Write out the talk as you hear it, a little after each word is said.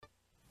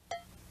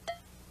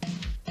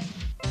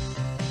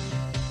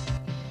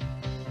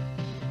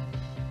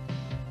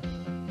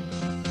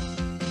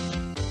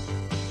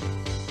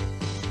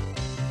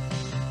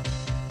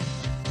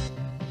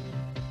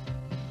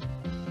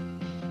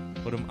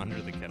Put him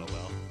under the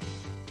kettlebell.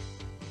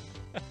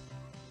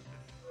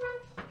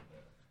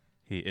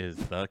 He is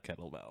the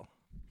kettlebell.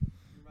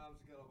 Your mom's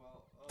a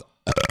kettlebell.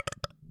 Oh.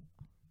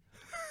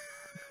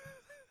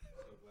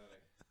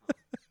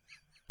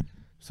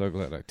 So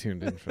glad I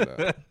tuned in for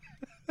that.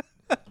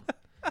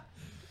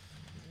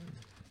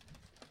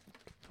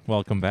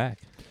 Welcome back.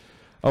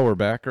 Oh, we're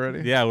back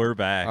already? Yeah, we're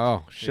back.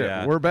 Oh, shit.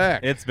 Yeah. We're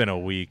back. It's been a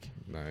week.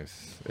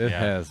 Nice. It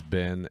has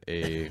been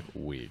a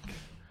week.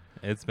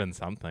 It's been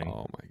something.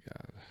 Oh, my God.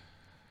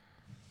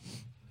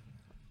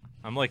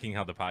 I'm liking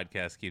how the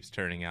podcast keeps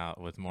turning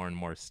out with more and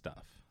more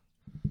stuff.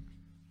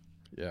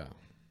 Yeah.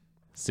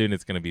 Soon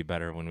it's going to be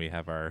better when we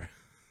have our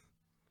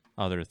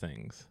other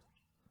things.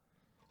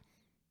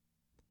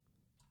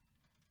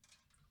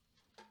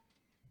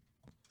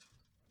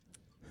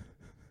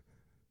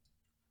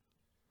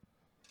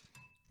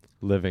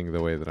 Living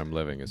the way that I'm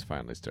living is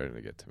finally starting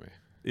to get to me.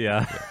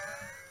 Yeah.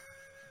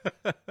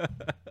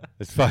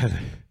 It's finally.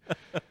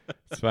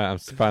 I'm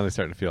finally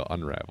starting to feel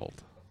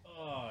unraveled.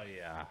 Oh,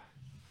 yeah.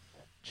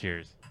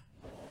 Cheers.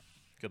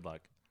 Good luck.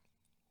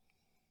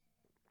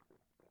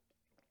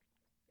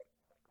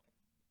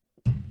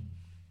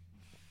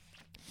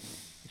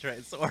 Try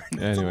it, Soren.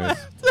 Anyways.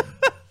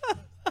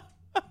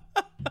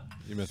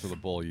 You mess with a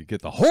bull, you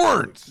get the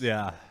horns.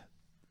 Yeah.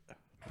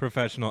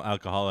 Professional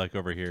alcoholic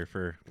over here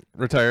for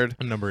Retired.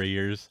 a number of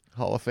years.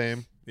 Hall of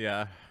Fame.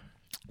 Yeah.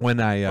 When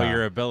I But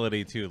your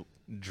ability to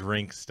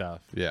drink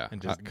stuff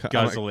and just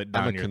guzzle it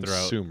down your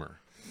throat. Consumer.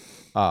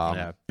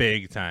 Yeah,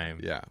 big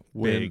time. Yeah.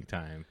 Big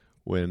time.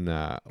 When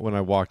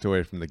I walked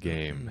away from the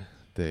game,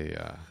 they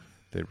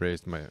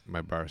raised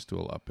my bar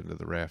stool up into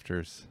the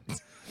rafters.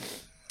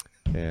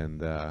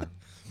 And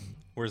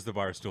Where's the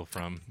bar stool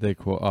from? it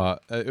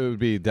would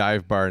be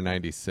Dive Bar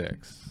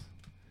 96.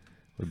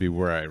 Would be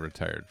where I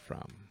retired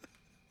from.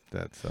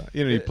 That's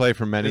you play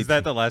for many. Is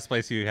that the last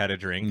place you had a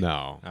drink?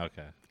 No.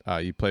 Okay.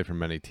 You play for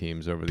many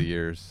teams over the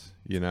years,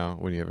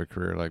 when you have a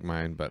career like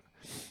mine, but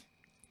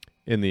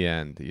in the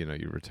end,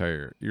 you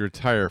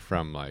retire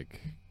from like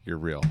your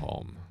real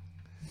home.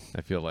 I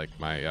feel like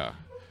my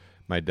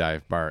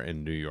dive bar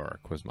in New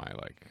York was my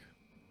like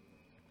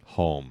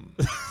home,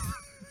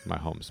 my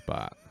home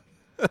spot.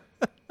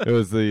 It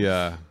was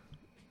the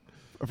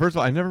first of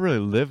all, I never really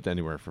lived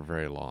anywhere for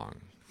very long,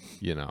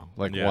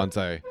 once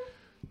I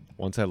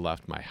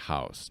left my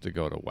house to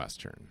go to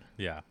Western.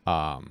 Yeah.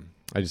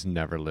 I just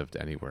never lived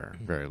anywhere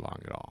very long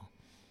at all.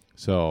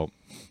 So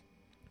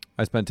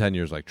I spent 10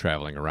 years like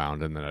traveling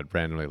around, and then I'd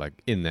randomly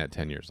like in that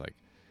 10 years like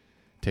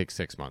take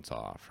 6 months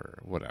off or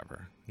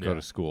whatever, go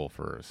to school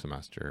for a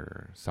semester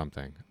or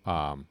something.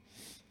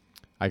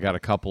 I got a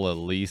couple of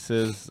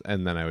leases,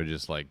 and then I would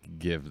just like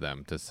give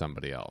them to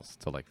somebody else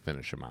to like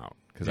finish them out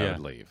because I would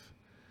leave.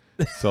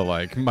 So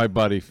like my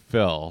buddy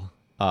Phil,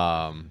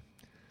 shout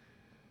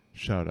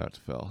out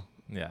to Phil.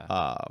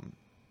 Yeah.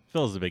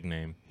 Phil's a big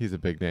name. He's a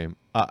big name.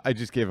 I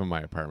just gave him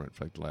my apartment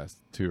for like the last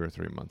 2 or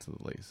 3 months of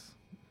the lease.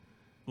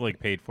 Like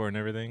paid for and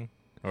everything?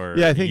 Or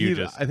yeah, I think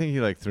he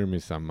like threw me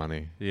some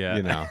money.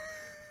 Yeah.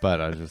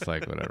 But I was just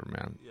like, whatever,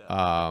 man.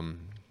 Yeah.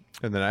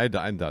 And then I'd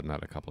done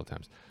that a couple of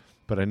times.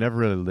 But I never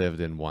really lived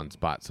in one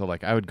spot. So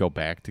like I would go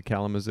back to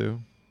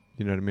Kalamazoo,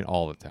 you know what I mean,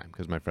 all the time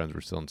because my friends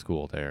were still in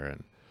school there,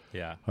 and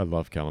I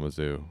love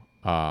Kalamazoo.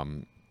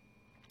 And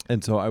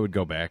so I would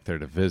go back there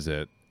to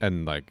visit,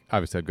 and like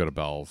obviously I'd go to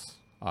Bell's.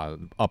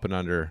 Up and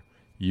Under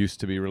used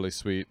to be really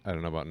sweet. I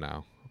don't know about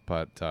now,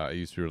 but it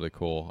used to be really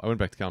cool. I went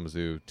back to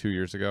Kalamazoo 2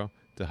 years ago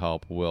to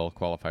help Will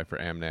qualify for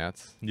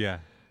AmNats. Yeah.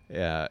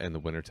 In the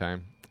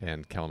wintertime,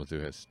 and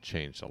Kalamazoo has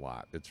changed a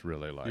lot. It's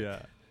really like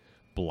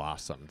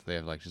blossomed. They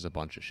have like just a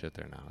bunch of shit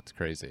there now. It's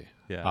crazy.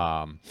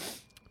 Yeah.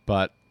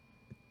 But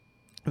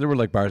there were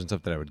like bars and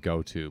stuff that I would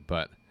go to,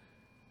 but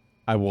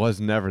I was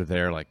never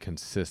there like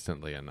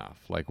consistently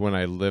enough. Like when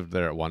I lived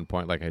there at one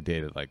point, like I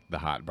dated like the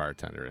hot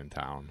bartender in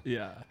town.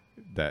 Yeah.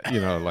 That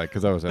like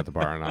because I was at the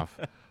bar enough.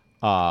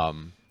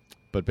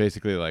 But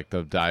basically like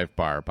the dive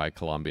bar by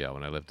Columbia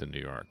when I lived in New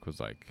York was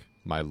like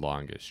my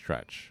longest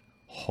stretch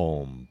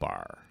home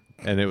bar,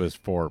 and it was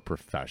for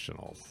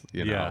professionals.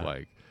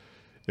 Like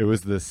it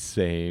was the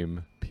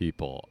same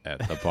people at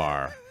the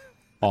bar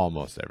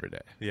almost every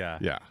day.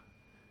 Yeah.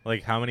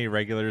 Like how many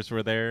regulars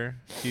were there,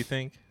 do you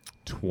think?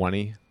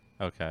 20.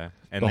 Okay.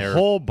 And the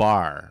whole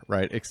bar,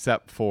 right,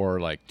 except for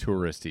like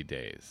touristy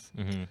days.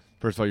 Mm-hmm.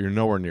 First of all, you're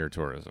nowhere near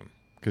tourism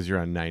because you're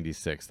on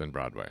 96th and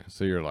Broadway,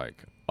 so you're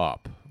like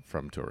up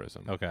from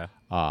tourism. Okay.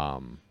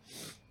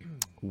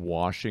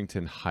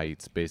 Washington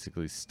Heights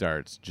basically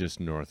starts just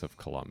north of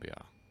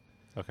Columbia.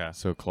 Okay.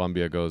 So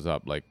Columbia goes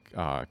up like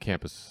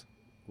campus,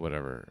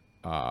 whatever.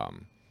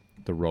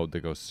 The road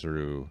that goes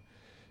through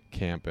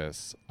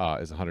campus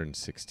is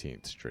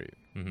 116th Street.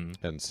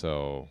 Mm-hmm. And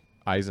so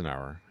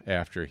Eisenhower,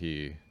 after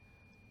he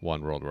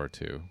won World War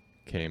II,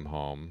 came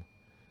home,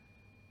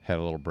 had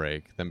a little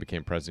break, then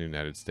became president of the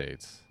United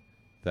States.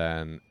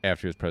 Then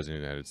after he was president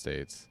of the United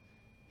States,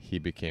 he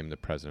became the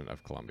president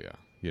of Columbia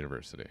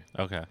University.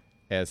 Okay.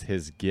 As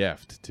his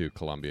gift to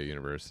Columbia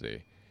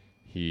University,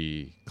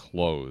 he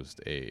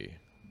closed a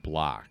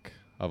block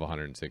of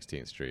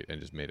 116th Street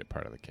and just made it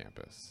part of the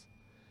campus.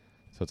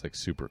 So it's like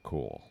super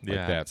cool. Like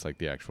Yeah. that's like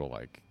the actual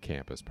like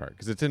campus part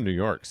because it's in New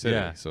York City.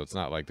 Yeah. So it's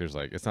not like there's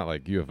like it's not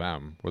like U of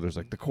M where there's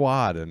like the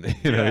quad and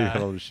you know you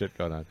got all this shit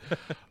going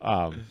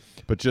on.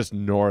 But just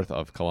north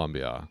of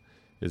Columbia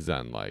is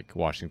then like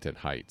Washington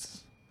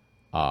Heights,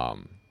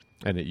 and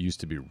it used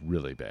to be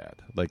really bad.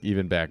 Like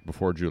even back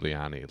before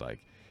Giuliani, like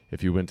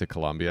if you went to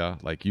Columbia,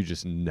 like you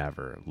just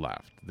never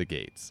left the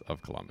gates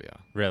of Columbia.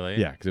 Really?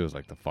 Yeah, because it was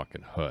like the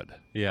fucking hood.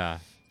 Yeah.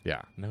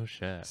 Yeah. No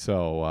shit.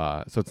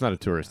 So so it's not a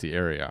touristy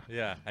area.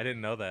 Yeah, I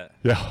didn't know that.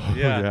 Yeah,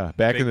 Yeah,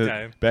 Back in big the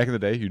time. back in the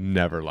day, you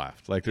never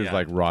left. Like there's Yeah.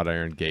 like wrought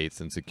iron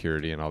gates and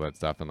security and all that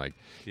stuff, and like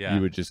Yeah.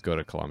 you would just go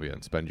to Columbia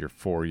and spend your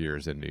 4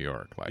 years in New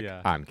York, like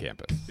Yeah. on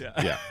campus. Yeah.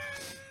 Yeah.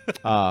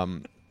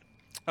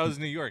 I was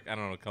New York. I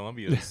don't know.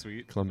 Columbia is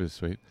sweet. Columbia's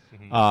sweet.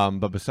 Mhm.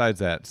 But besides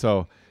that,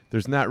 so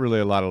there's not really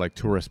a lot of like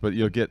tourists, but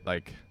you'll get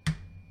like,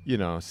 you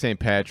know, St.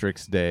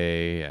 Patrick's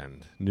Day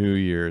and New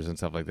Year's and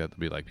stuff like that. There'll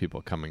be like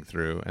people coming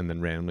through, and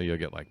then randomly you'll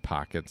get like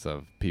pockets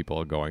of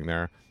people going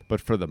there.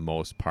 But for the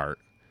most part,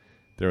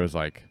 there was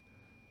like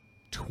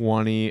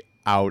 20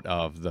 out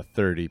of the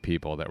 30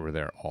 people that were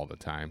there all the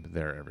time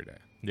there every day.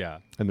 Yeah.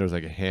 And there was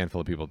like a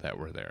handful of people that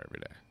were there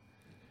every day.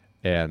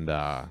 And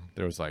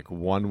there was like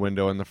one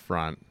window in the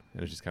front,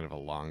 and it was just kind of a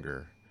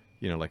longer,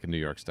 you know, like a New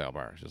York style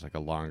bar. It's just like a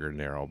longer,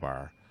 narrow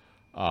bar.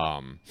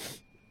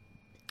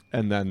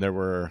 And then there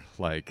were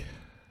like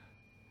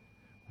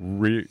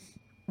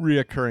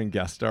reoccurring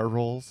guest star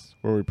roles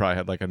where we probably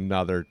had like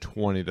another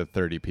 20 to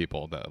 30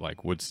 people that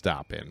like would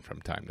stop in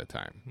from time to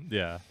time.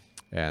 Yeah.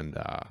 And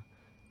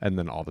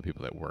then all the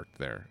people that worked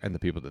there and the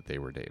people that they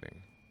were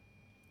dating.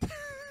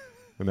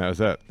 And that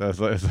was it. That's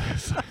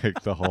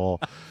like the whole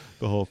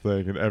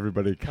thing, and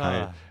everybody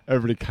kind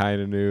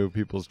of knew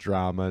people's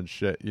drama and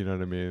shit. You know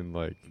what I mean?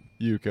 Like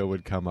Yuka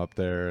would come up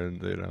there and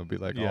be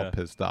like all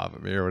pissed off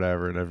at me or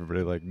whatever, and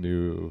everybody like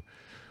knew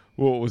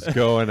what was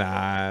going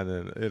on,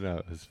 and it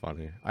was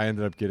funny. I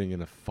ended up getting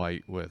in a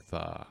fight with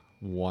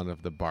one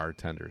of the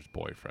bartender's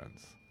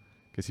boyfriends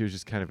because he was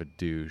just kind of a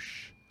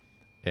douche,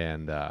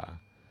 and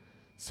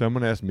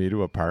someone asked me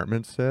to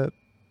apartment sit.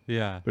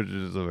 Yeah. Which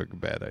is like a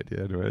bad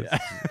idea anyways. Yeah.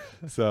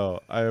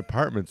 So I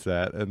apartment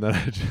sat, and then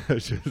I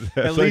just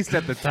had, at least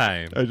at the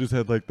time. I just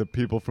had like the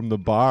people from the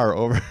bar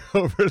over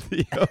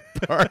the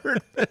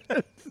apartment.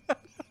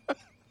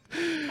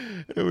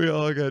 And we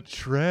all got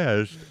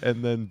trashed.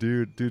 And then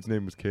dude's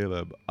name was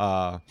Caleb,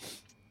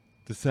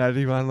 decided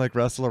he wanted to like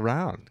wrestle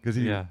around because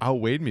he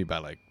outweighed me by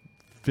like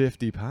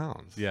 50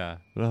 pounds. Yeah.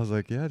 And I was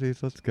like, yeah,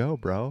 dude, let's go,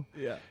 bro.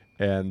 Yeah.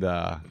 And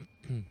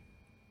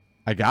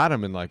I got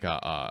him in like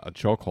a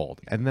chokehold,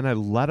 and then I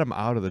let him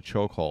out of the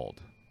chokehold,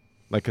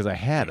 like because I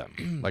had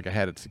him, like I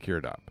had it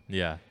secured up.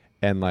 Yeah.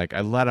 And like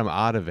I let him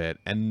out of it,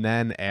 and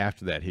then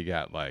after that he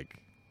got like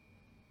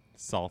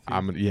salty.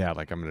 I'm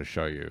gonna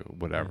show you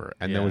whatever,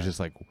 and then was just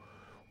like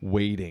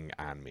waiting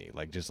on me,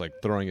 like just like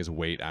throwing his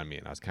weight on me,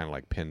 and I was kind of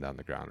like pinned on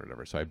the ground or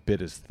whatever. So I bit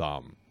his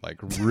thumb like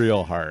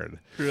real hard.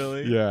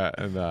 Really? Yeah,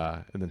 and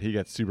then he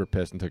got super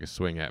pissed and took a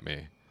swing at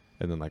me.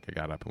 And then, like, I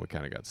got up and we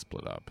kind of got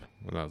split up.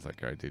 And I was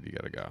like, all right, dude, you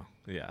got to go.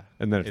 Yeah.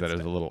 And then it was a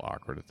little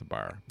awkward at the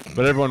bar.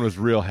 But everyone was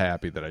real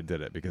happy that I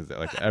did it because,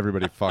 like,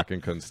 everybody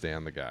fucking couldn't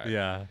stand the guy.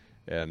 Yeah.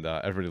 And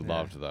everybody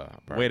loved the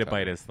bar. Way to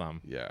bite his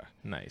thumb. Yeah.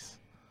 Nice.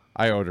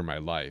 I owed her my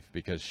life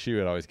because she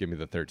would always give me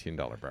the $13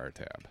 bar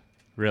tab.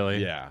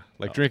 Really? Yeah.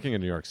 Like, drinking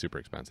in New York's super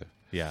expensive.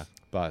 Yeah.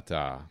 But,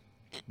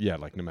 yeah,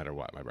 like, no matter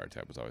what, my bar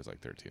tab was always,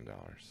 like, $13.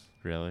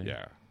 Really?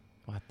 Yeah.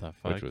 What the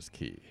fuck? Which was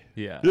key.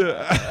 Yeah.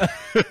 Yeah.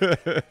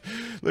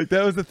 Like,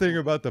 that was the thing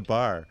about the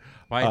bar.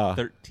 Why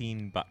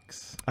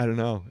 $13? I don't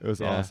know. It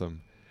was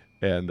awesome.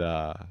 And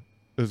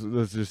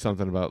there's just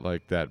something about,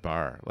 like, that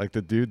bar. Like,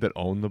 the dude that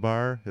owned the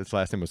bar, his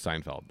last name was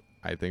Seinfeld.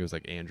 I think it was,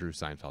 like, Andrew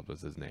Seinfeld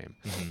was his name.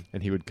 Mm-hmm.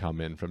 And he would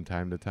come in from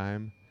time to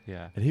time.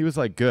 Yeah. And he was,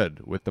 like,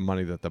 good with the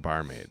money that the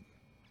bar made.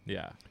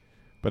 Yeah.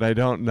 But I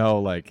don't know,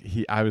 like,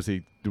 he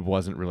obviously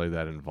wasn't really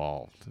that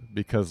involved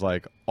because,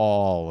 like,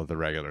 all of the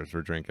regulars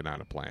were drinking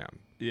on a plan.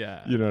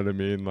 Yeah. You know what I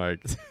mean?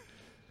 Like,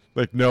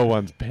 like no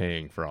one's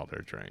paying for all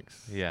their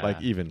drinks. Yeah. Like,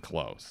 even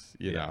close,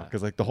 you know?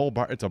 Because, like, the whole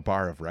bar, it's a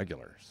bar of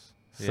regulars.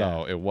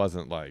 So it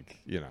wasn't like,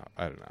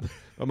 I don't know.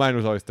 But mine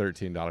was always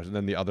 $13. And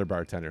then the other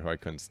bartender who I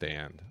couldn't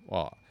stand,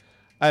 well,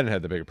 I didn't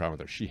have the bigger problem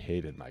with her. She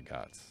hated my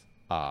guts.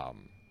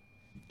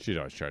 She'd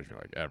always charge me,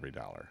 like, every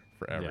dollar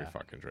for every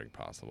fucking drink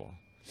possible.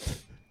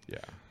 Yeah.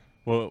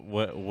 What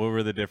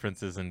were the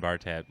differences in bar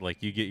tab?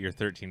 Like you get your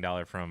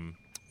 $13 from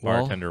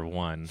bartender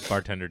 1,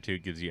 bartender 2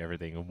 gives you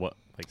everything. What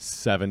like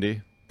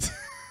 70?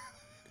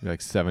 Like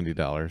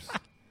 $70.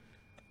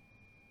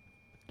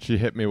 She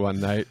hit me one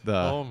night.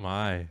 Oh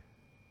my.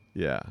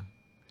 Yeah.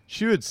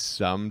 She would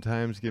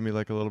sometimes give me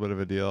like a little bit of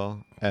a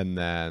deal, and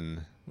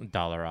then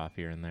 $1 off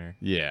here and there.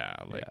 Yeah,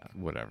 like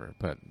whatever.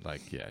 But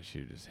like she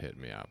would just hit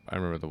me up. I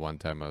remember the one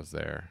time I was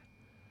there,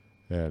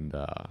 and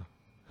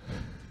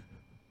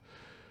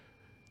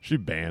she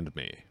banned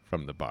me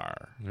from the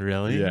bar.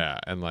 Really? Yeah,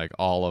 and like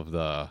all of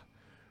the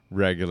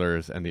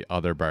regulars and the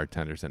other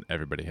bartenders and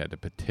everybody had to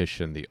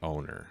petition the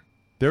owner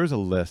There was a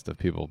list of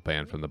people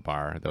banned from the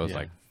bar. That was Yeah.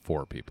 like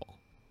 4 people.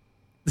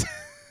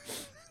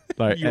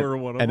 Like, You were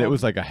one of and them? it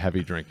was like a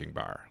heavy drinking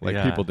bar. Like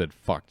Yeah. people did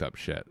fucked up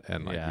shit,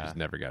 and like you Yeah. just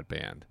never got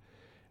banned.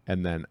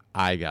 And then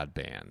I got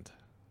banned,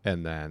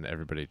 and then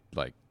everybody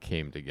like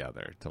came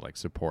together to like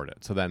support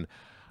it. So then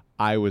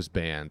I was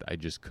banned. I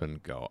just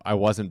couldn't go. I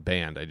wasn't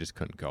banned. I just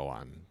couldn't go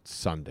on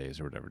Sundays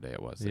or whatever day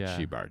it was that Yeah.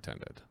 she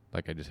bartended.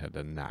 Like I just had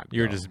to not.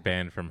 You were go just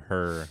banned from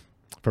her.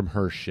 from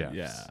her shifts.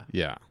 Yeah.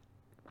 Yeah.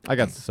 I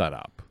got set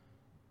up,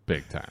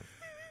 big time.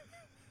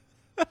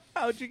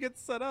 How'd you get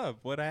set up?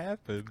 What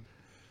happened?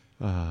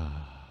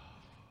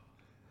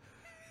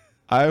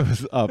 I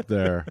was up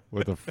there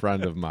with a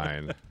friend of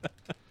mine.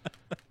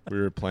 We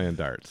were playing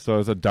darts. So it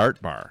was a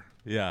dart bar,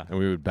 Yeah. and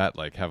we would bet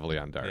like heavily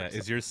on darts. Yeah.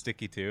 Is yours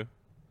sticky too?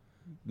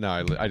 No,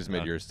 I just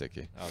made Oh. yours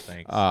sticky. Oh,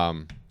 thanks.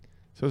 So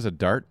it was a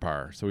dart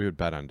bar, so we would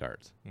bet on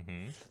darts.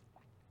 Mm-hmm.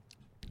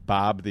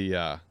 Bob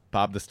the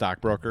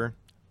stockbroker,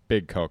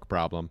 big coke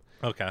problem,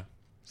 Okay.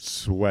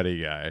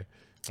 sweaty guy,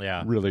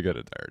 Yeah. really good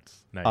at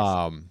darts.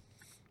 Nice.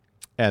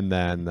 And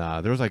then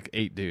there was like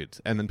 8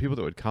 dudes, and then people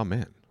that would come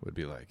in would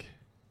be like,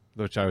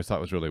 which I always thought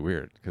was really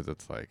weird because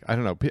it's like, I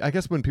don't know. I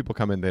guess when people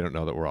come in, they don't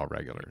know that we're all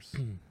regulars.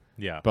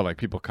 Yeah. But like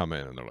people come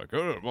in and they're like,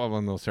 oh, well,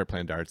 when they'll start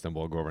playing darts, then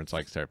we'll go over and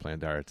like start playing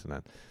darts, and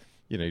then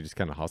you just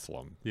kind of hustle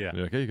them. Yeah. And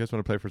you're like, hey, you guys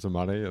want to play for some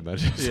money? And then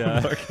just Yeah.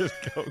 just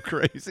go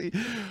crazy.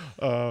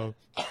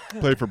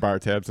 Play for bar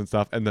tabs and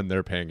stuff, and then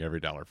they're paying every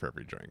dollar for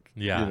every drink.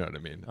 Yeah. You know what I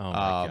mean? Oh my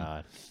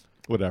God.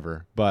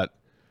 Whatever. But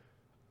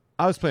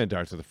I was playing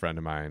darts with a friend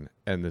of mine,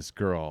 and this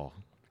girl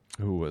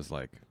who was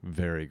like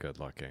very good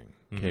looking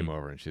came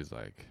over, and she's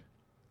like,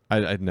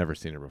 I'd never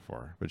seen her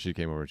before, but she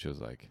came over and she was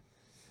like,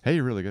 hey,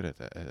 you're really good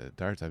at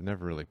darts. I've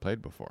never really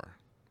played before.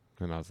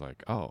 And I was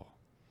like, oh.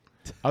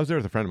 I was there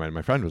with a friend of mine.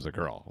 My friend was a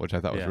girl, which I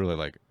thought was Yeah. really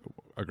like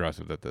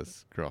aggressive that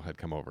this girl had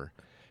come over.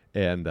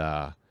 And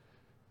I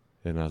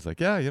was like,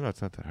 yeah,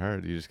 it's not that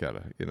hard. You just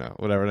gotta,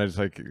 whatever. And I just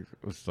like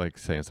was like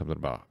saying something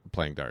about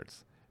playing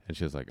darts. And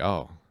she was like,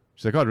 oh.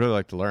 She's like, oh, I'd really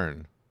like to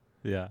learn.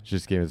 Yeah. She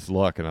just gave me this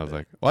look, and I was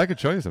like, well, I could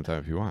show you sometime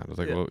if you want. I was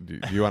like, Yeah. well, do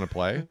you want to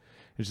play?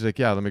 And she's like,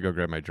 yeah, let me go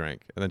grab my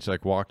drink. And then she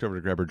like walked over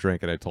to grab her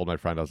drink, and I told my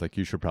friend, I was like,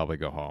 you should probably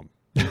go home.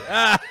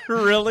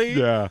 Really?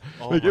 Yeah.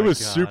 Oh Like it my was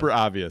God. super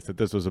obvious that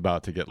this was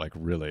about to get like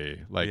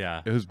really like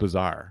Yeah. it was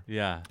bizarre.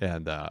 Yeah.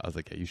 And I was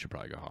like, yeah, you should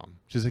probably go home.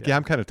 She's like, yeah,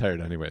 I'm kind of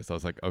tired anyway. So I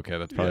was like, okay,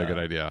 that's probably a good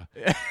idea.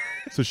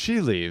 So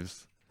she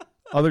leaves.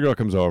 Other girl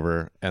comes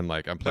over, and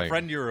like I'm The playing.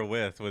 friend you were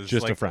with was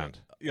Just like, a friend.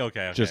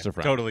 Okay. Just a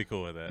friend. Totally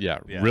cool with it. Yeah,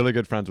 really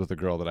good friends with a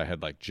girl that I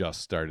had like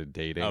just started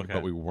dating, Okay.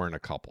 but we weren't a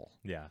couple.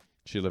 Yeah.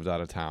 She lived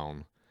out of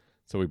town,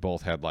 so we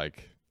both had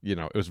like,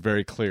 it was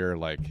very clear,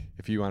 like,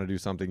 if you want to do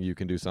something, you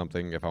can do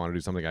something. If I want to do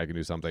something, I can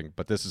do something.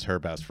 But this is her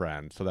best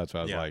friend, so that's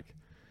why I was Yeah. like,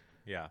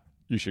 Yeah.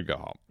 you should go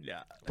home.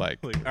 Yeah. Like,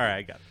 all right,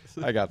 I got this.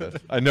 I got this.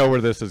 I know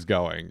where this is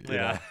going. you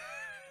Yeah.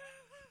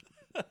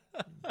 know?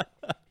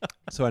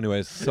 So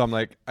anyways, so I'm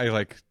like, I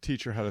like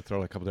teach her how to throw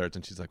like a couple darts,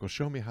 and she's like, well,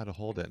 show me how to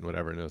hold it and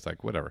whatever. And it was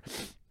like, whatever.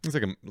 It's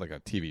like a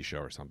TV show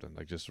or something,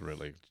 like just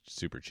really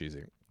super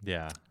cheesy.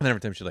 Yeah. And then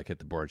every time she like hit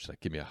the board, she'd like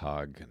give me a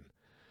hug and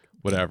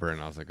whatever. And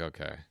I was like,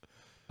 okay.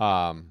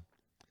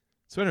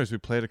 So anyways, we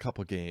played a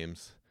couple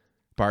games.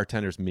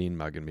 Bartender's mean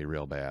mugging me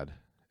real bad.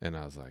 And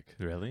I was like,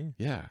 Really?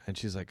 yeah. And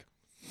she's like,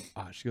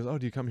 she goes, oh,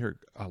 do you come here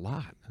a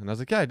lot? And I was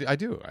like, yeah, I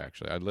do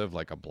actually. I live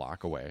like a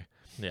block away.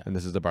 Yeah. And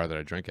this is the bar that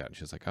I drink at. And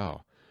she's like,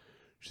 oh.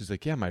 She's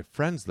like, yeah, my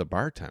friend's the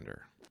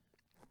bartender.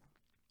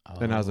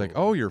 And I was like,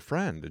 oh, your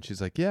friend? And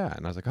she's like, yeah.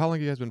 And I was like, how long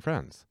have you guys been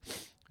friends?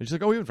 And she's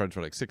like, oh, we've been friends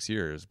for like 6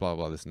 years, blah,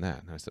 blah, this and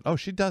that. And I said, oh,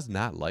 she does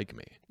not like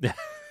me.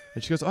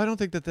 And she goes, oh, I don't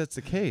think that that's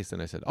the case.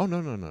 And I said, oh, no.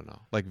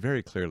 Like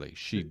very clearly,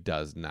 she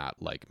does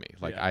not like me.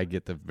 Like Yeah. I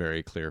get the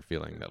very clear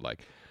feeling that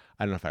like,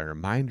 I don't know if I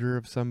remind her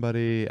of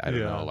somebody. I don't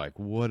know like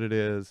what it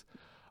is.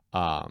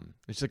 And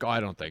she's like, oh,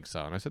 I don't think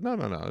so. And I said, no.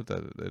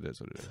 It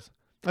is what it is.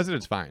 I said,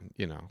 it's fine.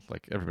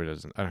 Like everybody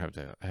doesn't, I don't have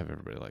to have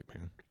everybody like me.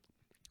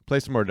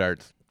 Play some more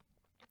darts.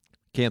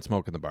 Can't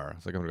smoke in the bar. I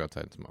was like, I'm going to go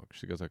outside and smoke.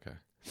 She goes, okay.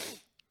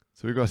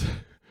 So we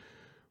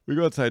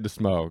go outside to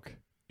smoke,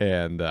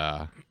 and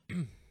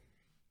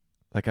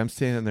like I'm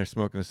standing there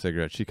smoking a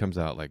cigarette. She comes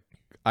out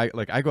I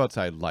go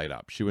outside, light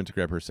up. She went to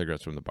grab her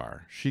cigarettes from the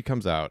bar. She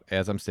comes out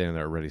as I'm standing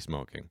there already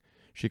smoking.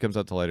 She comes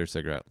out to light her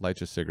cigarette,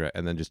 lights her cigarette,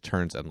 and then just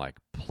turns and like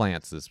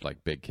plants this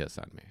like big kiss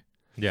on me.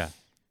 Yeah.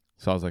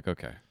 So I was like,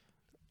 okay,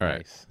 all right.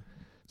 Nice.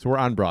 So we're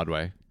on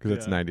Broadway because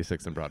it's Yeah.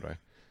 96 and Broadway.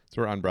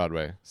 So we're on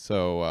Broadway.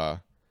 So I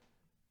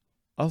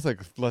was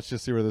like, let's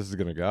just see where this is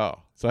gonna go.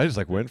 So I just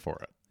like went for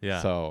it.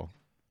 Yeah. So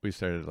we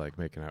started like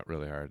making out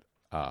really hard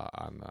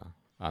on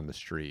the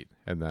street,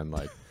 and then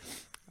like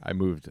I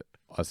moved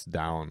us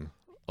down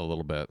a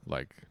little bit,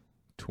 like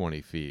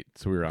 20 feet.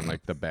 So we were on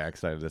like the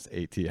backside of this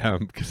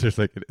ATM because there's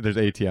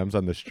ATMs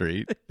on the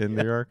street in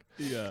New York.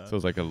 Yeah. So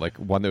it's like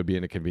one that would be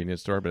in a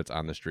convenience store, but it's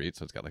on the street,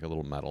 so it's got like a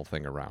little metal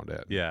thing around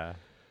it. Yeah.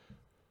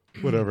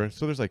 Whatever.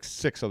 So there's like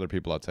 6 other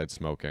people outside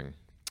smoking.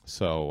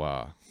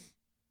 So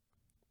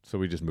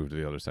we just moved to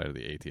the other side of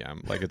the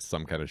ATM, like it's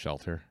some kind of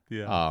shelter.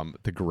 Yeah.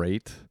 The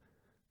grate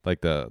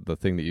like the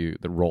thing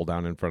that roll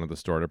down in front of the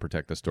store to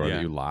protect the store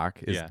that you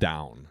lock is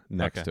down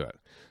next to it.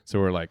 So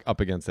we're like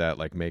up against that,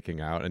 like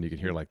making out, and you can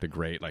hear like the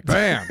grate, like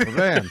bam,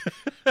 bam,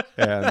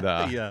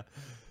 and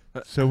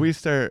so we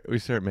start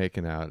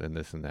making out and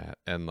this and that,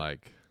 and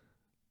like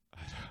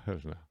I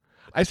don't know,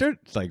 I start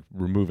like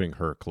removing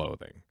her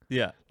clothing,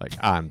 like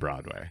on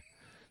Broadway.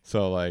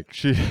 So like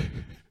she's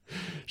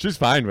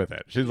fine with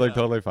it. She's like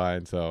totally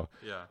fine. So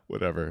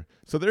whatever.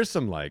 So there's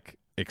some like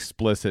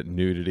explicit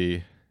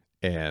nudity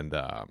and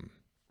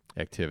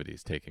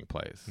activities taking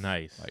place.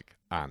 Nice. Like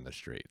on the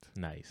street.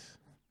 Nice.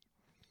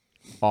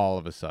 All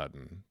of a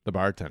sudden, the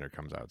bartender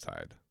comes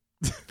outside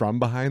from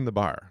behind the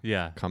bar.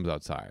 Yeah. Comes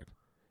outside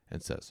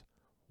and says,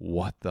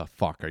 "What the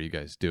fuck are you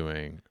guys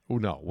doing? Oh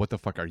no, what the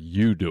fuck are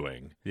you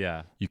doing?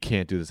 Yeah. You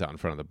can't do this out in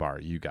front of the bar.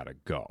 You gotta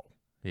go.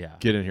 Yeah.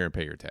 Get in here and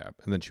pay your tab."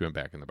 And then she went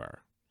back in the bar.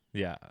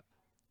 Yeah.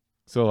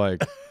 So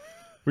like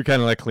we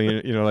kind of like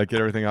clean, like get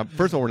everything up.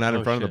 First of all, we're not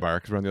in front of the bar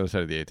because we're on the other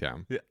side of the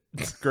ATM. Yeah.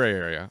 Gray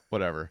area,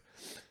 whatever.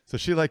 So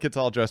she like gets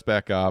all dressed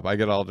back up. I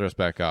get all dressed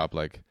back up.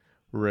 Like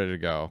we're ready to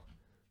go.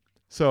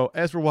 So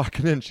as we're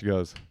walking in, she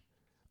goes,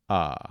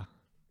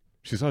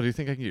 she says, "Oh, do you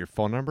think I can get your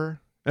phone number?"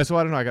 And so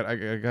I don't know.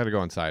 I got to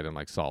go inside and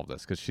like solve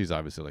this because she's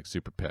obviously like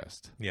super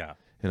pissed. Yeah.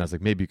 And I was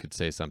like, maybe you could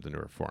say something to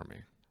her for me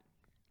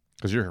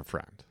because you're her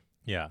friend.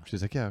 Yeah.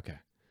 She's like, "Yeah, okay."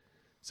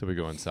 So we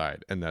go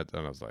inside, and I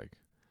was like,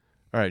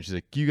 "All right." She's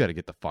like, "You got to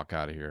get the fuck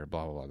out of here."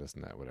 Blah blah blah, this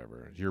and that,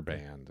 whatever. Your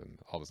band and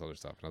all this other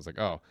stuff. And I was like,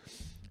 "Oh,"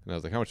 and I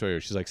was like, "How much are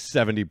you?" She's like,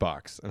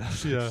 $70. And I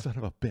was like, "Son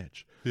of a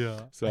bitch."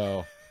 Yeah.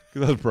 So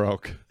because I was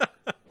broke.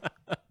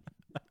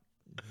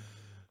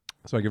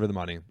 So I give her the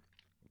money.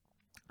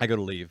 I go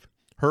to leave.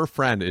 Her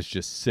friend is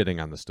just sitting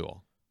on the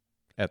stool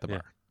at the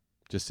bar,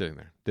 just sitting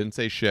there. Didn't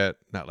say shit.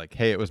 Not like,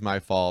 "Hey, it was my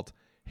fault.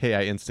 Hey,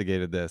 I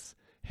instigated this.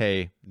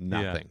 Hey,"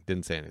 nothing.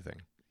 Didn't say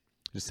anything.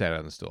 Just sat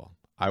on the stool.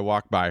 I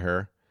walked by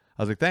her.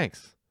 I was like,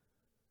 "Thanks."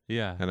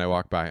 Yeah. And I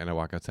walk by and I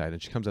walk outside,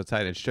 and she comes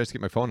outside and she tries to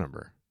get my phone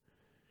number.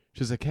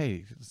 She's like,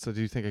 "Hey, so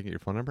do you think I can get your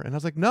phone number?" And I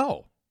was like,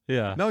 "No.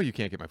 Yeah. No, you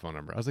can't get my phone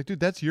number." I was like,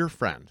 "Dude, that's your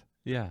friend.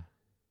 Yeah.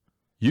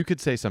 You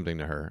could say something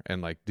to her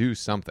and like do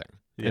something."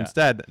 Yeah.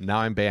 Instead, now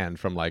I'm banned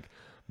from like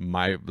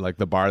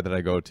the bar that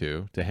I go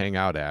to hang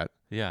out at.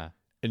 Yeah.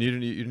 And you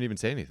didn't even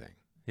say anything.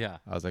 Yeah.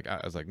 I was like,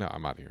 "No,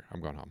 I'm out of here.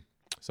 I'm going home."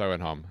 So I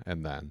went home,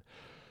 and then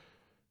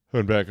I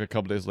went back a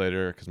couple days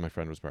later because my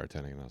friend was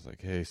bartending, and I was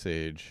like, "Hey,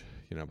 Sage,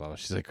 blah blah."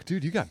 She's like,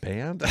 "Dude, you got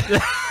banned?" I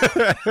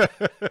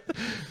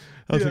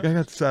was like, "I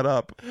got set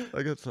up.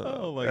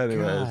 Oh my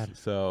Anyways, God.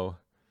 So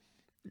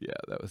yeah,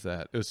 that was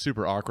that. It was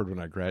super awkward when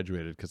I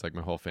graduated because like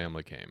my whole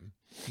family came,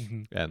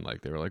 and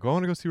like they were like, "Well, I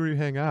want to go see where you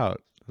hang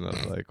out." And I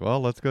was like, "Well,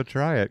 let's go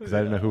try it," because I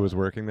didn't know who was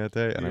working that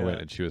day, and I went,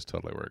 and she was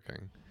totally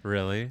working.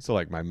 Really? So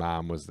like my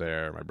mom was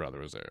there, my brother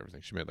was there,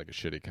 everything. She made like a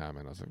shitty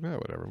comment. I was like, "No,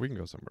 whatever. We can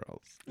go somewhere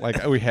else."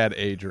 Like we had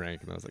a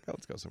drink, and I was like, "Oh,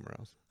 let's go somewhere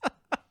else."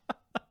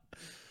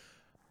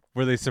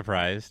 Were they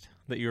surprised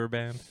that you were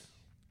banned?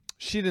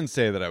 She didn't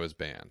say that I was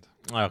banned,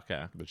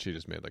 Okay. but she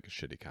just made like a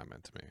shitty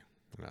comment to me,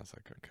 and I was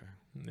like, "Okay,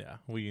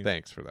 Yeah.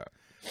 thanks for that."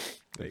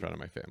 In front of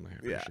my family, I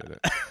appreciate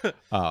it.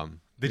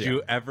 Did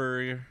you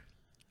ever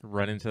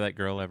run into that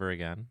girl ever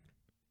again?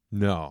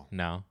 No.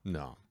 No.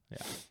 Yeah. Yeah.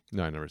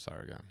 No, I never saw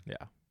her again.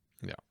 Yeah.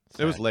 Yeah.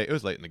 Sad. It was late. It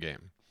was late in the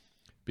game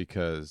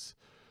because,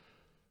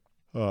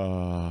 it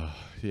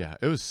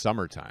was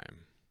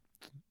summertime,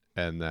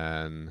 and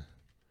then,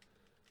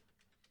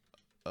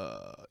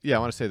 I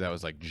want to say that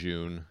was like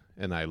June,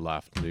 and I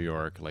left New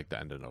York like the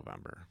end of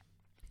November.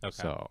 Okay.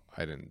 So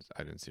I didn't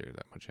see her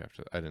that much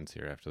after. I didn't see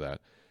her after that,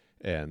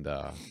 and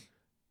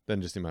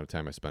then just the amount of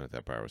time I spent at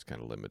that bar was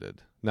kind of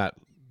limited. Not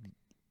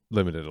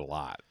limited a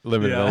lot,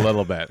 limited a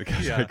little bit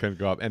because I couldn't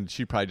go up. And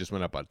she probably just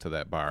went up to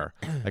that bar.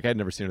 Like I'd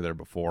never seen her there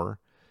before,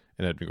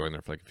 and I'd been going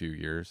there for like a few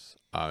years.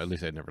 At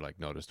least I'd never like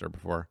noticed her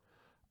before.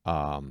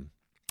 And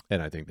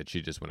I think that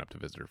she just went up to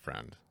visit her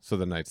friend. So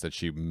the nights that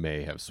she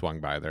may have swung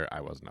by there, I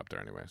wasn't up there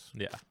anyways.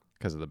 Yeah.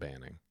 Because of the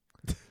banning.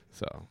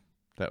 So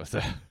that was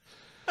that.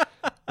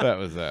 That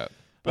was that.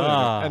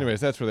 But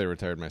anyways, that's where they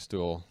retired my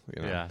stool.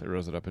 They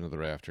rose it up into the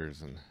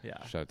rafters and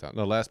shut it down.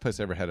 The last place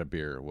I ever had a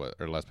beer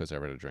last place I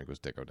ever had a drink was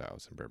Dick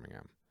O'Dow's in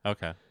Birmingham.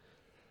 Okay.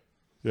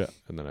 Yeah.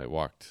 And then I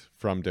walked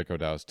from Dick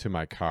O'Dow's to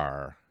my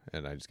car,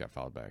 and I just got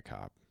followed by a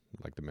cop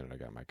like the minute I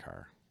got in my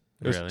car.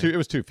 It was Really? It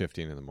was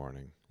 2:15 in the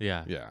morning.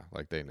 Yeah. Yeah,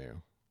 like they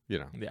knew.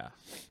 Yeah.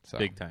 So,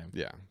 Big time.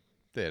 Yeah.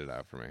 They had it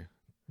out for me.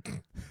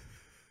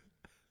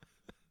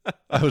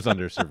 I was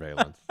under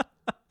surveillance.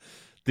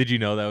 Did you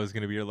know that was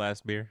going to be your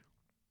last beer?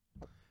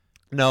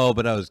 No,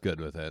 but I was good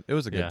with it. It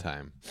was a good Yeah.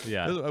 time.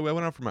 Yeah. I went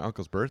out for my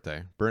uncle's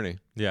birthday, Bernie.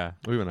 Yeah.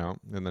 We went out,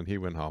 and then he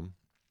went home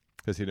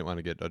because he didn't want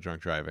to get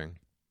drunk driving.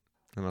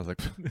 And I was like,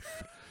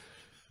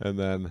 and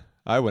then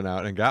I went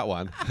out and got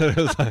one. It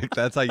was like,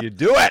 that's how you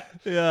do it.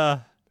 Yeah.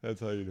 That's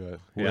how you do it.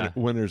 Yeah.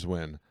 Winners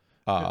win.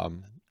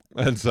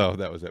 And so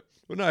that was it.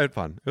 Well, no, I had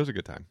fun. It was a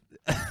good time.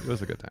 It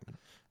was a good time.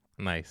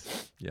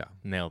 Nice. Yeah.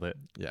 Nailed it.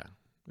 Yeah.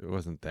 It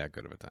wasn't that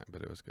good of a time,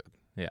 but it was good.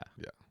 Yeah.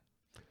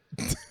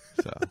 Yeah.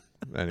 So,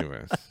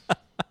 anyways,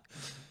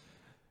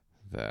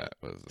 That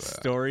was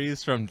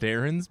Stories from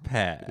Darren's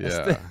past.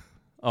 yeah.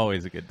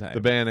 Always a good time.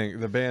 The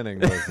banning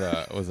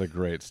was a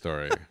great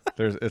story.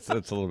 It's a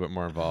little bit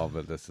more involved,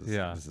 but this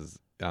is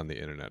on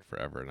the internet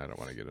forever, and I don't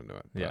want to get into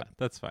it. But Yeah,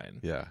 that's fine.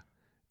 yeah,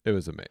 it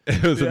was amazing.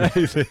 It was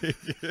amazing.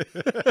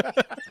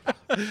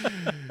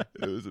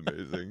 It was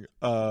amazing.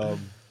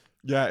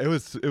 Yeah, it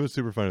was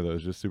super funny though. It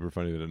was just super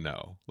funny to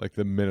know. Like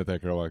the minute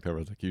that girl walked over, I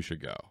was like, "You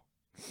should go.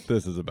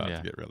 This is about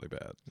to get really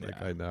bad."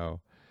 Like I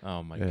know.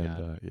 Oh my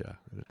god. Yeah,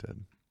 it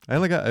did.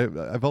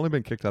 I've only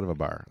been kicked out of a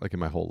bar like in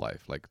my whole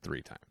life like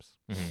 3 times,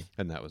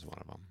 and that was one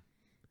of them.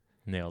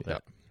 Nailed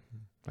it.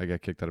 I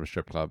got kicked out of a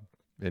strip club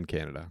in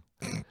Canada.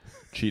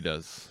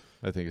 Cheetahs,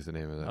 I think is the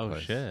name of that place. Oh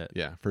shit.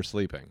 Yeah, for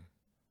sleeping.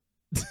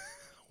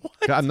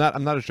 What? I'm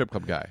not a strip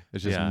club guy.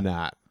 It's just Yeah.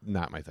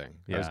 not my thing.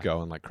 I was Yeah.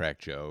 going like crack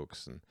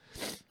jokes and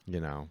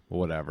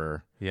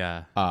whatever.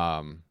 Yeah.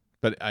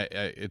 But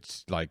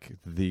it's like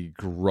the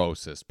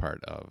grossest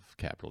part of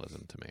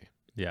capitalism to me.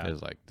 Yeah.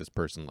 Is like this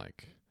person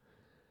like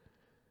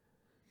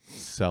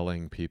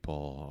selling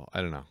people.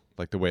 I don't know.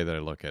 Like the way that I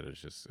look at it is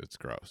just it's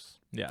gross.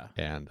 Yeah.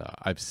 And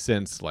I've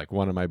since like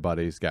one of my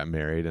buddies got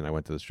married and I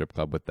went to the strip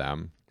club with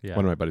them. Yeah.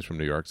 One of my buddies from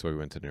New York, so we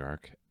went to New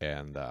York,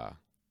 and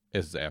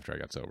this is after I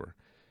got sober.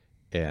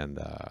 And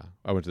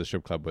I went to the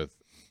strip club with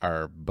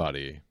our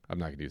buddy. I'm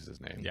not gonna use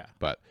his name. Yeah.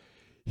 But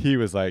he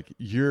was like,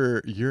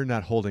 "You're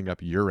not holding up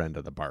your end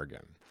of the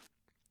bargain."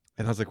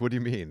 And I was like, "What do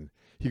you mean?"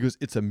 He goes,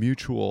 "It's a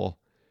mutual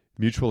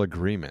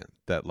agreement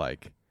that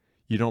like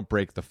you don't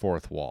break the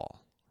fourth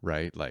wall,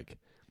 right? Like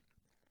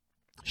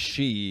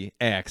she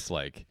acts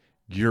like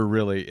you're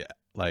really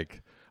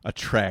like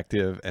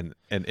attractive and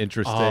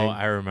interesting. Oh,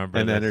 I remember.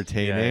 And this.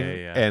 entertaining,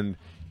 Yeah. and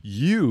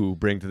you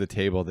bring to the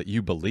table that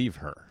you believe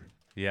her.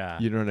 Yeah.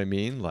 You know what I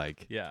mean?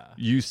 Like, Yeah.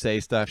 you say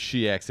stuff,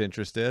 she acts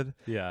interested,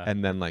 Yeah.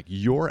 and then like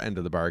your end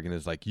of the bargain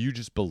is like you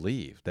just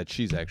believe that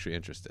she's actually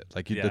interested.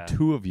 Like the Yeah.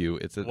 two of you,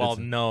 it's While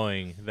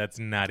knowing that's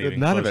not even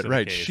none close of it to the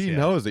right. case, She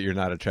knows that you're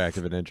not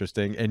attractive and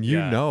interesting, and you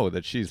Yeah. know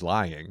that she's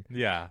lying.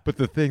 Yeah. But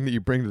the thing that you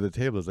bring to the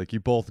table is like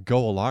you both go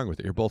along with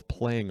it. You're both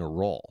playing a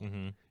role.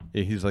 Mm-hmm.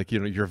 And he's like,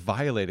 you're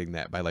violating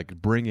that by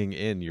like bringing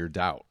in your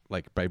doubt,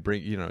 like by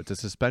it's a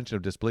suspension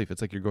of disbelief.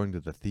 It's like you're going to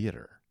the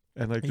theater.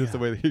 And like just the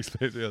way that he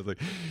explained it, I was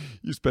like,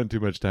 you spend too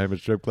much time at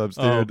strip clubs,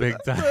 dude. Oh, big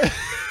time.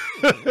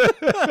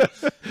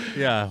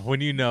 Yeah,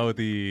 when you know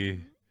the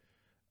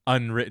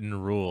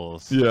unwritten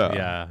rules.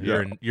 Yeah.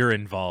 You're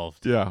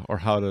involved. Yeah, or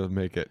how to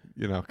make it,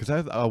 because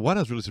I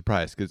was really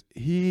surprised because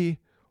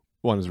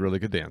one is a really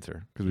good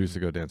dancer because we used to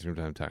go dancing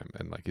from time to time,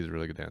 and like he's a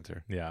really good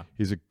dancer. Yeah.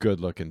 He's a good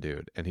looking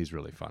dude, and he's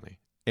really funny,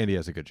 and he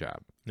has a good job.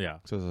 Yeah.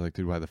 So I was like,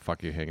 dude, why the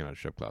fuck are you hanging out at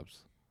strip clubs?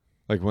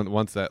 Like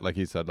once that, like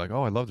he said, like,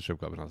 oh, I love the strip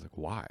club, and I was like,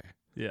 why?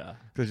 Yeah.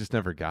 Because I just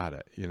never got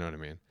it. You know what I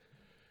mean?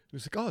 He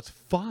was like, oh, it's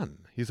fun.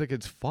 He's like,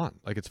 it's fun.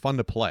 Like, it's fun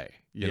to play,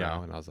 you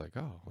know? And I was like,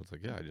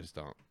 yeah, I just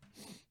don't,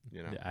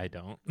 Yeah, I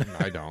don't.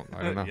 I don't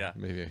know. Yeah.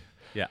 Maybe.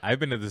 Yeah, I've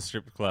been to the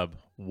strip club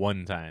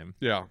one time.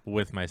 Yeah.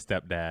 With my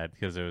stepdad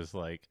because it was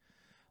like,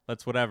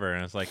 let's whatever.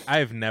 And it's like,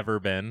 I've never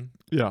been.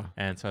 Yeah.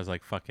 And so I was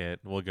like, fuck it,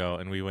 we'll go.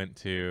 And we went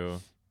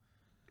to,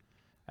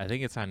 I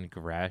think it's on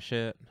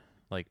Gratiot,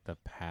 like the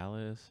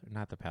Palace,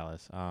 not the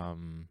Palace,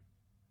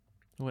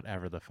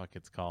 whatever the fuck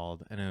it's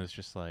called. And it was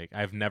just like,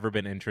 I've never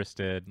been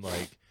interested,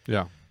 like,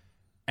 Yeah.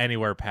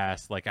 anywhere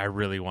past, like, I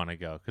really want to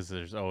go because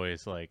there's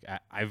always like,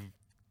 I've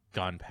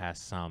gone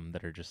past some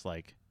that are just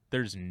like,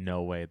 there's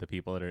no way the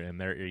people that are in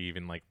there are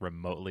even like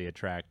remotely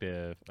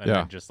attractive. And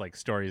then just like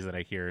stories that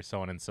I hear,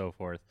 so on and so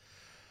forth.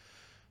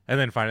 And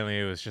then finally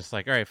it was just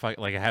like, all right, fuck,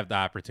 like I have the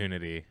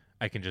opportunity.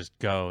 I can just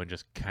go and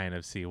just kind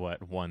of see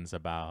what one's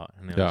about.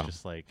 And it was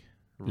just like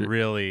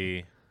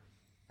really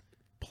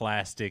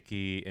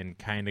plasticky and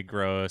kind of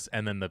gross.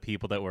 And then the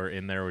people that were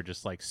in there were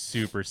just like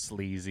super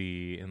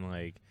sleazy and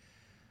like,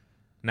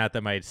 not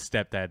that my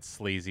stepdad's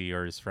sleazy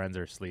or his friends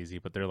are sleazy,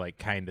 but they're like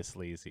kind of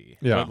sleazy.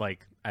 Yeah. But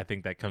like, I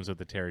think that comes with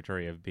the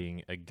territory of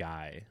being a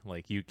guy.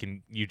 Like you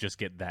just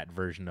get that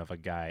version of a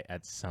guy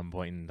at some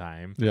point in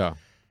time. Yeah.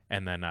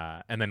 And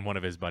then one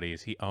of his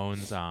buddies, he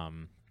owns, I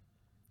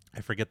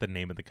forget the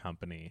name of the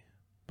company,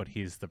 but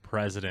he's the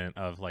president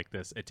of like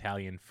this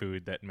Italian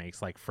food that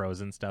makes like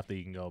frozen stuff that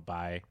you can go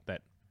buy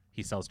that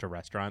he sells to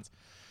restaurants.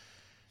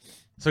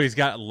 So he's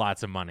got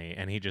lots of money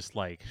and he just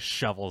like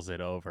shovels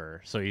it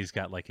over. So he's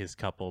got like his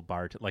couple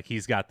like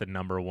he's got the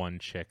number one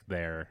chick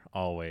there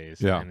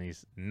always. Yeah. And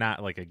he's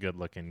not like a good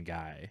looking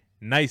guy.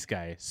 Nice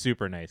guy,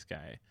 super nice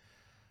guy.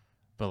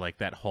 But like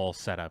that whole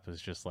setup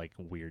is just like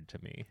weird to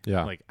me.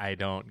 Yeah. Like I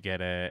don't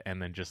get it.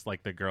 And then just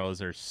like the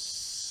girls are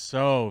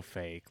so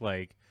fake.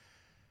 Like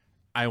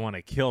I want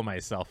to kill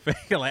myself.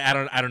 Like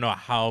I don't know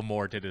how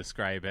more to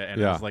describe it.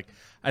 And I was like,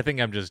 I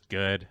think I'm just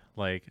good.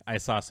 Like I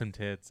saw some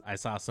tits, I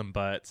saw some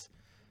butts,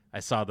 I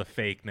saw the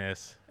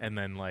fakeness, and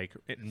then like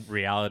in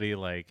reality,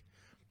 like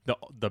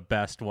the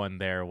best one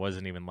there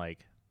wasn't even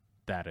like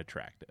that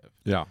attractive.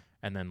 Yeah.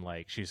 And then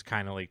like she's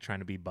kind of like trying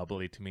to be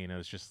bubbly to me, and it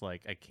was just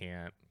like I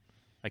can't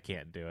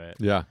do it.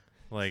 Yeah.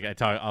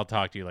 Like I'll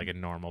talk to you like a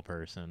normal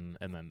person,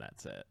 and then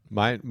that's it.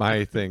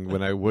 My thing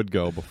when I would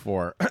go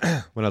before,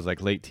 when I was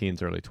like late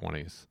teens, early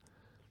 20s,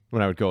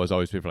 when I would go, it was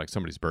always be for like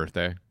somebody's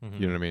birthday.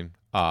 Mm-hmm. You know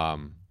what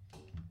I mean?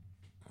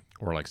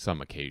 Or like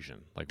some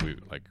occasion, like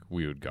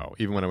we would go.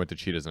 Even when I went to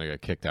Cheetahs and I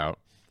got kicked out,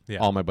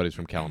 all my buddies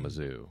from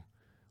Kalamazoo,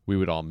 we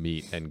would all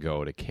meet and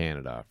go to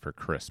Canada for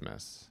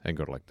Christmas and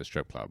go to like the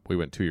strip club. We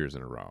went 2 years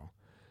in a row.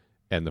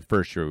 And the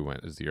first year we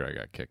went is the year I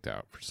got kicked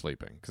out for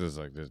sleeping, because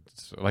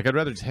it's like I'd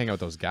rather just hang out with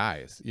those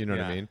guys. You know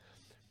what I mean?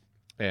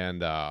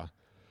 And I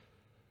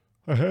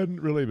hadn't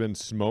really been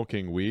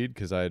smoking weed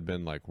because I had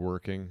been like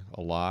working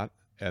a lot,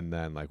 and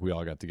then like we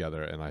all got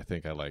together, and I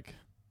think I like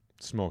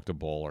smoked a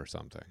bowl or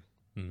something,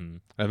 and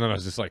then I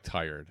was just like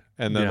tired,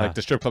 and then like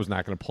the strip club's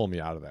not going to pull me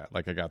out of that.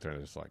 Like I got there and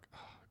I was just like, oh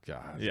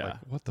God, like,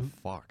 what the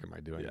fuck am I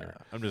doing here?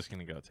 I'm just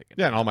gonna go take it.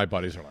 Yeah, and all my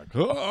buddies are like,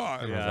 oh,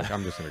 and I was like,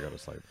 I'm just gonna go to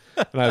sleep.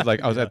 And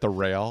I was at the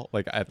rail,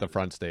 like at the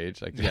front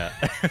stage, like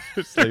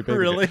sleeping.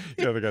 Really?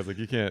 Yeah, the guy's like,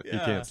 you can't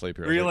sleep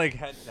here. Were you like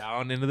head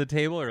down into the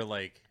table or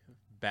like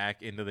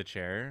back into the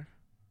chair?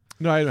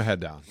 No, I had my head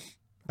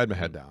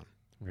down.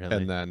 Really?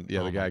 And then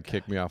the guy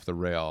kicked me off the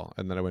rail,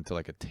 and then I went to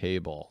like a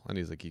table, and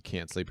he's like, you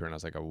can't sleep here, and I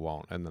was like, I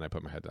won't. And then I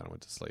put my head down and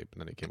went to sleep, and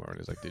then he came over and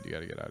he's like, dude, you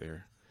got to get out of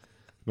here.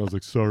 And I was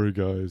like, sorry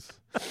guys.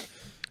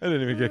 I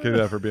didn't even get kicked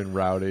out for being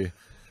rowdy.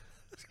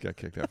 Just got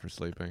kicked out for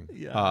sleeping.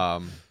 Yeah.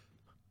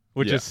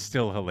 Which is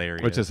still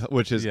hilarious.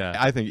 Which is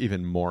I think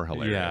even more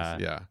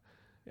hilarious. Yeah.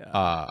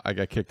 I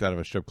got kicked out of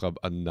a strip club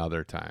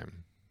another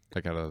time.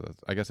 I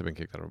guess I've been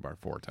kicked out of a bar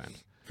 4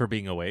 times. For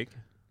being awake?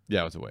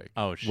 Yeah, I was awake.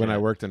 Oh shit. When I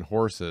worked in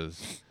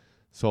horses,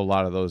 so a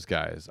lot of those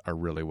guys are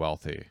really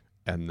wealthy,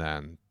 and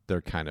then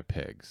they're kind of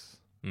pigs.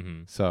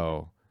 Mm-hmm.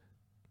 So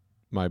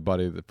my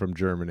buddy from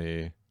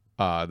Germany,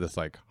 this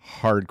like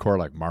hardcore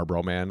like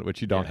Marlboro man, which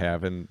you don't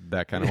have in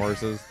that kind of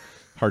horses.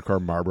 Hardcore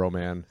Marlboro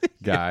man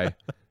guy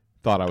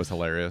thought I was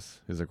hilarious.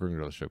 He's like, we're gonna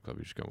go to the strip club,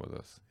 you should come with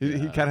us.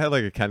 He kind of had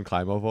like a Ken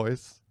Climo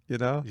voice, you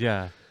know?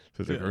 Yeah.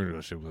 So he's like, we're gonna go to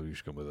the strip club, you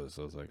should come with us.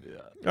 So I was like,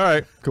 all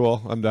right,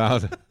 cool, I'm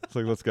down. It's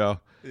like, let's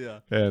go. Yeah.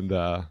 And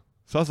so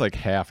I was like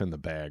half in the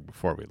bag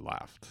before we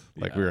left.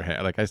 Like we were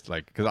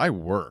because I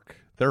work.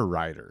 They're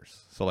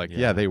riders, so like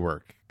they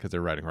work because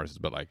they're riding horses,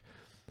 but like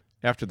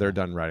after they're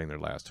done riding their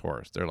last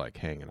horse, they're like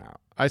hanging out.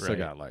 I still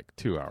got like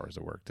 2 hours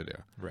of work to do.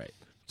 Right.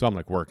 So I'm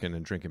like working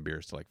and drinking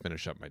beers to like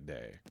finish up my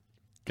day.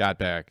 Got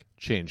back,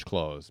 changed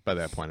clothes. By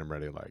that point, I'm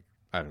ready, like,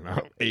 I don't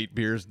know, 8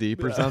 beers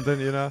deep or something,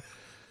 you know?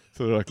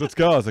 So they're like, let's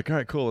go. I was like, all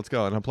right, cool, let's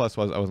go. And plus,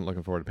 I wasn't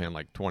looking forward to paying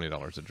like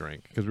 $20 a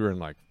drink because we were in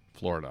like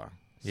Florida.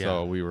 Yeah. So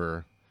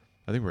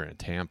I think we were in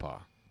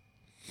Tampa.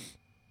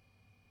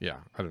 Yeah,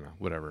 I don't know,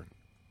 whatever.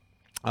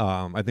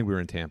 I think we were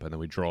in Tampa, and then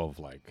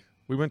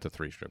we went to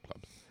 3 strip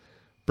clubs.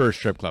 First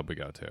strip club we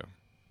go to,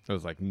 it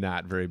was like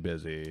not very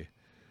busy.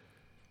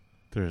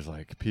 There's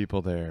like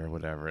people there,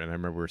 whatever. And I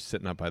remember we were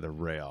sitting up by the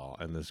rail,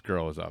 and this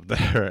girl was up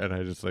there, and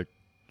I just like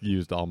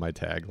used all my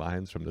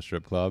taglines from the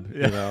strip club,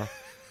 you know,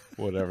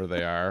 whatever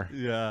they are.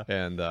 Yeah.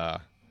 And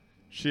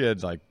she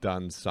had like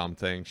done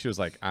something. She was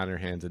like on her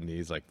hands and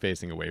knees, like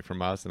facing away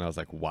from us, and I was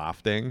like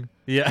wafting.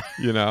 Yeah.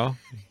 You know?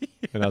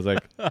 And I was like,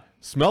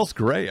 smells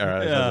great. All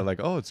right. I was like,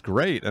 oh, it's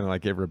great. And I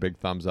like gave her a big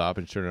thumbs up,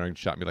 and she turned around and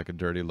shot me like a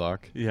dirty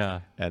look.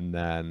 Yeah. And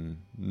then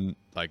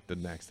like the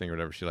next thing or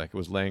whatever, she like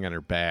was laying on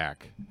her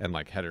back and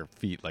like had her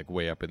feet like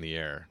way up in the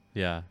air.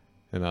 Yeah.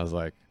 And I was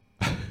like,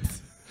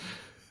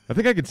 I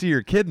think I can see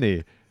your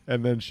kidney.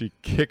 And then she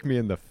kicked me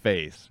in the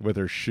face with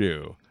her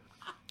shoe.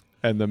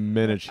 And the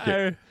minute she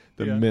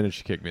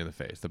kicked me in the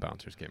face, the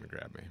bouncers came and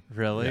grabbed me.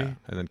 Really? Yeah,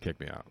 and then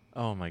kicked me out.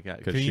 Oh my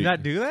God. Can you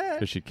not do that?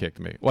 Because she kicked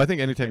me. Well, I think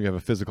anytime you have a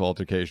physical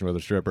altercation with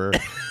a stripper,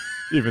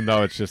 even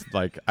though it's just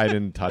like I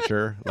didn't touch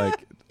her,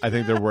 like I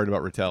think they're worried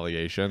about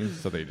retaliation,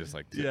 so they just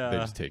like they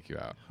just take you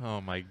out. Oh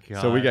my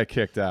God. So we got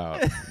kicked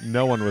out.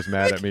 No one was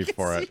mad at me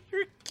for it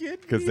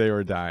because they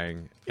were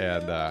dying,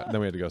 and then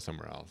we had to go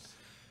somewhere else.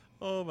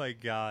 Oh my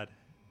God.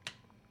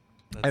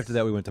 After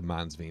that, we went to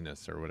Mons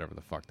Venus or whatever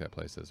the fuck that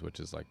place is, which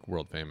is like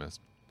world famous.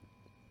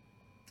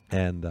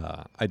 And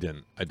I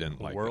didn't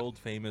like world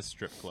famous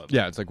strip club.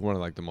 Yeah, it's like one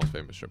of like the most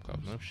famous strip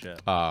clubs. No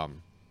shit.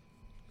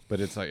 But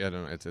it's like I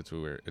don't know. It's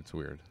weird. It's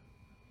weird.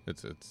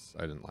 It's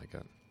I didn't like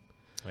it.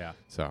 Yeah.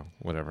 So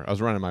whatever. I was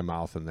running my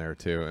mouth in there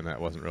too, and that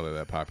wasn't really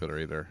that popular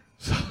either.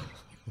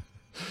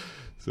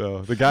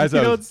 So the guys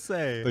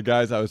the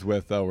guys I was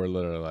with though were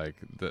literally like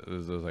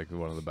this was like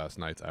one of the best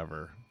nights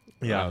ever.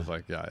 Yeah. And I was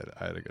like, yeah,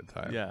 I had a good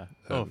time. Yeah.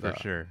 And, for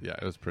sure. Yeah,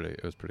 it was pretty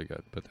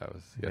good. But that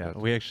was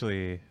we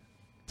actually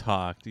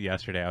talked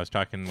yesterday. I was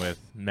talking with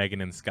Megan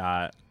and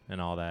Scott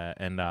and all that,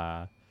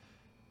 and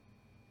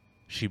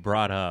she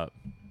brought up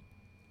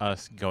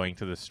us going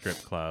to the strip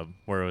club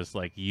where it was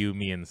like you,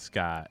 me, and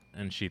Scott,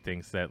 and she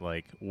thinks that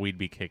like we'd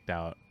be kicked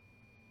out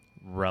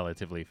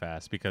relatively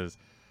fast because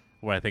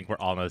I think we're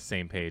all on the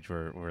same page.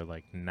 We're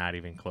like not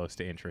even close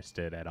to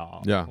interested at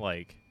all. Yeah.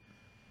 Like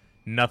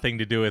nothing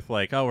to do with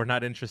like, oh, we're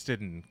not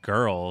interested in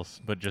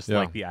girls, but just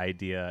like the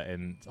idea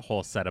and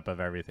whole setup of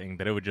everything,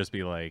 that it would just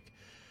be like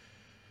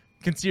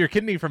can see your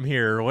kidney from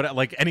here, or what,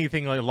 like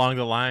anything like along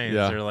the lines.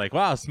 Yeah. Or like,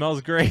 wow,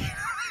 smells great.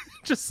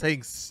 Just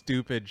saying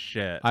stupid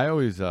shit. I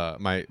always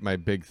my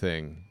big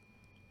thing.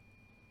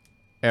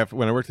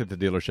 When I worked at the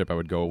dealership, I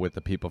would go with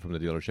the people from the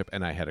dealership,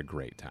 and I had a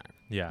great time.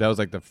 Yeah. That was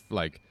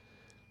like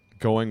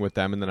going with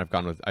them, and then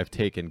I've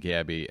taken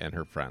Gabby and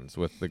her friends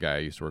with the guy I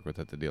used to work with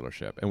at the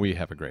dealership, and we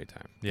have a great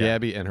time. Yeah.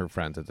 Gabby and her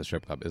friends at the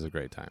strip club is a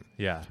great time.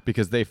 Yeah.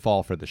 Because they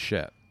fall for the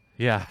shit.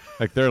 Yeah.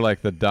 Like they're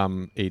like the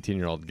dumb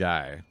 18-year-old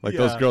guy. Like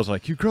those girls are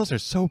like, you girls are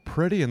so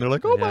pretty, and they're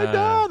like, oh my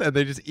God, and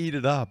they just eat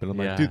it up. And I'm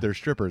like, dude, they're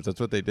strippers. That's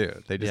what they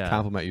do. They just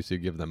compliment you so you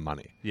give them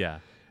money. Yeah.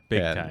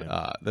 Big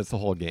time. That's the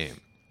whole game.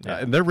 Yeah.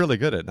 And they're really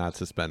good at not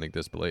suspending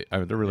disbelief. I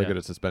mean, they're really good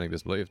at suspending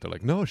disbelief. They're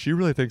like, no, she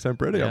really thinks I'm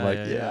pretty. I'm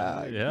like,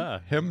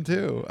 yeah, him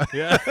too.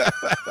 Yeah.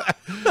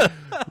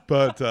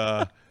 But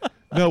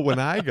no, when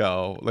I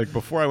go, like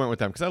before I went with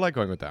them, because I like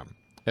going with them,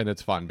 and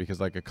it's fun because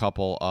like a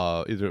couple,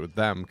 either with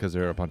them because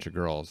they're a bunch of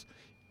girls,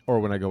 or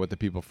when I go with the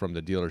people from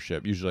the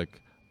dealership, usually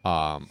like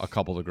a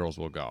couple of the girls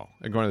will go.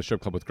 And going to the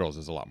strip club with girls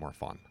is a lot more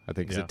fun, I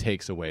think, because it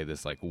takes away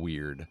this like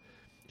weird,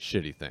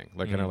 shitty thing.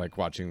 Like, and I like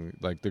watching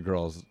like the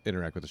girls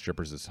interact with the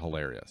strippers is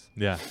hilarious.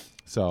 Yeah.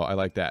 So I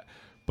like that.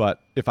 But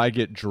if I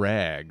get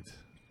dragged,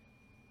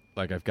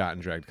 like I've gotten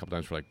dragged a couple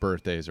times for like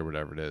birthdays or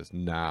whatever it is,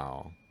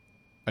 now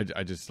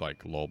I just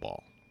like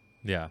lowball.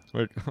 Yeah.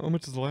 Like, how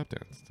much is the lap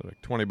dance? They're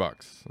like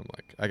 $20. I'm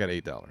like, I got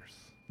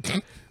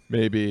 $8.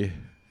 maybe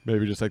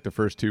just like the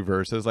first two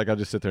verses. Like I'll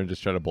just sit there and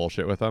just try to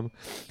bullshit with them,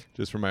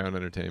 just for my own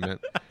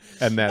entertainment.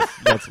 And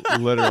that's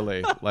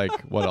literally like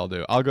what I'll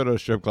do. I'll go to a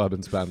strip club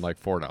and spend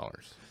like $4.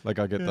 Like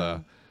I'll get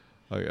or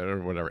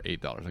whatever,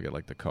 $8. I get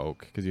like the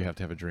Coke because you have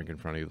to have a drink in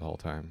front of you the whole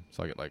time.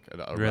 So I get like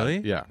really?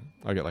 Yeah,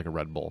 I get like a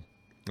Red Bull,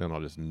 and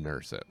I'll just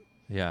nurse it.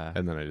 Yeah.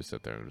 And then I just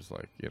sit there and just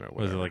like whatever.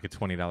 Was it like a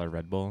 $20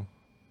 Red Bull?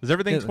 Is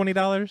everything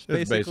 $20?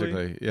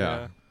 Basically,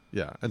 yeah.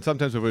 Yeah, and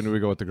sometimes when we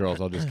go with the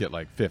girls, I'll just get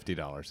like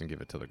 $50 and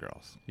give it to the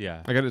girls.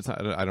 Yeah, I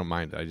don't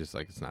mind it. I just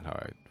like it's not how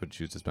I would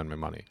choose to spend my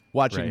money.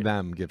 Watching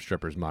them give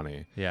strippers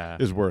money,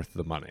 is worth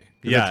the money.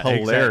 Yeah, it's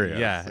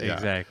hilarious.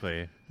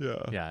 Exactly.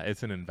 Yeah,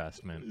 it's an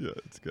investment. Yeah,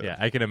 it's good. Yeah,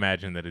 I can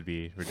imagine that it'd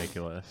be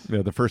ridiculous.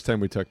 Yeah, the first time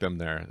we took them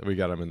there, we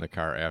got them in the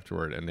car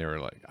afterward, and they were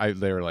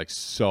like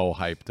so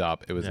hyped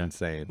up, it was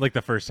insane. Like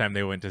the first time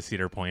they went to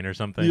Cedar Point or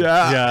something.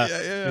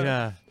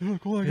 Yeah.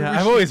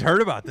 I've always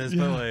heard about this,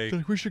 but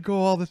like we should go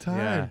all the time.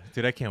 Yeah,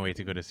 dude, I can't wait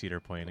to go to Cedar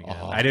Point again.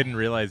 Oh. I didn't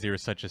realize you were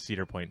such a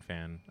Cedar Point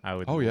fan. I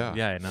would. Oh yeah.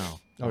 Yeah, I know.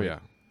 Oh yeah,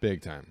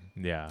 big time.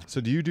 Yeah. So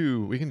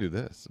we can do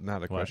this,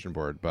 not a question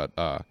board,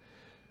 but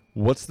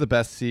what's the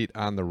best seat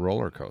on the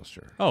roller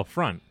coaster? Oh,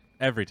 front.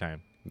 Every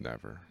time.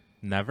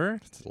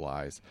 Never? It's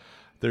lies.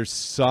 There's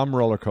some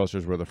roller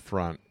coasters where the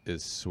front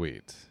is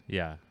sweet.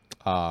 Yeah.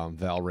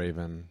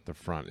 Valraven, the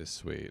front is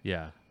sweet.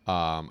 Yeah.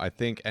 I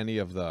think any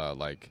of the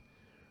like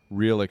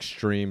real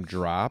extreme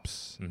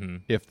drops,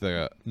 if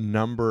the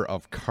number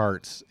of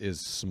carts is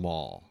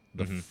small,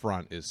 the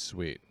front is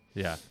sweet.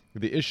 Yeah.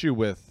 The issue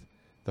with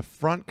the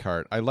front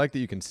cart, I like that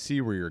you can see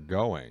where you're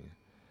going.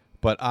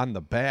 But on the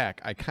back,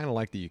 I kind of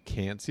like that you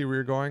can't see where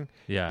you're going.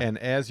 Yeah. And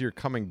as you're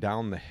coming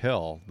down the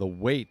hill, the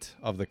weight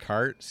of the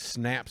cart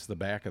snaps the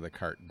back of the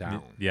cart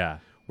down. Yeah.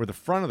 Where the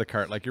front of the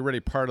cart, like you're already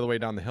part of the way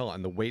down the hill,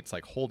 and the weight's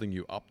like holding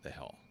you up the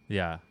hill.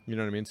 Yeah. You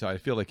know what I mean? So I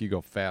feel like you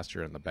go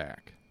faster in the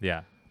back.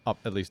 Yeah. Up,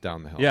 at least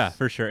down the hill. Yeah,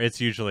 for sure. It's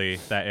usually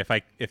that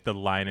if the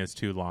line is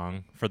too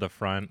long for the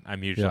front,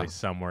 I'm usually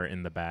somewhere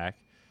in the back.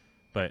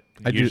 But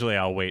usually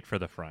I'll wait for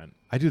the front.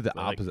 I do the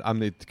opposite. I'm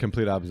the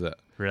complete opposite.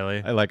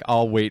 Really?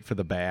 I'll wait for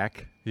the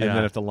back, and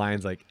then if the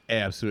line's like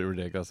absolutely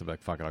ridiculous, I'll be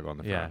like, fuck it, I'll go in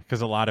the front. Yeah,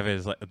 because a lot of it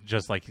is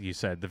just like you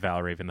said, the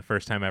Valraven. The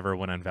first time I ever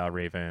went on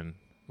Valraven,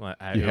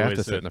 you have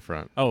to sit in the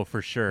front. Oh,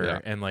 for sure. Yeah.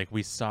 And like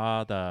we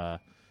saw the,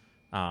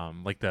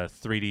 like the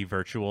 3D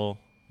virtual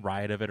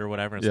ride of it or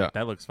whatever. And it's like,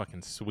 that looks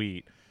fucking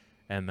sweet.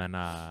 And then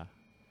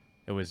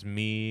it was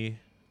me,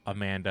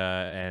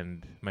 Amanda,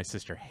 and my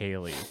sister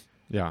Haley.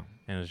 Yeah.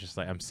 And it was just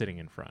like, I'm sitting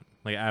in front.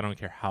 Like, I don't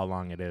care how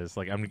long it is.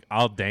 Like,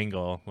 I'll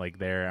dangle like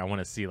there. I want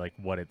to see like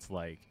what it's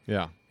like.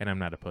 Yeah. And I'm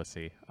not a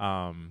pussy.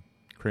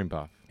 Cream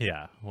puff.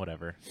 Yeah,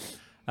 whatever.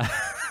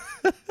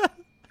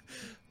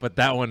 But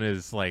that one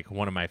is like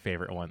one of my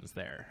favorite ones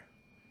there.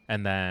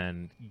 And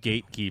then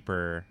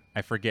Gatekeeper,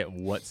 I forget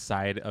what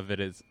side of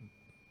it is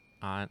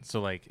on. So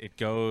like it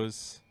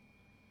goes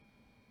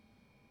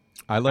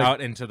out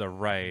into the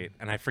right,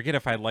 and I forget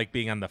if I like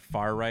being on the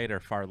far right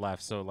or far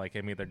left. So like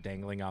I'm either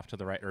dangling off to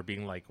the right or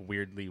being like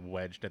weirdly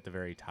wedged at the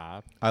very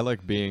top. I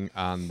like being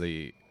on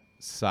the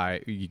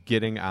side,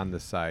 getting on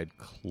the side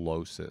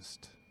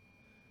closest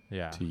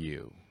to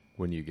you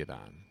when you get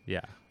on.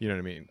 Yeah. You know what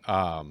I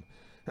mean?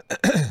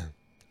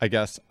 I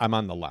guess I'm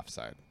on the left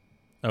side.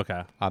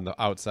 Okay. On the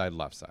outside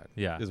left side.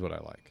 Yeah. Is what I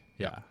like.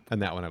 Yeah.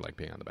 And that one I like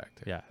being on the back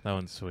too. Yeah, that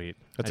one's sweet.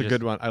 That's a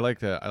good one. I like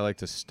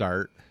to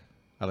start.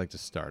 I like to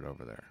start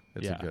over there.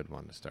 It's Yeah. a good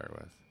one to start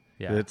with.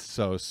 Yeah. It's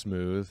so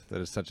smooth.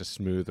 That it's such a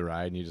smooth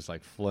ride, and you just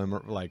like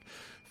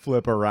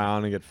flip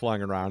around and get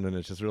flung around, and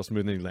it's just real smooth.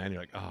 And then you land.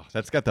 You're like, oh,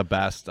 that's got the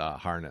best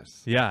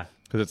harness. Yeah.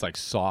 Because it's like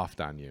soft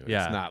on you.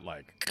 Yeah. It's not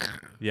like.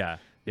 Yeah.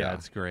 Yeah,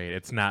 it's great.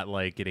 It's not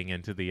like getting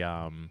into the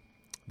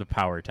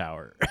power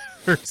tower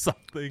or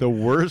something. The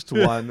worst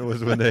one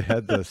was when they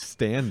had the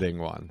standing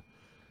one.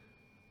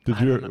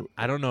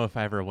 I don't know if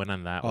I ever went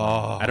on that one.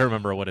 Oh. I don't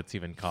remember what it's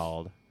even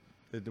called.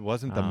 It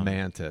wasn't the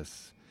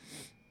Mantis.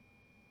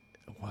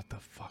 What the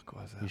fuck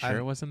was it? You sure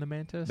it wasn't the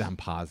Mantis? I'm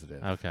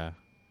positive. Okay.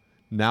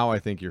 Now I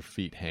think your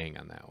feet hang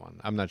on that one.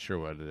 I'm not sure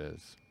what it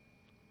is.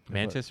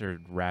 Mantis or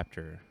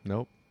Raptor?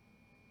 Nope.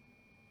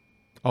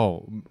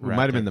 Oh, it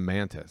might have been the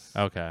Mantis.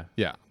 Okay.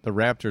 Yeah, the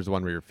Raptor's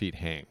one where your feet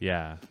hang.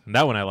 Yeah, and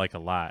that one I like a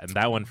lot. And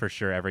that one for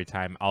sure, every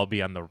time I'll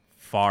be on the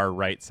far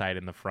right side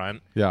in the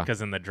front. Yeah.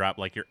 Because in the drop,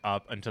 like you're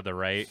up and to the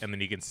right, and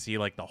then you can see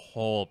like the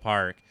whole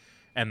park.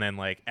 And then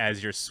like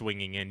as you're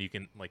swinging in, you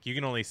can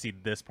only see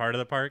this part of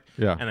the park.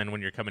 Yeah. And then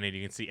when you're coming in,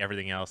 you can see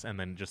everything else, and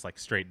then just like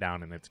straight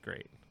down, and it's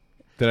great.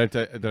 Did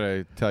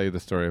I tell you the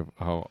story of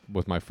how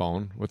with my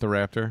phone with the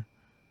Raptor?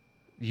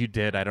 You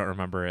did. I don't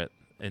remember it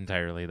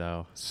entirely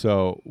though.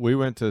 So we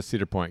went to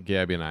Cedar Point,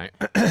 Gabby and I,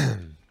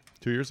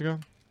 2 years ago,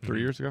 3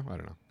 years ago, I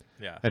don't know.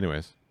 Yeah.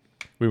 Anyways,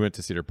 we went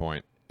to Cedar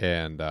Point,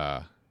 and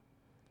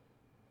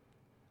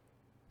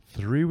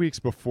 3 weeks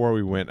before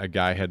we went, a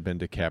guy had been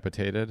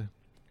decapitated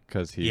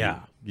because he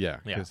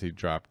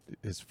dropped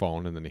his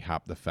phone and then he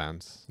hopped the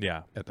fence.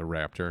 Yeah. At the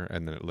Raptor,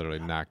 and then it literally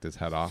knocked his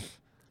head off.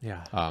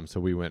 Yeah.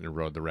 So we went and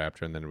rode the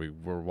Raptor, and then we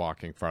were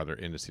walking farther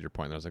into Cedar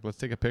Point. And I was like, let's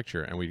take a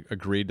picture. And we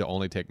agreed to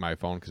only take my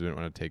phone because we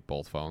didn't want to take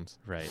both phones.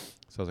 Right.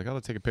 So I was like, oh,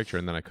 let's take a picture.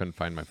 And then I couldn't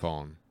find my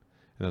phone.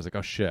 And I was like,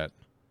 oh, shit.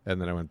 And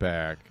then I went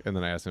back, and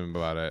then I asked him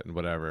about it and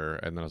whatever.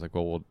 And then I was like,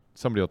 well,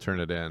 somebody will turn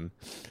it in.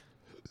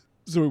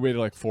 So we waited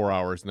like 4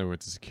 hours, and then we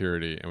went to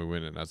security, and we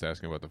went in, and I was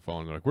asking about the phone.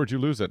 And they're like, where'd you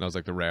lose it? And I was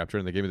like, the Raptor.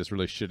 And they gave me this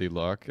really shitty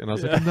look. And I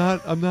was like,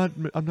 I'm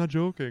not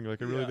joking.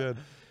 Like, I really did.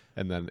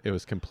 And then it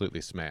was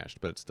completely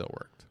smashed, but it still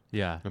worked.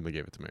 Yeah. And they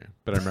gave it to me.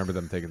 But I remember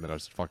them thinking that I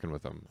was fucking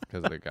with them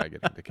because of the guy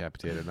getting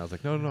decapitated. And I was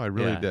like, no, I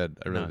really did.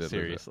 I really did.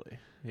 Seriously.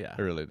 Yeah.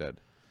 I really did.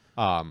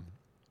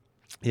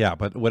 Yeah,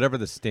 but whatever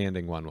the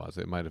standing one was,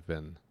 it might have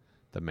been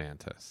the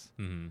Mantis.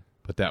 Mm-hmm.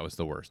 But that was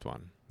the worst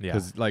one. Yeah.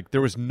 Because, like,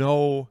 there was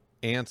no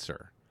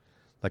answer.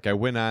 Like, I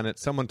went on it.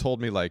 Someone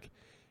told me, like,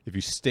 if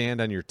you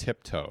stand on your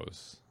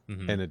tiptoes,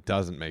 and it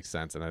doesn't make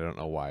sense, and I don't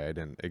know why I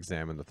didn't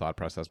examine the thought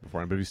process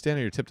before. But if you stand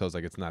on your tiptoes,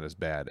 like, it's not as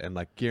bad. And,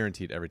 like,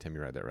 guaranteed every time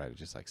you ride that ride, it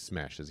just, like,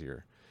 smashes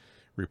your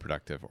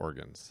reproductive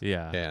organs.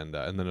 Yeah. And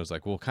then it was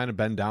like, well, kind of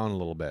bend down a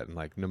little bit. And,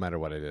 like, no matter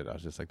what I did, I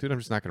was just like, dude, I'm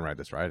just not going to ride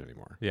this ride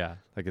anymore. Yeah.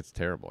 Like, it's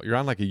terrible. You're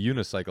on, like, a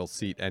unicycle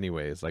seat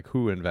anyways. Like,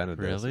 who invented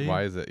this?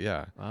 Why is it?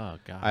 Yeah. Oh,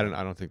 God.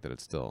 I don't think that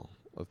it's still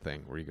a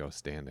thing where you go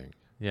standing.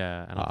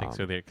 Yeah, I don't think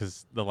so there,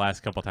 because the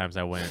last couple times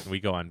I went, we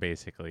go on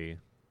basically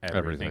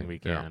everything we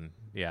can.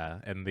 Yeah.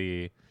 And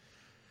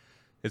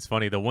it's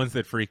funny, the ones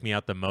that freak me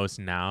out the most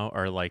now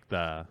are like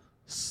the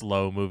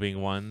slow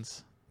moving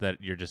ones that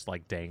you're just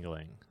like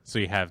dangling. So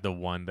you have the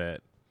one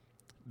that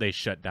they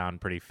shut down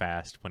pretty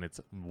fast when it's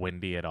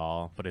windy at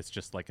all, but it's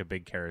just like a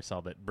big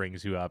carousel that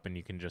brings you up, and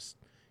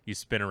you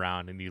spin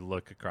around and you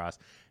look across,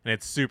 and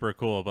it's super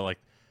cool. But like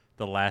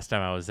the last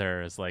time I was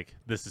there, is like,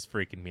 this is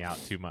freaking me out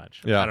too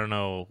much. Yeah. I don't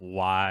know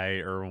why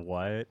or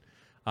what.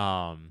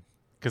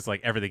 Because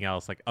like everything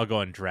else, like I'll go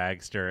on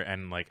dragster,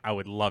 and like I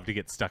would love to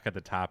get stuck at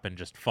the top and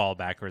just fall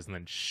backwards and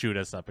then shoot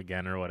us up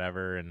again or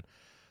whatever. And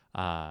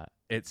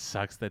it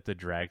sucks that the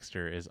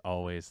dragster is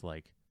always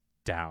like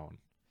down.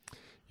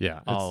 Yeah,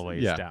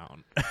 always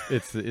down.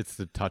 it's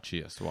the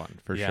touchiest one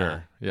for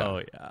sure. Yeah.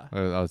 Oh yeah.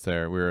 I was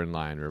there. We were in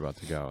line. We were about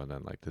to go, and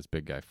then like this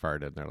big guy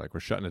farted, and they're like, "We're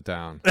shutting it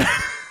down.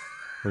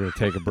 We're gonna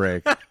take a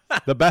break."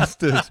 The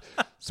best is,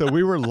 so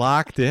we were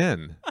locked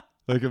in,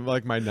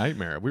 like my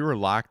nightmare. We were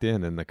locked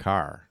in the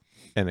car.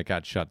 And it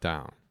got shut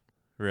down.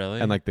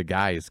 Really? And like the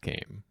guys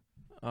came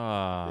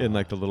in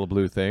like the little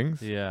blue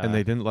things. Yeah. And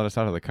they didn't let us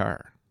out of the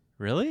car.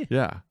 Really?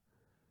 Yeah.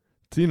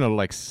 So,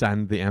 like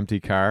send the empty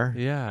car.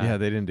 Yeah. Yeah,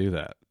 they didn't do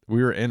that.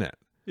 We were in it.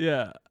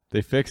 Yeah.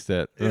 They fixed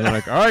it. And they're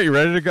like, all right, you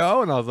ready to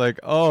go? And I was like,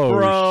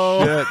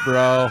 oh, shit,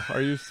 bro.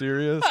 Are you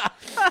serious?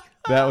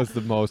 That was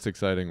the most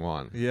exciting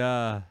one.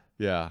 Yeah.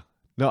 Yeah.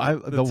 No,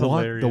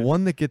 the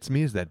one that gets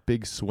me is that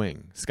big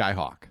swing,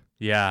 Skyhawk.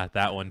 Yeah,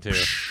 that one too.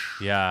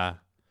 Yeah.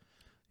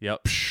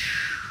 Yep.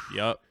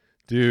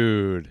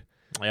 Dude.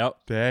 Yep.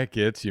 That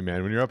gets you,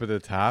 man. When you're up at the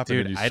top,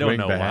 dude, and then you I swing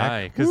don't know back.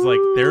 why. Because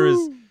like there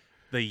was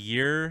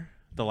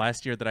the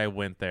last year that I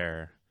went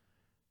there,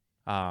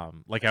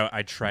 like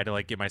I try to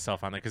like get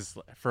myself on there because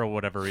for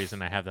whatever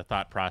reason I have the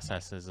thought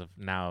processes of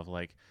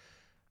like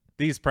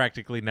these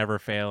practically never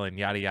fail and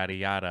yada yada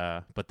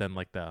yada. But then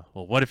like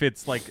what if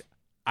it's like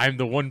I'm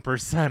the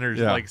 1% or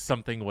like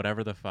something,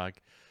 whatever the fuck.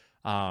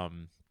 I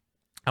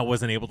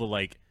wasn't able to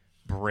like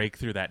break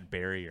through that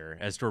barrier,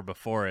 as to where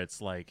before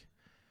it's like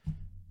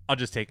I'll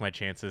just take my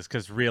chances,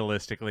 because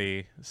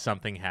realistically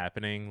something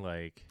happening,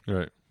 like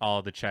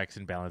all the checks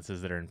and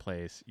balances that are in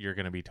place, you're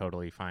going to be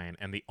totally fine.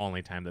 And the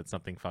only time that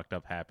something fucked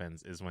up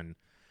happens is when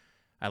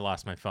I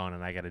lost my phone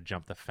and I got to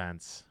jump the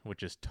fence,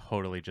 which is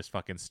totally just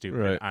fucking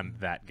stupid on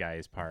that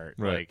guy's part.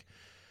 Like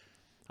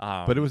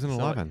but it was an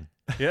 11.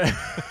 Yeah.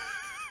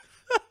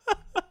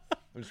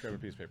 I'm just grabbing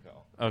a piece of paper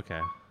towel. Okay.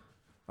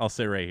 I'll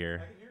sit right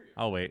here.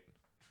 I'll wait.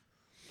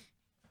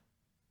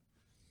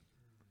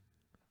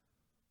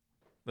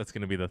 That's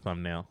going to be the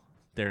thumbnail.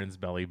 Darren's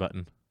belly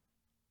button.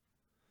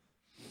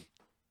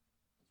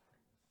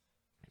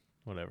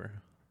 Whatever.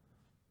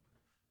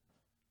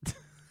 There's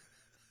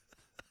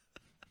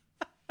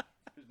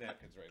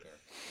napkins right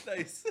there.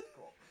 Nice.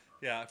 Cool.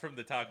 Yeah, from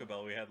the Taco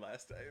Bell we had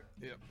last time.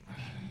 Yep.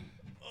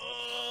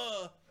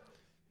 Oh.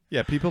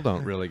 Yeah, people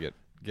don't really get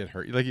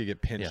hurt. Like you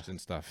get pinched and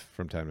stuff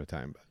from time to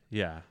time. But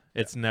Yeah,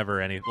 it's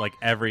never any, like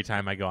every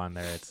time I go on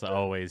there, it's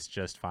always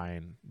just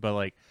fine. But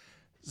like,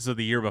 so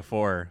the year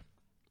before,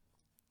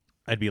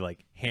 I'd be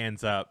like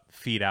hands up,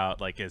 feet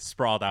out, like as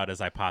sprawled out as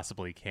I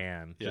possibly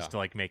can, just to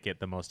like make it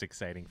the most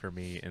exciting for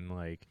me and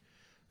like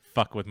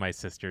fuck with my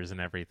sisters and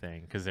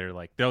everything, because they're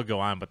like, they'll go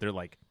on, but they're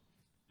like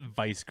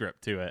vice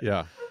grip to it.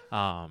 yeah.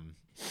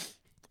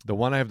 The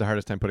one I have the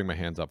hardest time putting my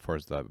hands up for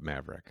is the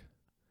Maverick.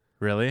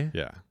 Really?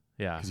 Yeah.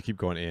 Yeah. Because you keep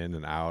going in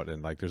and out,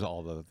 and like there's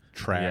all the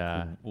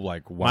track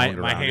like My wound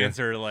around hands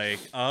you. are like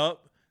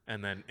up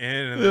and then in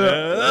and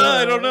then,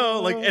 I don't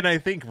know. Like, and I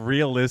think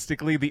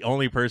realistically, the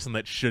only person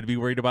that should be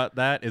worried about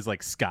that is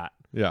like Scott,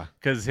 Yeah.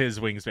 because his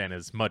wingspan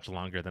is much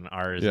longer than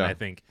ours. Yeah. And I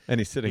think, And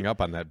he's sitting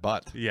up on that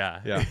butt.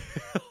 yeah, Yeah.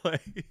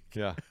 like,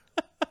 Yeah.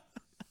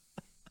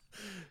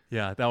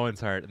 yeah, that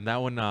one's hard. And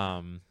that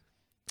one,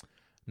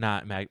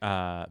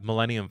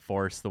 Millennium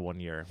Force. The one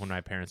year when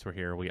my parents were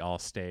here, we all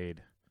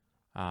stayed,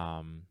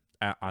 on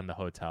the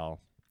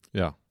hotel.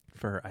 Yeah.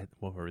 For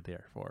what were we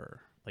there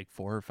for? Like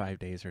 4 or 5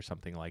 days or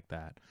something like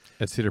that.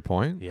 At Cedar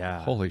Point? Yeah.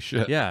 Holy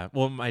shit. Yeah.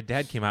 Well, my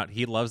dad came out.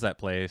 He loves that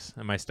place.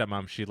 And my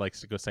stepmom, she likes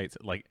to go sights.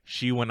 Like,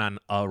 she went on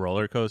a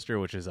roller coaster,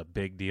 which is a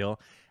big deal.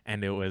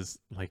 And it was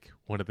like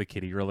one of the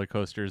kiddie roller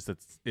coasters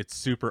it's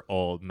super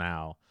old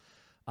now.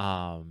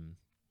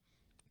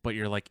 But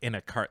you're like in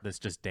a cart that's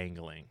just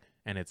dangling.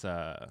 And it's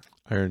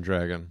Iron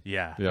Dragon.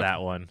 yeah, Yep.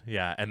 that one.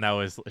 Yeah. And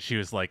she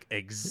was like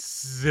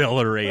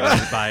exhilarated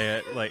by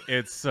it. Like,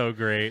 it's so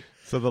great.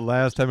 So the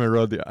last time I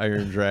rode the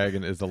Iron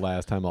Dragon is the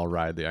last time I'll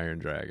ride the Iron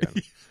Dragon.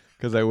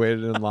 Because I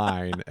waited in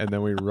line, and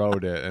then we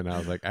rode it, and I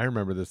was like, I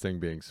remember this thing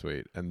being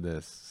sweet, and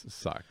this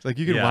sucked. Like,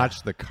 you can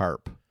watch the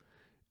carp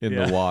in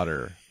the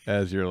water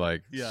as you're,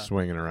 like,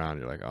 swinging around.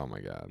 You're like, oh, my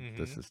God,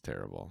 this is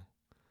terrible.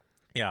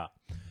 Yeah.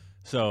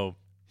 So,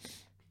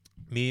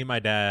 me, my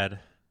dad,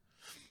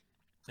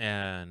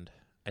 and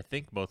I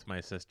think both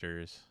my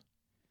sisters,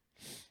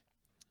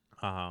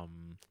 I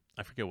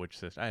forget which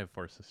sister. I have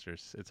 4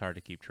 sisters. It's hard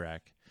to keep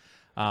track.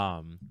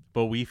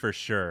 But we for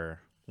sure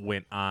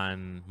went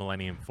on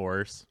Millennium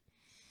Force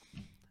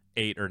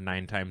 8 or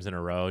 9 times in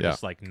a row,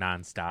 just like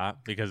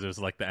nonstop, because it was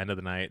like the end of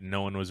the night.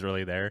 No one was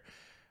really there.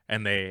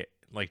 And they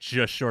like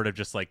just short of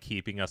just like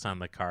keeping us on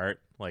the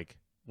cart, like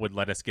would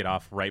let us get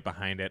off right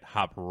behind it,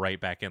 hop right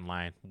back in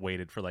line,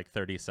 waited for like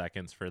 30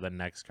 seconds for the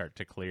next cart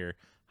to clear,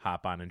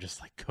 hop on and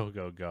just like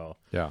go.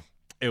 Yeah.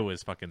 It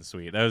was fucking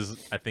sweet. That was,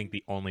 I think,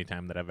 the only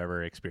time that I've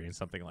ever experienced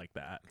something like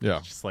that. Yeah.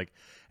 It's just like,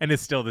 and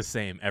it's still the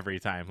same every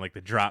time. Like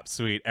the drop's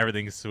sweet,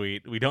 everything's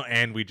sweet. We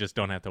just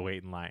don't have to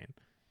wait in line.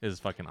 It is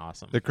fucking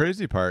awesome. The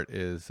crazy part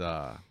is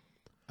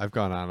I've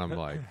gone on them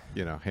like,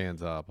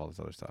 hands up, all this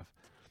other stuff.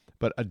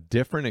 But a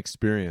different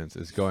experience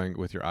is going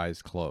with your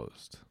eyes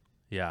closed.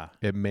 Yeah.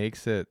 It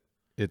makes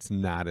it's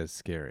not as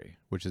scary,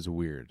 which is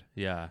weird.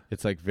 Yeah.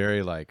 It's like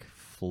very like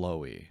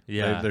flowy.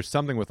 Yeah. There's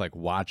something with like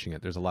watching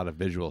it. There's a lot of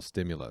visual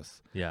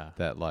stimulus. Yeah.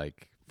 That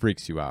like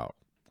freaks you out.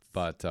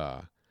 But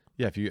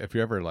if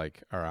you ever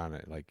like are on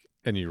it like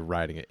and you're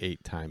riding it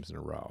 8 times in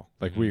a row.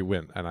 Like we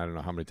went, and I don't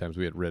know how many times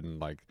we had ridden.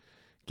 Like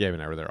Gabe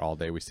and I were there all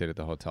day. We stayed at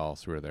the hotel,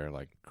 so we were there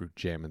like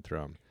jamming through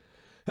them.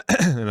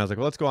 And I was like,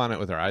 well, let's go on it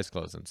with our eyes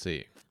closed and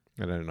see.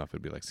 And I don't know if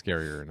it'd be like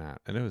scarier or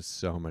not. And it was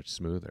so much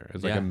smoother. It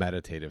was like a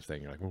meditative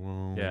thing. You're like,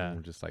 whoa,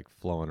 just like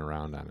flowing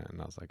around on it. And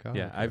I was like, oh,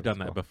 yeah, okay, I've done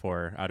cool. that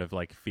before out of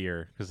like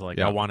fear, because like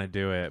I want to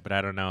do it, but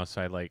I don't know.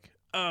 So I like,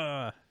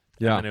 yeah.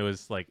 And it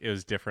was like, it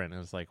was different. It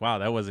was like, wow,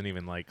 that wasn't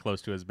even like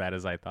close to as bad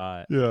as I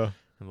thought. Yeah.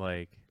 And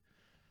like,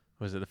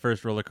 was it the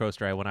first roller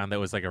coaster I went on that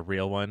was like a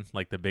real one,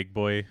 like the big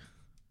boy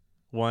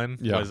one?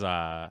 Yeah. Was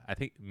I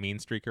think Mean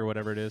Streak or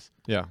whatever it is.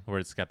 Yeah. Where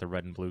it's got the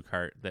red and blue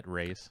cart that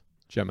race.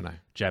 Gemini.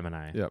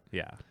 Yep.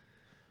 Yeah.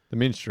 The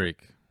Mean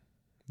Streak,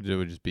 it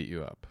would just beat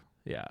you up.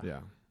 Yeah. Yeah.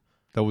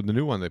 The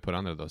new one they put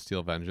on there, though,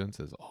 Steel Vengeance,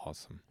 is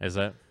awesome. Is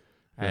it?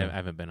 Yeah. I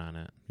haven't been on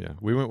it. Yeah.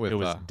 We went with it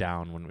was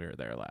down when we were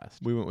there last.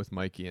 We went with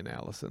Mikey and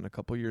Allison a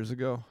couple years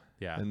ago.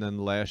 Yeah. And then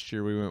last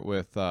year we went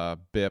with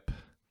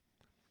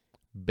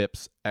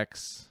Bip's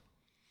ex,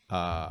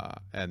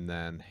 and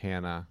then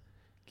Hannah,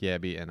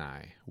 Gabby, and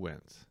I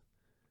went,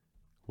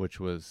 which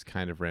was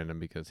kind of random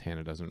because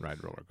Hannah doesn't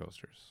ride roller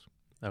coasters.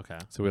 Okay.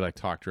 So we like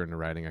talked her into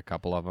riding a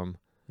couple of them.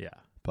 Yeah.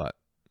 But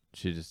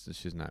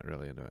she's not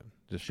really into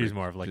it. She's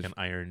more of like an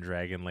Iron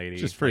Dragon lady.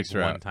 Just freaks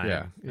her one out. time.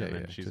 Yeah. And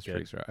then she's just good.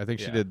 freaks her out. I think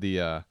she did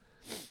the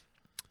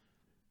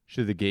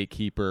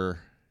Gatekeeper.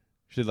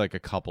 She did like a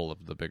couple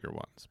of the bigger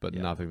ones, but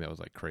nothing that was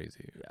like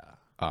crazy.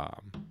 Yeah.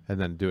 And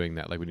then doing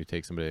that, like when you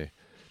take somebody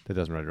that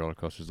doesn't ride roller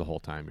coasters the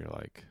whole time, you're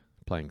like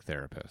playing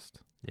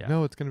therapist. Yeah.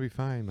 No, it's gonna be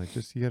fine. Like,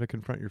 just you got to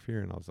confront your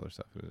fear and all this other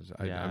stuff.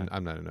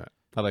 I'm not into it.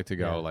 I like to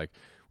go like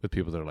with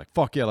people that are like,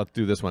 fuck yeah, let's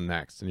do this one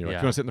next. And you're like,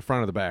 you want to sit in the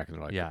front or the back? And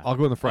they're like, I'll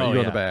go in the front. You go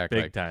in the back.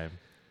 Big like, time.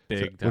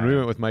 When we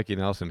went with Mikey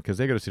and Nelson, because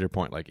they go to Cedar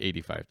Point like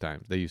 85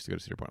 times. They used to go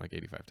to Cedar Point like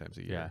 85 times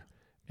a year.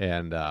 Yeah.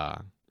 And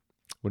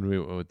when we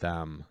went with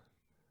them,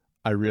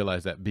 I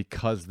realized that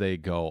because they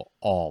go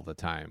all the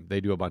time,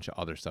 they do a bunch of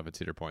other stuff at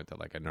Cedar Point that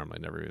like I normally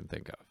never even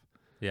think of.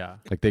 Yeah.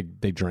 Like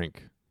they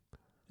drink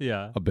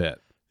a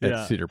bit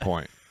at Cedar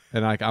Point.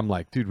 And like I'm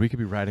like, dude, we could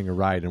be riding a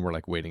ride and we're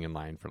like waiting in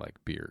line for like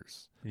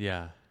beers.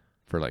 Yeah.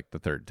 For like the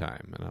third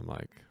time. And I'm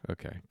like,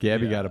 okay.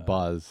 Gabby got a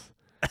buzz.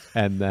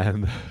 And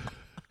then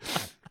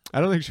I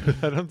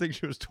don't think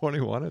she was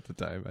 21 at the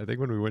time. I think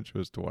when we went she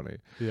was 20.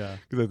 Yeah.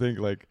 Because I think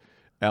like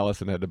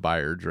Allison had to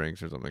buy her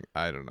drinks or something.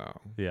 I don't know.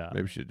 Yeah.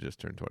 Maybe she had just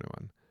turned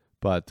 21.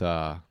 But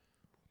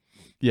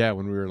yeah,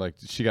 when we were like,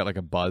 she got like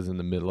a buzz in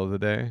the middle of the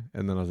day.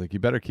 And then I was like, you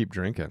better keep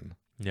drinking.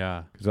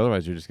 Yeah. Because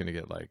otherwise you're just going to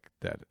get like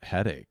that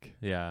headache.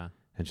 Yeah.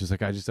 And she's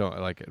like, I just don't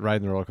like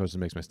riding the roller coaster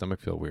makes my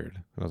stomach feel weird.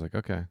 And I was like,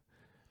 okay.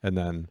 And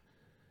then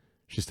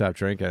she stopped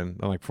drinking.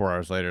 And like 4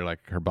 hours later,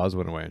 like her buzz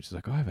went away. And she's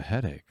like, oh, I have a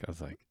headache. I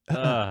was like,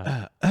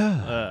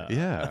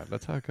 yeah,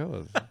 that's how it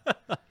goes.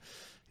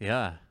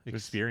 Yeah.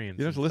 Experience.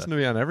 You don't have to listen to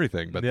me on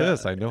everything, but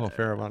this I know a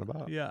fair amount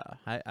about. Yeah.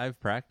 I've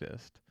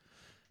practiced.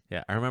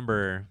 Yeah. I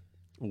remember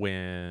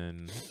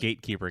when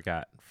Gatekeeper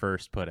got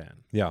first put in.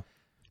 Yeah.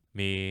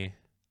 Me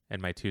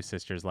and my two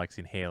sisters, Lexi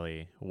and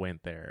Haley,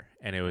 went there.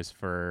 And it was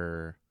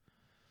for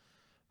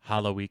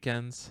Hollow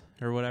Weekends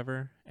or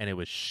whatever. And it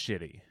was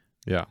shitty.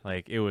 Yeah.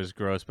 Like, it was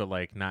gross, but,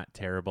 like, not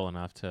terrible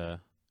enough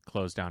to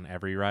close down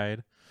every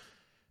ride.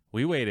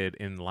 We waited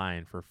in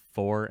line for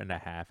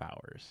 4.5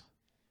 hours.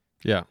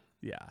 Yeah.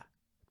 Yeah.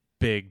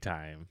 Big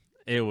time.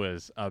 It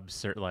was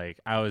absurd. Like,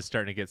 I was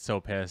starting to get so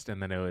pissed,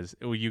 and then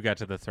you got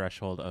to the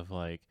threshold of,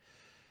 like,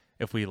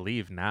 if we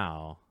leave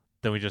now,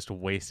 then we just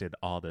wasted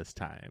all this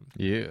time.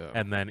 Yeah.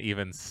 And then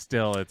even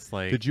still, it's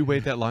like... Did you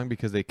wait that long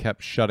because they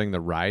kept shutting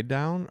the ride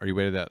down, or you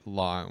waited that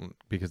long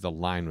because the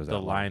line was that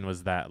long? The line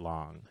was that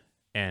long.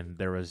 And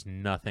there was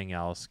nothing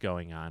else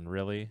going on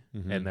really,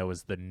 and there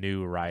was the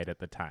new ride at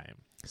the time.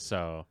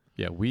 So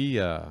yeah, we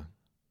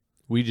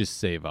just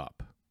save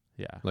up.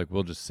 Yeah, like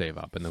we'll just save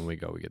up, and then we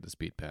get the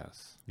speed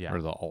pass,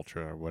 or the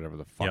ultra, or whatever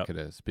the fuck it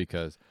is,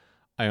 because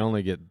I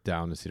only get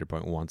down to Cedar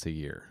Point once a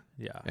year.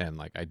 Yeah, and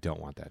like I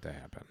don't want that to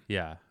happen.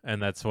 Yeah, and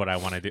that's what I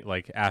want to do.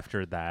 Like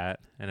after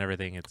that and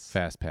everything, it's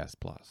Fast Pass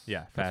Plus.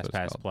 Yeah, Fast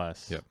Pass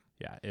Plus. Yep.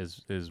 Yeah,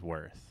 is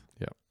worth.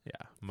 Yep.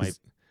 Yeah,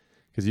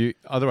 because you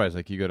otherwise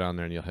like you go down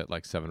there and you'll hit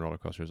like 7 roller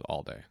coasters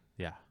all day.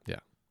 Yeah.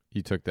 Yeah.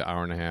 You took the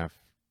hour and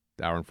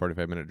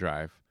 45-minute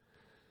drive.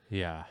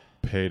 Yeah.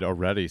 Paid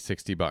already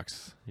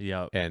 $60.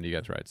 Yep. And you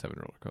got to ride 7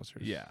 roller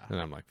coasters. Yeah. And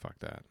I'm like, fuck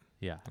that.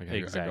 Yeah. Like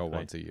exactly. I go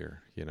once a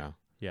year, you know.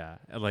 Yeah.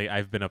 Like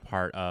I've been a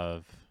part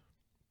of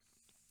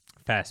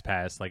Fast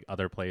Pass like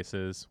other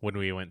places. When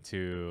we went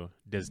to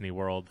Disney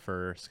World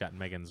for Scott and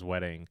Megan's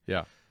wedding.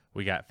 Yeah.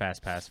 We got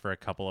Fast Pass for a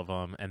couple of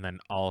them, and then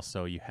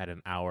also you had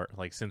an hour,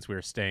 like since we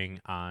were staying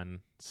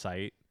on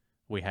site,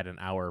 we had an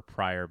hour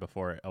prior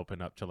before it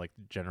opened up to like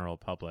the general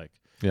public.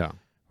 Yeah.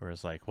 Where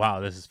it's like,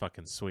 wow, this is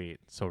fucking sweet.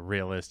 So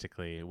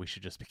realistically, we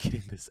should just be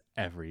getting this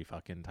every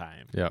fucking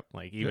time. Yep.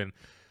 Like even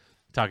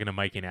talking to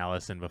Mike and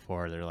Allison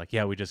before, they're like,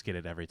 yeah, we just get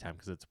it every time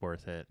because it's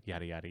worth it,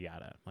 yada, yada,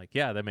 yada. I'm like,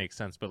 yeah, that makes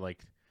sense, but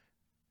like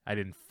I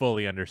didn't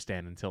fully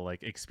understand until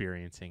like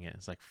experiencing it.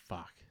 It's like,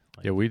 fuck.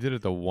 Like, yeah, we did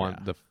it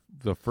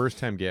the first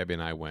time Gabby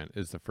and I went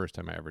is the first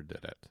time I ever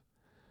did it.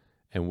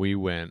 And we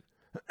went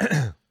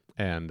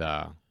and we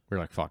were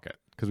like, fuck it.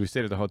 Because we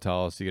stayed at the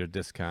hotel, so you get a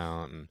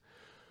discount and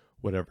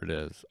whatever it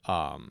is. So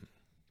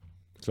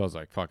I was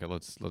like, fuck it,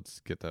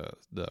 let's get the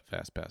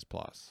Fast Pass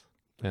Plus.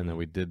 And then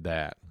we did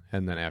that.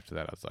 And then after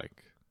that I was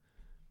like,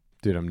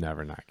 dude, I'm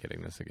never not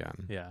getting this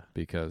again. Yeah.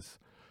 Because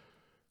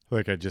I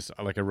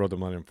rode the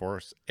Millennium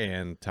Force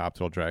and Top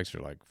Thrill Drags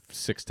are like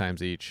 6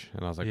 times each,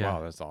 and I was like,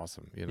 wow, that's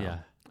awesome, you know.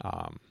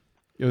 Yeah.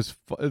 It was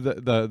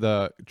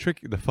the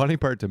trick. The funny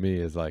part to me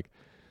is like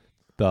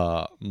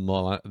the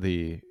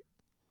Millennium.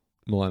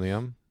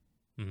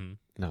 Mm-hmm.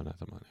 No, not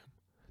the Millennium.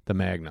 The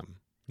Magnum.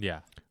 Yeah.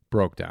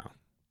 Broke down.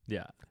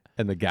 Yeah.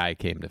 And the guy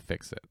came to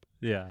fix it.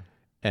 Yeah.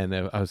 And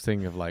I was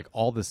thinking of like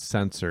all the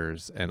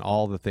sensors and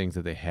all the things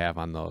that they have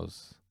on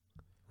those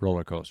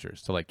roller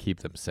coasters to like keep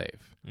them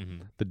safe.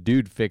 Mm-hmm. The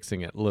dude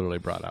fixing it literally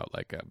brought out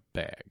like a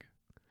bag,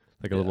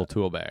 like a little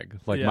tool bag,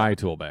 like my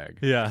tool bag.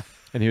 Yeah.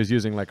 And he was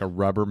using like a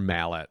rubber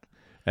mallet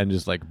and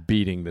just like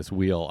beating this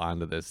wheel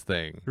onto this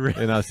thing.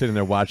 And I was sitting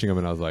there watching him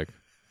and I was like,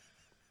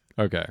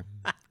 okay,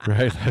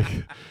 right?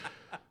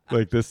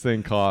 Like this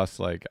thing costs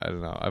like, I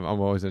don't know. I'm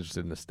always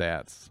interested in the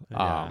stats.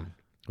 Yeah.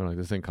 Like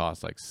this thing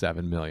costs like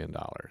 $7 million.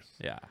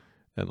 Yeah.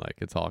 And like,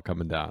 it's all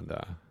coming down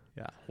to,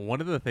 yeah.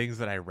 One of the things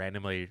that I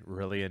randomly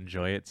really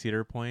enjoy at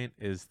Cedar Point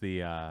is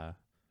the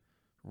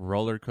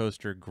roller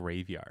coaster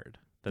graveyard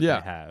that they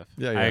have.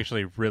 Yeah, I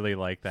actually really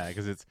like that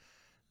because it's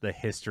the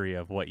history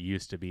of what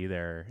used to be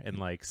there. And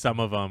like some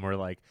of them were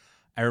like,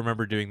 I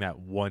remember doing that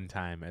one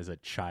time as a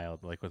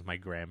child, like with my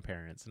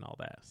grandparents and all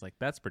that. It's like,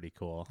 that's pretty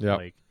cool. Yep.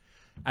 Like,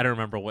 I don't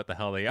remember what the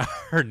hell they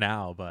are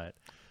now, but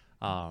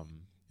that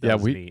Yeah,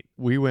 was neat.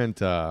 we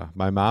went.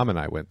 My mom and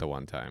I went the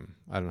one time.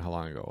 I don't know how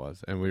long ago it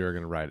was, and we were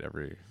gonna ride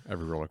every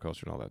roller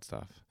coaster and all that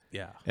stuff.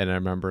 Yeah. And I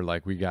remember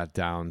like we got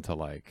down to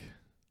like,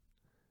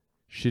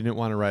 she didn't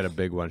want to ride a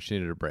big one. She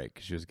needed a break.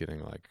 She was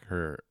getting like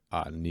her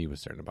knee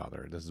was starting to bother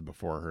her. This is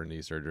before her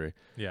knee surgery.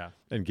 Yeah.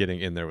 And getting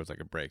in there was like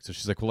a break. So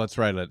she's like, well, let's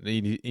ride an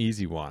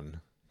easy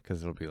one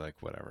because it'll be like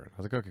whatever. I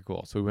was like, okay,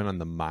 cool. So we went on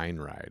the mine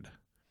ride.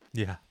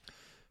 Yeah.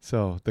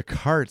 So the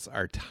carts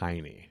are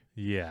tiny.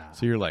 Yeah.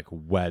 So you're like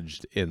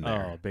wedged in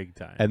there. Oh, big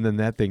time. And then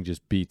that thing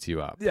just beats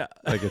you up. Yeah.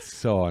 Like it's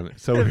so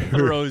so it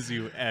throws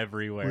you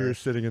everywhere. We were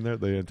sitting in there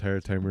the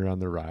entire time we were on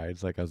the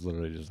rides. Like I was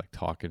literally just like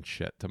talking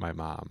shit to my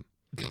mom.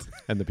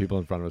 And the people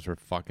in front of us were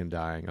fucking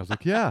dying. I was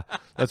like, yeah,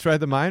 let's ride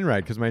the mine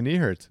ride because my knee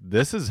hurts.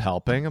 This is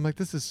helping. I'm like,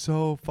 this is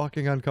so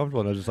fucking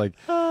uncomfortable. And I was just like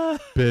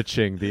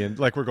bitching.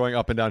 Like we're going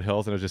up and down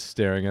hills and I was just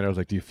staring at her. I was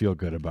like, do you feel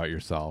good about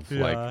yourself?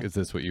 Yeah. Like, is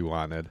this what you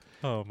wanted?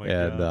 Oh, my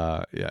God.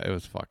 God. And yeah, it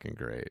was fucking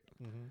great.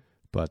 Mm-hmm.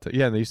 But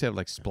yeah, and they used to have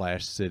like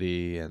Splash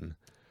City and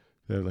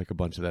they had like a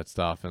bunch of that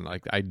stuff. And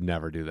like, I'd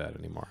never do that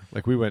anymore.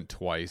 Like we went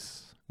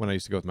twice when I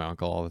used to go with my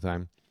uncle all the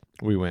time.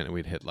 We went and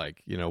we'd hit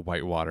like, you know,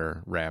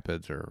 Whitewater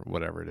Rapids or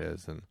whatever it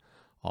is and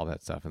all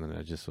that stuff. And then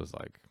it just was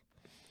like,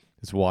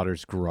 this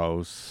water's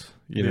gross,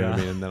 you know what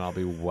I mean? And then I'll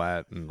be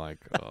wet and like,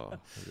 oh.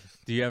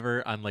 Do you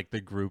ever, on like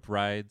the group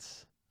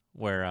rides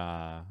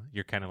where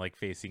you're kind of like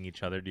facing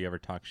each other, do you ever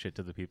talk shit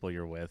to the people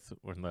you're with?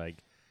 When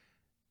like,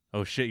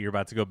 oh shit, you're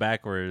about to go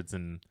backwards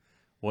and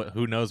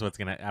who knows what's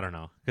going to, I don't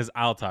know. Because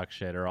I'll talk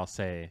shit or I'll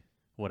say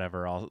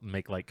whatever. I'll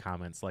make like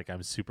comments like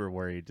I'm super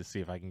worried to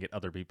see if I can get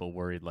other people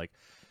worried. Like,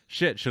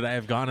 shit, should I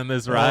have gone on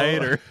this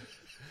ride? Or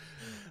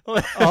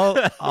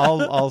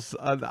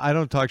I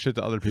don't talk shit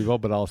to other people,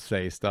 but I'll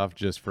say stuff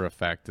just for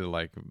effect to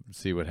like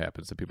see what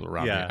happens to people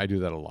around me. I do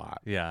that a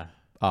lot. Yeah.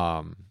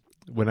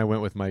 When I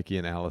went with Mikey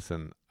and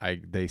Allison,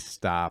 they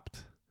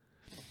stopped.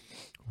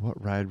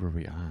 What ride were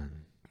we on?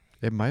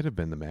 It might have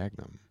been the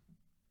Magnum.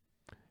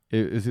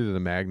 It was either the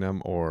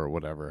Magnum or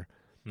whatever,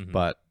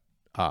 but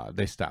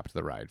they stopped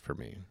the ride for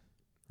me.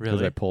 Really?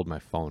 Because I pulled my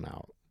phone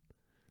out.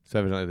 So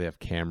evidently they have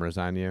cameras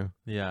on you.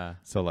 Yeah.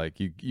 So like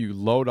you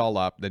load all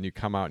up, then you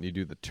come out and you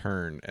do the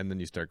turn, and then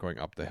you start going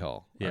up the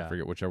hill. Yeah. I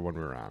forget whichever one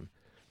we were on.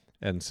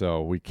 And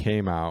so we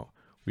came out,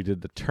 we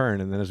did the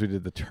turn, and then as we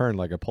did the turn,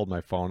 like I pulled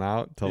my phone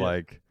out to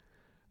like,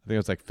 I think it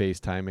was like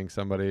FaceTiming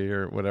somebody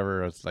or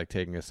whatever. I was like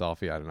taking a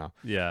selfie. I don't know.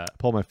 Yeah.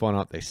 Pull my phone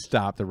out. They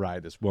stop the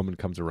ride. This woman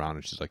comes around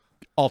and she's like,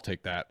 I'll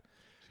take that.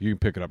 You can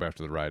pick it up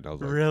after the ride. And I was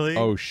like, really?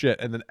 Oh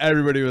shit. And then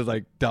everybody was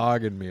like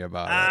dogging me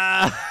about it.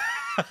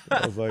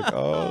 I was like,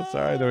 oh,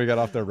 sorry. Then we got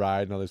off the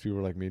ride and all these people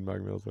were like mean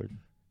mugging me. I was like,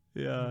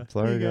 yeah,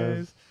 sorry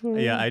guys.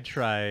 Yeah, I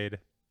tried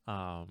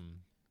to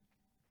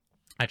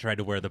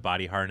wear the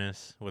body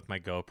harness with my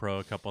GoPro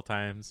a couple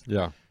times.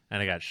 Yeah.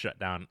 And I got shut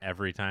down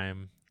every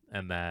time.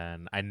 And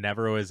then I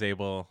never was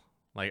able,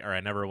 like, or I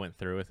never went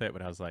through with it,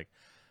 but I was like,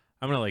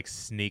 I'm going to like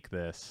sneak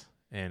this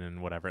in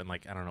and whatever. And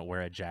like, I don't know,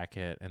 wear a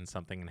jacket and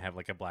something and have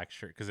like a black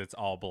shirt because it's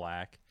all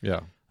black.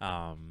 Yeah.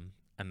 And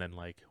then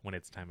like when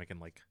it's time, I can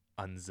like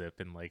unzip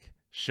and like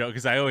show,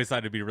 because I always thought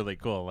it'd be really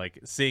cool. Like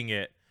seeing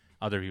it,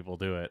 other people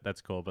do it,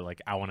 that's cool. But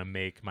like, I want to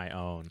make my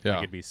own. Yeah. Like,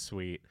 it'd be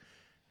sweet.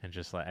 And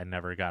just like, I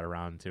never got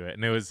around to it.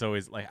 And it was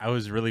always like, I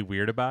was really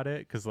weird about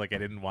it because like, I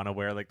didn't want to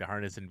wear like the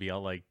harness and be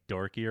all like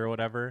dorky or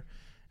whatever.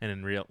 And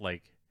in real,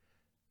 like,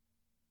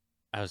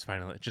 I was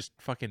finally like, just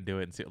fucking do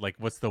it and see. Like,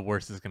 what's the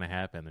worst that's gonna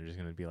happen? They're just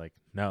gonna be like,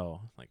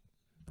 no, like,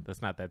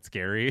 that's not that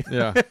scary.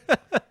 Yeah.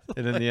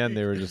 And in the end,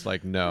 they were just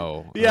like,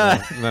 no.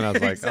 Yeah. And then I was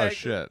like, exactly.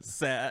 oh shit.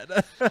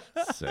 Sad.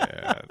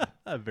 Sad.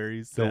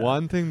 Very sad. The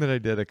one thing that I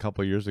did a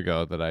couple years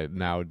ago that I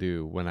now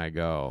do when I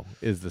go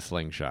is the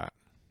slingshot.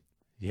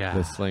 Yeah.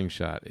 The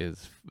slingshot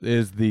is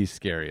the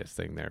scariest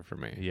thing there for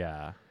me.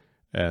 Yeah.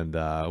 And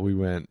we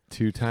went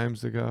 2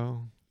 times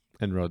ago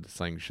and rode the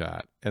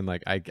slingshot, and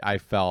like I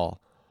fell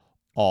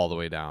all the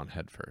way down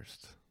head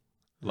first.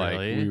 Like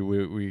Really?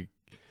 we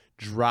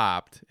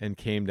dropped and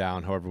came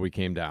down however we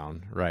came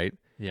down, right?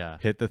 Yeah.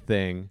 Hit the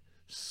thing,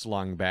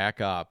 slung back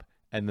up,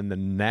 and then the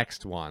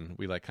next one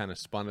we like kind of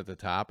spun at the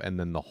top, and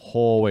then the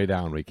whole way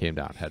down we came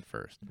down head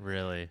first.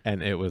 Really?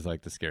 And it was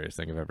like the scariest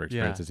thing I've ever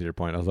experienced Yeah. at Cedar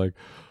Point. I was like,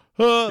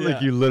 oh, like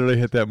Yeah. you literally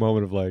hit that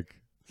moment of like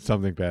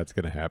something bad's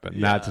gonna happen.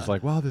 Not Yeah. just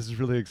like, wow, this is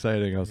really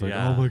exciting. I was like,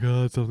 Yeah. oh my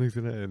god, something's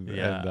gonna end.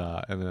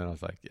 Yeah. And then I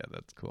was like, yeah,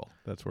 that's cool.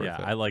 That's worth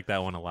Yeah, it. I like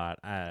that one a lot.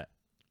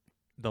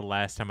 The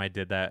last time I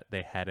did that,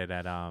 they had it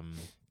at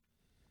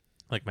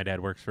like my dad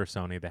works for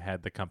Sony. They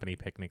had the company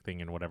picnic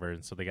thing and whatever,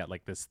 and so they got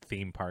like this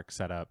theme park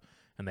set up,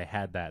 and they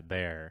had that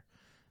there.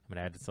 My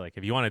dad's like,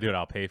 if you want to do it,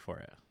 I'll pay for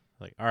it.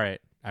 Like, all right,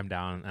 I'm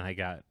down. And I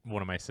got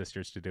one of my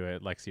sisters to do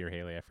it, Lexi or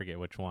Haley, I forget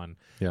which one.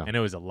 Yeah. And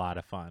it was a lot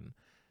of fun.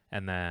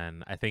 And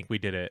then I think we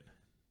did it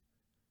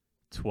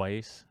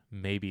twice,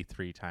 maybe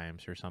 3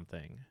 times or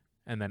something.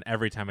 And then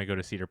every time I go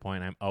to Cedar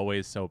Point, I'm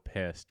always so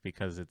pissed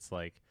because it's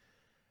like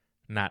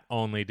not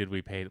only did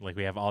we pay, like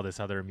we have all this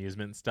other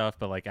amusement stuff,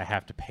 but like I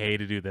have to pay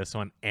to do this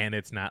one, and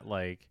it's not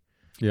like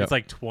it's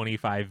like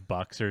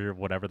 $25 or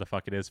whatever the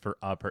fuck it is for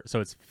so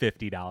it's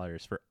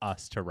 $50 for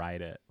us to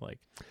ride it. Like,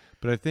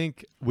 but I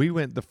think we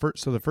went the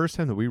first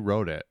time that we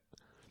rode it,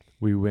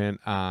 we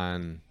went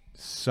on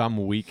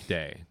some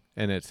weekday,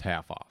 and it's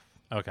half off.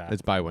 Okay,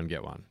 it's buy one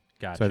get one.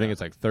 Gotcha. So I think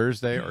it's like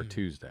Thursday or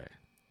Tuesday.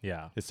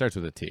 Yeah, it starts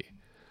with a T.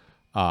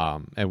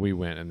 And we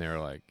went, and they were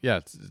like, yeah,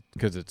 it's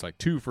because it's like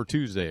 2 for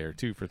Tuesday or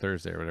 2 for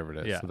Thursday or whatever it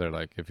is. Yeah. So they're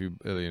like, if you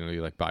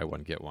you like buy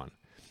one get one.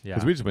 Yeah,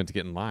 because we just went to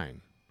get in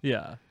line.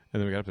 Yeah,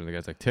 and then we got up and the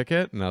guy's like,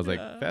 ticket, and I was like,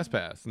 fast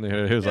pass, and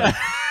he was like,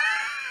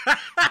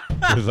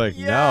 he was like,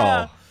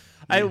 no.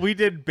 We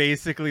did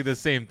basically the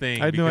same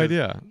thing. I had no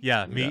idea.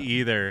 Yeah, me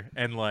either.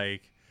 And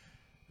like,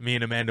 me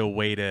and Amanda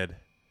waited,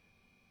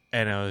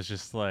 and I was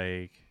just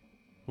like,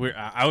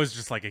 I was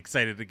just like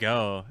excited to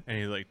go, and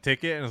he's like,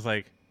 ticket, and I was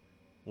like,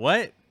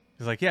 what?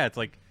 He's like, yeah, it's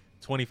like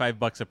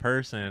 $25 a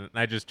person. And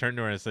I just turned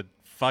to her and I said,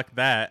 fuck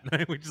that.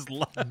 And we just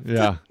left.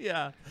 Yeah.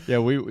 Yeah. Yeah.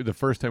 The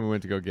first time we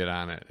went to go get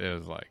on it, it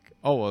was like,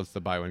 oh, well, it's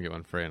the buy one, get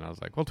one free. And I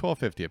was like, well,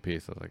 $12.50 a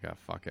piece. I was like, oh,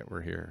 fuck it. We're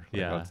here. Like,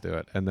 yeah. Let's do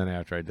it. And then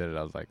after I did it,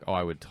 I was like, oh,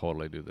 I would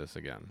totally do this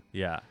again.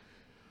 Yeah.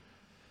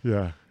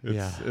 Yeah.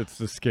 It's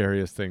the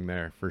scariest thing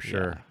there for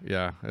sure.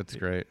 Yeah. It's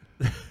great.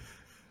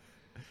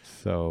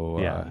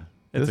 So,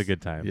 it's a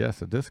good time.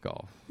 Yes. A disc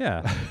golf.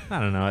 Yeah. I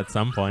don't know. At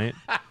some point.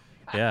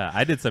 Yeah,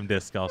 I did some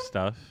disc golf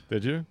stuff.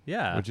 Did you?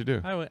 Yeah. What'd you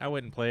do? I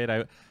went and played.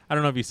 I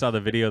don't know if you saw the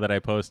video that I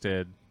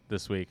posted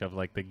this week of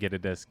like the get a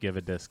disc, give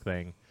a disc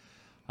thing.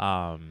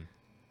 I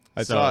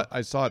saw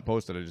it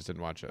posted. I just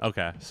didn't watch it.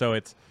 Okay, so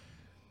it's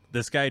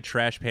this guy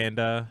Trash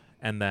Panda,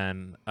 and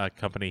then a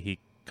company he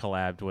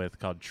collabed with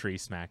called Tree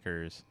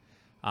Smackers.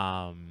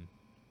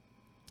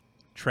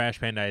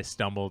 Trash Panda I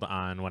stumbled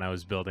on when I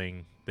was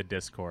building the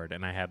Discord,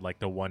 and I had like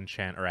the one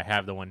channel, or I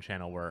have the one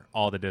channel where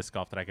all the disc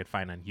golf that I could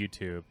find on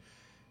YouTube.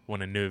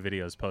 When a new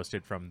video is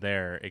posted from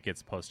there, it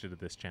gets posted to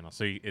this channel.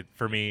 So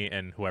for me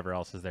and whoever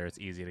else is there, it's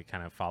easy to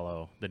kind of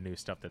follow the new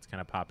stuff that's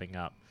kind of popping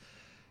up.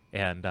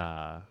 And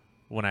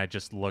when I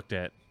just looked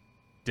at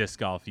disc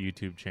golf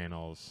YouTube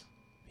channels,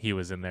 he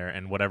was in there,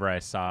 and whatever I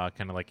saw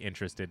kind of like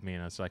interested me,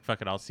 and I was like,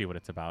 fuck it, I'll see what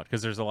it's about.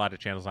 Because there's a lot of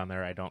channels on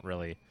there I don't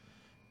really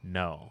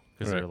know,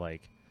 because they're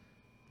like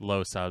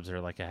low subs, or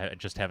like I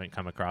just haven't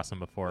come across them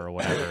before or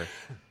whatever.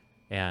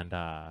 And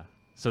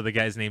so the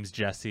guy's name's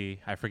Jesse.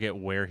 I forget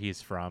where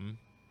he's from.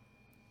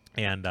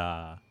 And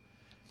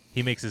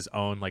he makes his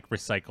own like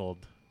recycled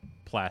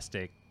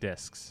plastic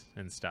discs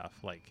and stuff.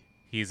 Like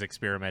he's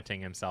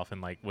experimenting himself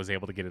and like was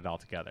able to get it all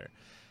together.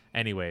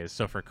 Anyways,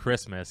 so for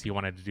Christmas he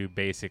wanted to do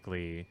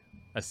basically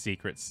a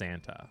Secret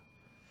Santa.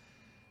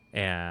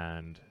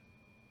 And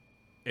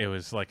it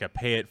was like a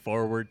pay it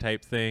forward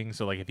type thing.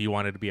 So like if you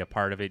wanted to be a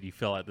part of it, you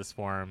fill out this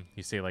form,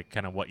 you say like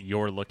kind of what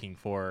you're looking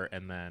for,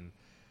 and then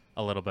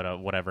a little bit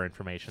of whatever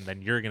information,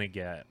 then you're going to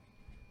get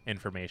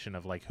information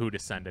of like who to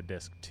send a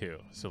disc to.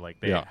 So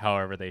like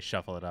however they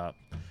shuffle it up,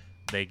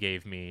 they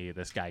gave me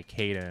this guy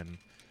Caden.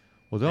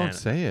 Well, don't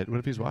say it. What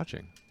if he's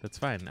watching? That's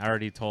fine. I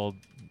already told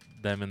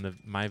them in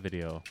my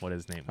video what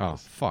his name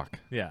was. Oh fuck.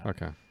 Yeah.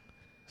 Okay.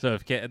 So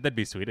if that'd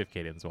be sweet if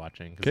Caden's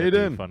watching. Caden,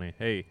 that'd be funny.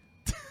 Hey.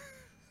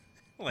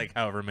 Like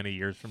however many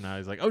years from now,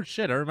 he's like, oh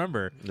shit, I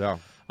remember. Yeah.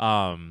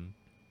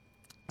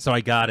 So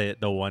I got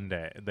it the one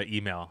day, the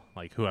email,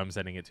 like who I'm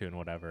sending it to and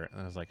whatever.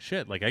 And I was like,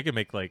 shit, like I could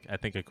make like, I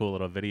think a cool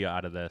little video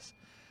out of this.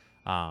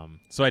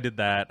 So I did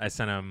that. I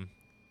sent him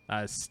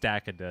a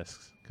stack of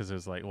discs because it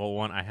was like, well,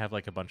 one, I have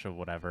like a bunch of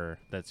whatever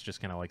that's just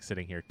kind of like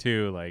sitting here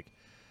too. Like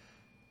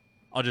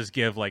I'll just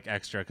give like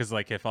extra because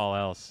like if all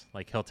else,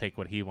 like he'll take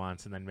what he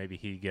wants and then maybe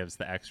he gives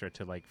the extra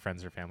to like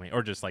friends or family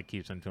or just like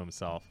keeps them to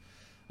himself.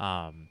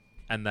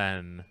 And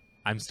then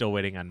I'm still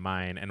waiting on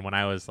mine. And when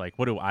I was like,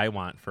 what do I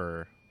want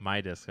for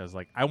my disc? I was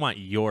like, I want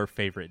your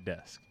favorite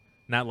disc,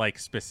 not like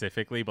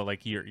specifically, but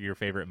like your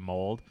favorite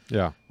mold.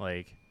 Yeah.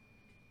 Like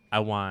I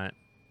want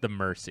the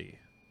Mercy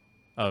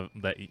of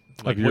that,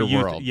 like of your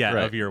world. Yeah.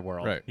 Right. Of your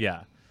world. Right.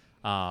 Yeah.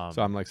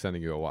 So I'm like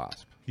sending you a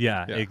wasp.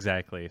 Yeah,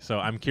 exactly. So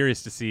I'm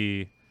curious to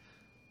see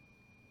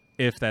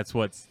if that's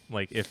what's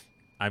like, if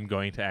I'm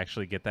going to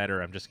actually get that,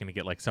 or I'm just going to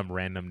get like some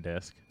random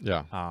disc.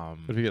 Yeah.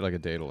 What if you get like a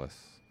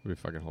Daedalus? It'd be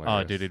fucking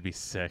hilarious. Oh, dude, it'd be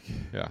sick.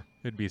 Yeah.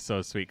 It'd be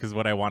so sweet. Because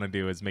what I want to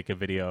do is make a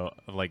video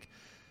of like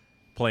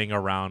playing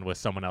around with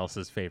someone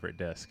else's favorite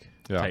disc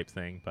type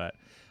thing. But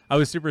I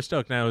was super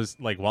stoked. And I was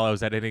like, while I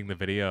was editing the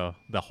video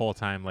the whole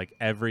time, like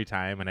every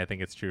time, and I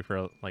think it's true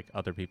for like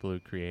other people who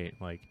create,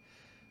 like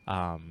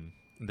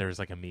there's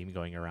like a meme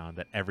going around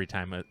that every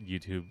time a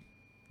YouTube,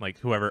 like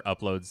whoever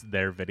uploads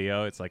their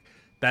video, it's like,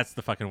 that's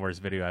the fucking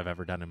worst video I've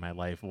ever done in my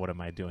life. What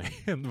am I doing?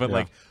 But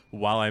like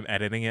while I'm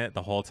editing it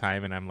the whole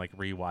time and I'm like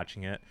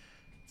rewatching it,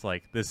 it's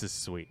like, this is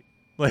sweet.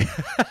 Like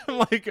I'm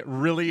like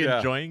really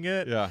enjoying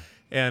it. Yeah.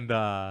 And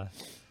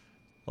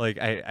like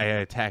I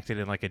attacked it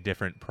in like a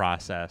different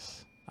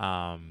process.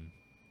 And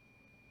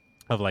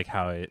of like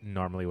how it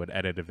normally would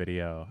edit a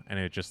video, and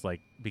it just like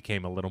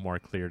became a little more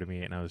clear to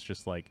me. And I was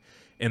just like,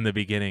 in the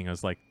beginning, I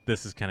was like,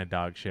 this is kind of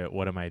dog shit.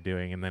 What am I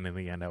doing? And then in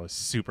the end, I was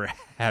super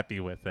happy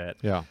with it.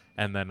 Yeah.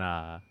 And then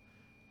I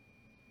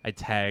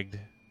tagged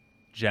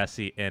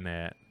Jesse in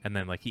it, and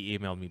then like he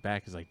emailed me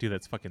back. He's like, dude,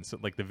 that's fucking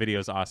like the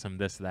video's awesome.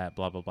 This, that,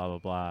 blah blah blah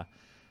blah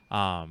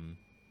blah.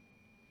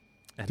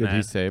 And Did then,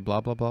 he say blah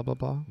blah blah blah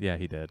blah? Yeah,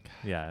 he did.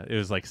 Yeah, it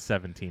was like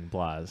 17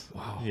 blahs.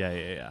 Wow.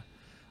 Yeah.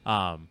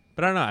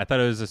 But I don't know. I thought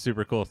it was a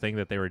super cool thing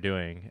that they were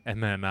doing.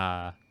 And then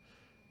my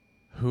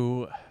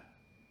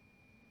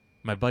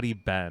buddy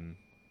Ben,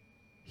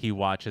 he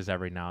watches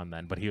every now and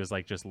then, but he was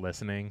like just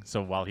listening.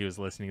 So while he was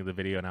listening to the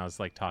video and I was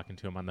like talking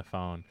to him on the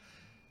phone,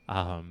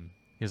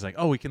 he was like,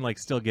 "Oh, we can like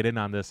still get in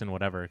on this and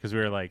whatever." Because we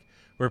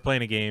were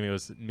playing a game. It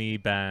was me,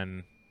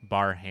 Ben,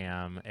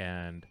 Barham,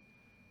 and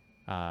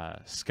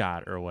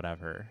Scott or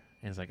whatever.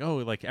 And he's like, "Oh,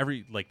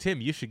 like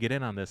Tim, you should get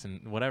in on this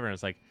and whatever." And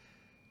it's like,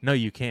 "No,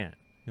 you can't."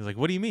 He's like,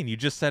 "What do you mean? You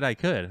just said I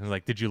could." And I was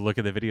like, "Did you look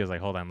at the video?" I was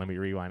like, "Hold on, let me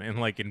rewind." And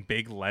like in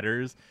big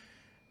letters,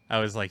 I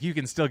was like, "You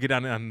can still get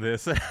on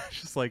this."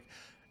 Just like,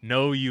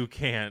 "No, you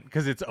can't,"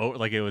 because it's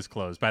like it was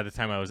closed by the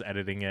time I was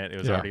editing it. It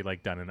was already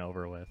like done and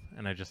over with.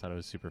 And I just thought it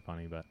was super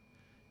funny, but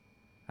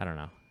I don't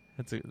know.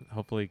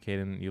 Hopefully,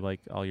 Caden, you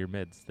like all your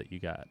mids that you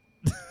got.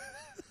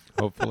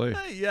 Hopefully.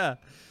 Yeah.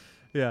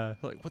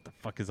 Like, what the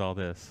fuck is all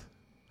this?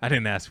 I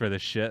didn't ask for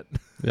this shit.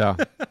 Yeah.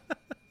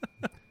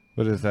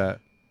 What is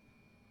that?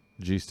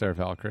 G-Star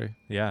Valkyrie?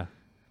 Yeah.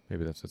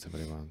 Maybe that's what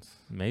somebody wants.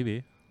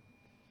 Maybe.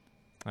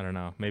 I don't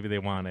know. Maybe they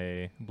want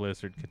a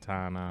Blizzard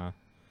Katana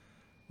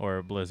or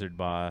a Blizzard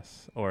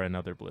Boss or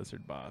another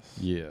Blizzard Boss.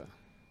 Yeah.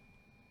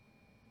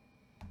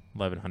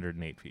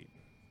 1,108 feet.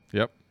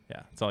 Yep.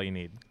 Yeah, that's all you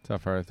need. That's how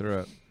far I threw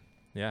it.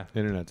 Yeah.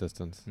 Internet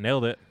distance.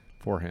 Nailed it.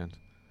 Forehand.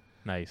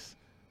 Nice.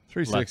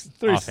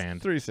 360.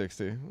 Offhand.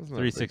 360.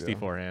 360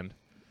 forehand.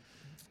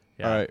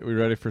 Yeah. All right, we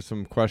ready for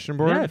some question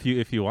board? Yeah,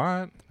 if you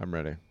want. I'm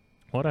ready.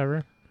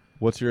 Whatever.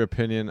 What's your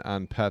opinion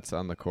on pets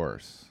on the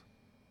course?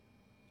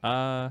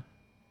 I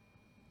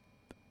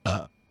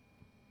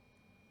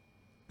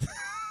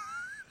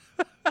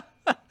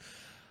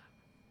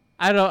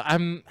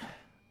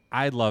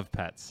love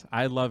pets.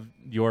 I love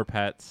your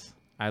pets.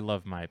 I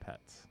love my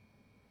pets.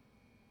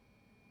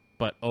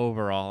 But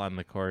overall on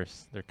the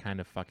course, they're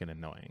kind of fucking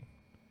annoying.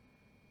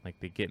 Like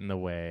they get in the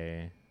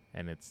way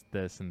and it's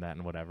this and that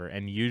and whatever.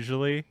 And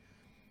usually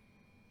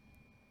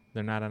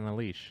they're not on a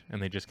leash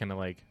and they just kind of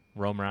like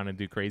roam around and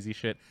do crazy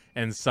shit.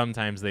 And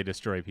sometimes they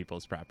destroy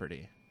people's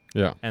property.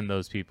 Yeah. And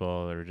those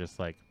people are just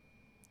like,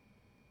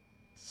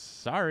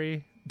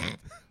 sorry.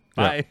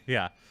 Bye.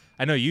 Yeah.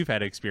 I know you've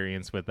had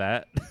experience with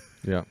that.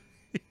 Yeah.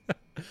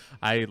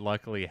 I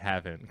luckily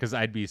haven't because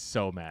I'd be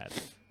so mad.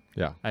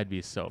 Yeah. I'd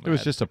be so mad. It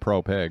was just a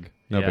pro pig.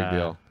 No big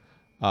deal.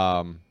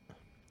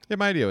 Yeah,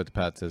 my idea with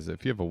pets is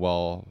if you have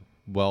a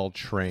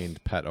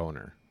well-trained pet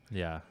owner,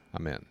 yeah,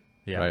 I'm in.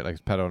 Yeah. Right?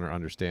 Like, pet owner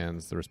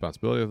understands the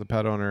responsibility of the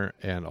pet owner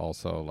and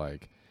also,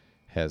 like,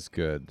 has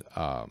good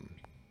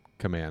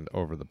command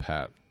over the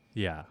pet.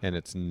 Yeah. And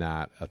it's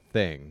not a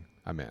thing,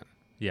 I'm in.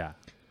 Yeah,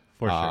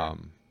 for sure.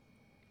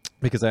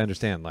 Because I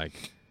understand,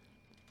 like,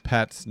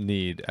 pets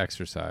need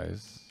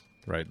exercise,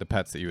 right? The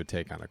pets that you would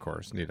take on a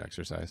course need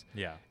exercise.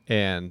 Yeah.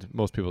 And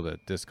most people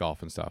that disc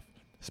golf and stuff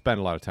spend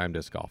a lot of time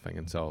disc golfing.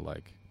 And so,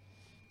 like,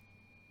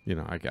 you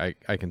know,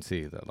 I can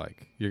see that,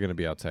 like, you're going to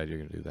be outside, you're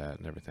going to do that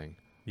and everything.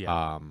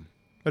 Yeah.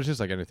 But it's just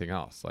like anything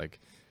else. Like,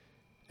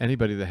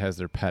 anybody that has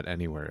their pet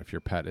anywhere, if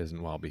your pet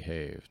isn't well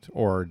behaved,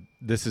 or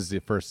this is the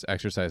first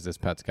exercise this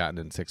pet's gotten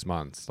in 6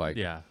 months, like,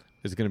 Yeah.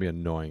 it's going to be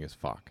annoying as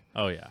fuck.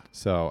 Oh, yeah.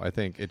 So I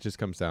think it just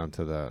comes down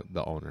to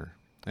the owner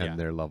and Yeah.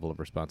 their level of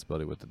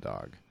responsibility with the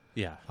dog.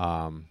 Yeah.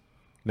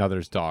 Now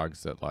there's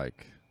dogs that,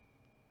 like,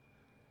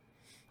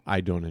 I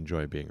don't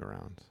enjoy being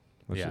around.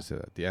 Let's just say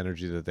that. The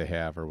energy that they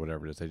have or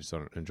whatever it is, I just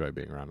don't enjoy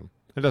being around them.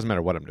 It doesn't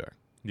matter what I'm doing.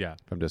 Yeah.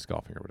 If I'm disc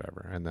golfing or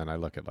whatever. And then I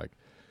look at, like,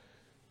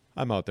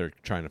 I'm out there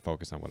trying to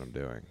focus on what I'm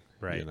doing.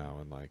 Right. You know,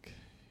 and, like,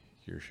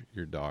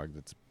 your dog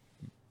that's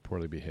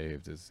poorly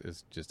behaved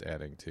is just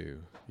adding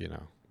to, you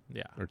know,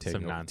 Yeah. or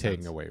Some nonsense.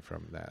 taking away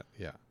from that.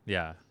 Yeah.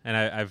 Yeah. And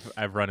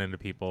I've run into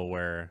people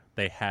where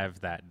they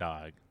have that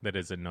dog that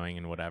is annoying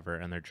and whatever,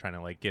 and they're trying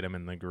to, like, get him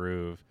in the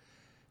groove,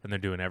 and they're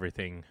doing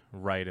everything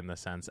right in the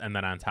sense. And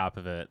then on top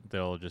of it,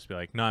 they'll just be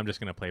like, no, I'm just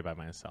going to play by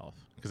myself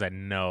because I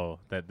know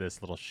that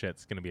this little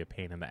shit's going to be a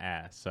pain in the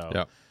ass.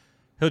 So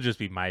he'll just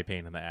be my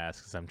pain in the ass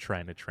because I'm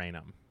trying to train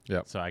him.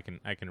 Yeah. So I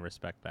can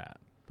respect that.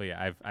 But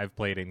yeah, I've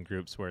played in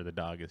groups where the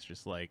dog is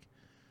just like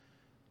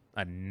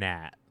a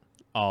gnat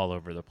all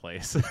over the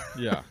place.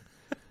 Yeah.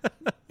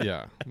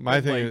 Yeah.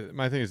 My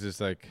thing is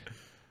just, like,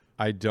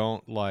 I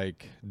don't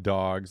like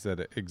dogs that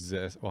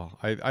exist. Well,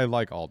 I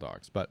like all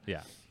dogs, but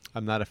yeah.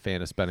 I'm not a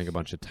fan of spending a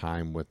bunch of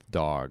time with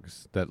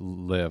dogs that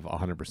live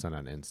 100%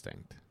 on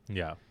instinct.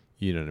 Yeah.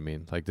 You know what I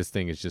mean? Like, this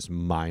thing is just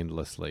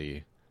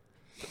mindlessly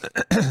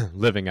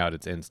living out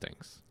its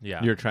instincts.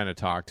 Yeah. You're trying to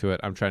talk to it.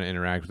 I'm trying to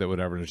interact with it,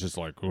 whatever. And it's just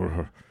like,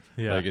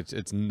 Yeah. like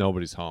it's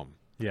nobody's home.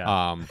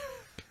 Yeah.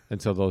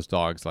 And so those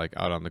dogs, like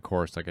out on the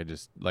course, like I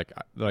just like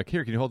they're like,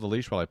 here, can you hold the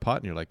leash while I putt?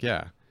 And you're like,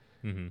 yeah.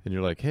 Mm-hmm. And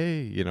you're like,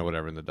 hey, you know,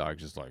 whatever. And the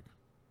dog's just like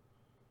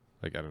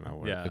I don't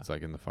know, Yeah. it's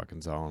like in the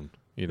fucking zone.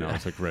 You know, Yeah.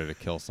 it's like ready to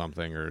kill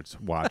something or it's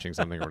watching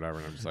something or whatever.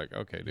 And I'm just like,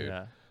 okay, dude.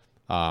 Yeah.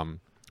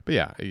 But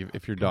yeah,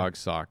 if your dog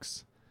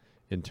sucks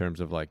in terms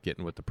of like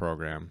getting with the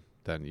program,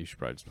 then you should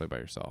probably just play by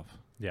yourself.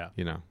 Yeah.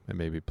 You know, and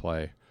maybe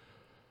play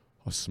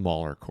a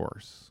smaller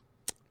course.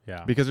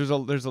 Yeah. Because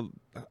there's a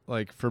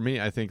like for me,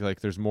 I think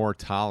like there's more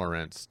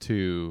tolerance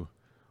to,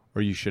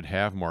 or you should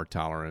have more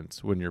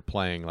tolerance when you're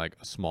playing like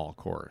a small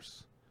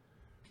course,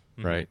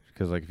 right?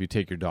 Because like if you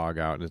take your dog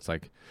out and it's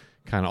like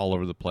kind of all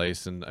over the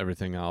place and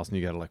everything else, and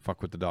you got to like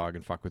fuck with the dog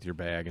and fuck with your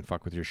bag and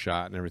fuck with your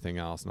shot and everything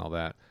else and all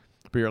that.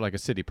 But you're at like a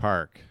city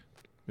park,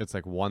 it's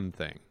like one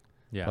thing.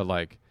 Yeah. But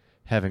like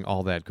having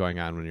all that going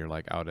on when you're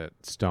like out at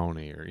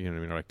Stony or, you know what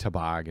I mean, or like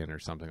Toboggan or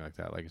something like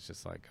that, like it's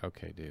just like,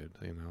 okay, dude,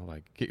 you know,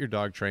 like get your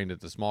dog trained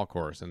at the small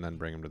course and then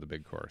bring him to the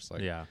big course.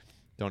 Like, yeah.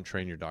 don't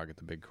train your dog at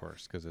the big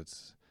course because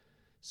it's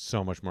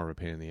so much more of a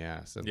pain in the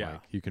ass, and Yeah.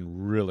 like you can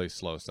really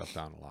slow stuff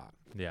down a lot.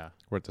 Yeah.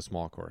 Where at the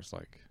small course,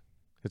 like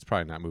it's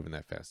probably not moving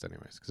that fast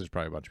anyways because there's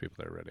probably a bunch of people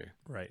that are ready.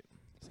 Right.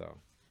 So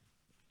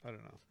I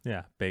don't know.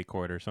 Yeah.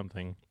 Baycourt or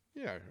something.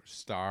 Yeah, or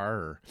Star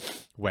or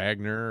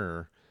Wagner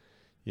or,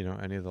 you know,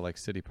 any of the like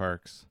city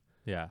parks.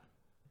 Yeah.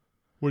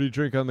 What do you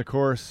drink on the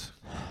course?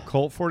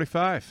 Colt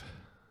 45.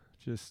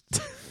 Just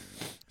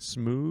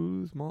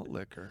smooth malt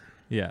liquor.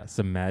 Yeah.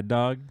 Some Mad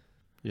Dog.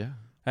 Yeah.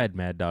 I had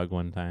Mad Dog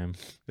one time.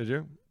 Did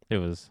you? It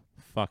was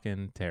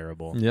fucking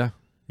terrible. Yeah.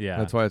 Yeah.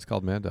 That's why it's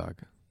called Mad Dog.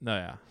 No,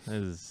 yeah. It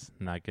was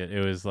not good.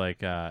 It was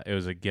like it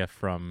was a gift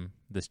from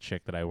this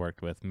chick that I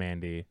worked with,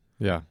 Mandy,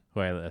 Yeah.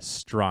 who I had a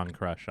strong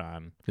crush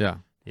on. Yeah.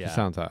 Yeah. She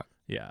sounds hot.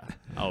 Yeah.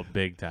 Oh,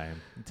 big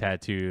time.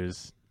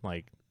 Tattoos,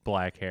 like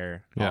black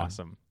hair. Yeah.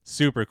 Awesome.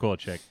 Super cool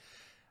chick.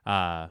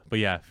 But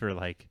yeah, for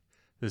like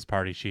this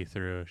party she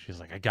threw, she's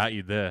like, I got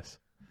you this.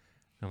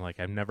 I'm like,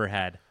 I've never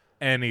had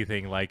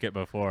anything like it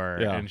before.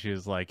 Yeah. And she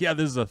was like, yeah,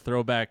 this is a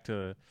throwback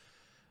to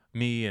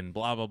me and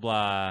blah, blah,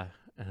 blah.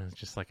 And it's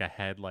just like I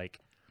had like,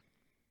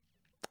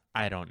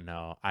 I don't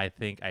know. I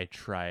think I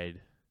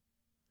tried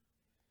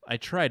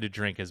to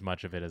drink as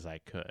much of it as I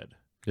could.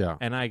 Yeah.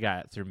 And I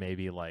got through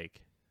maybe like,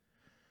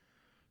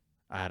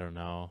 I don't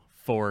know,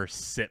 4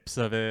 sips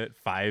of it,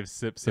 5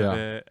 sips of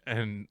it.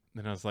 And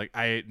then I was like,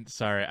 I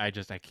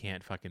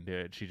can't fucking do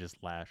it. She just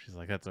laughed. She's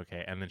like, that's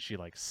okay. And then she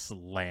like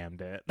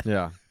slammed it.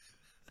 Yeah.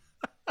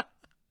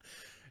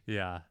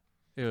 Yeah.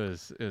 It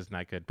was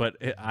not good. But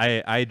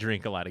I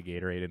drink a lot of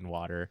Gatorade and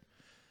water.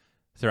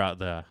 Throughout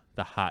the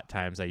hot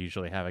times, I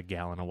usually have a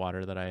gallon of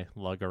water that I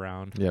lug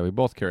around. Yeah, we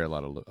both carry a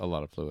lot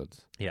of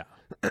fluids. Yeah.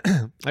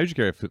 I usually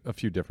carry a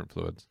few different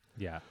fluids.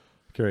 Yeah.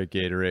 Carry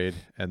Gatorade,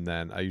 and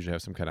then I usually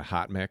have some kind of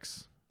hot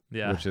mix,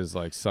 Yeah. which is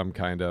like some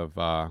kind of,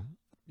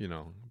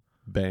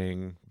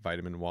 Bang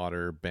vitamin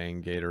water,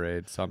 Bang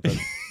Gatorade, something.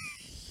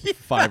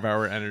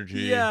 5-hour energy.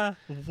 Yeah.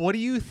 What do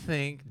you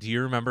think? Do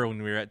you remember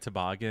when we were at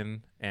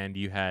Toboggan and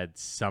you had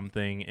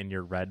something in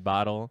your red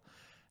bottle?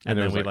 And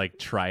it then was we like-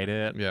 tried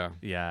it. Yeah.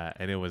 Yeah.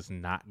 And it was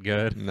not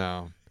good.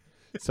 No.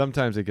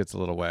 Sometimes it gets a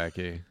little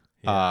wacky.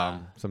 Yeah.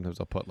 Sometimes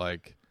I'll put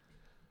like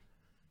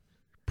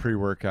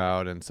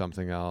pre-workout and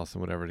something else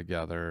and whatever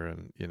together,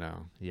 and you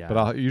know. Yeah. But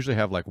I'll usually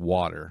have like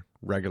water,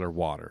 regular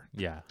water,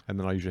 Yeah. and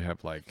then I'll usually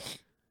have like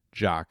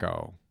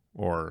Jocko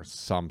or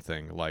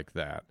something like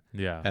that,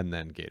 Yeah. and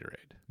then Gatorade.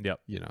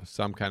 Yep. You know,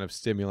 some kind of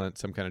stimulant,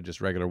 some kind of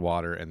just regular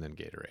water, and then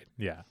Gatorade.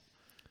 Yeah.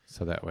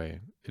 So that way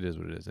it is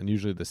what it is. And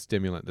usually the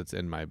stimulant that's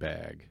in my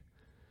bag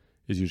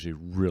is usually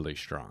really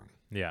strong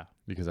Yeah.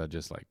 because I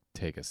just like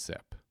take a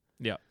sip.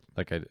 Yep.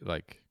 Like I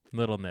like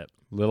Little nip.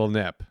 little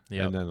nip,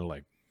 Yep. and then it'll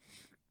like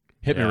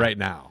hit Yeah. me right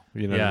now.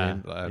 You know Yeah.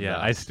 what I mean? And, Yeah.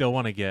 I still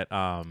want to get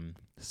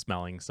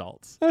smelling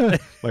salts.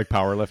 like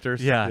power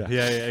lifters. Yeah.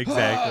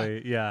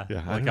 Exactly. Yeah. Yeah, I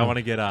Like don't I know. want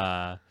to get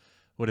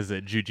what is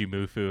it?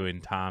 Jujimufu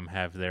and Tom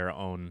have their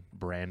own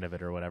brand of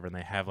it or whatever, and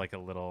they have like a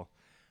little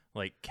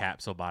like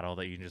capsule bottle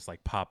that you can just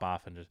like pop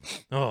off and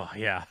just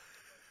yeah.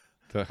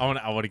 I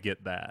want to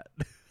get that.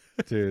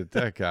 Dude,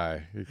 that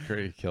guy,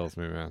 he kills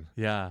me, man.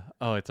 Yeah.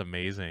 Oh, it's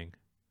amazing.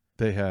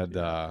 They had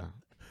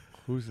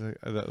who's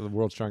the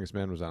world's strongest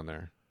man was on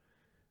there,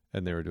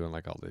 and they were doing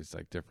like all these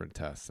like different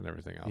tests and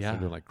everything else. Yeah. They're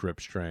doing like grip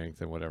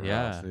strength and whatever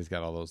Yeah. else. And he's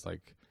got all those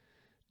like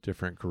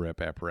different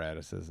grip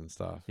apparatuses and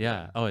stuff.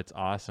 Yeah. Oh, it's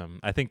awesome.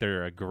 I think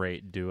they're a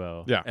great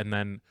duo. Yeah. And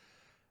then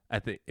I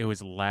think it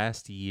was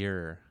last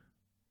year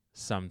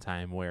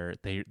sometime where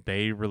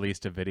they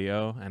released a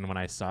video, and when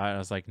I saw it, I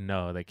was like,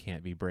 no, they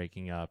can't be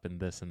breaking up and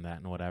this and that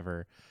and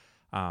whatever.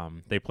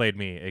 They played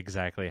me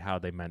exactly how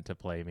they meant to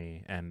play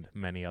me, and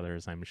many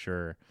others, I'm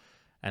sure.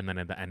 And then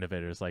at the end of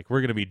it was like,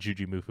 we're going to be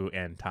Jujimufu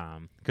and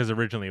Tom, because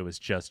originally it was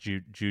just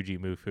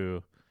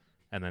Jujimufu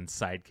and then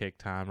sidekick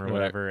Tom or Right.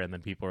 whatever, and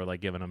then people were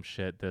like giving them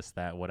shit, this,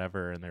 that,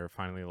 whatever, and they were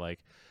finally like,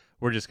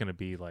 we're just going to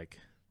be like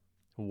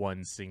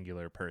one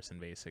singular person,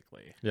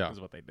 basically. Yeah. Is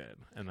what they did.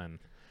 And then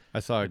I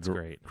saw It's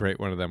great. great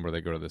one of them where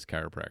they go to this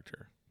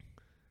chiropractor,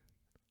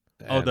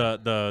 Oh,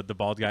 And- the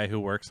bald guy who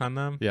works on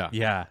them? Yeah.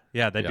 Yeah.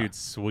 That Yeah. dude's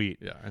sweet.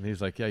 Yeah, and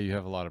he's like, yeah, you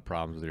have a lot of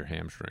problems with your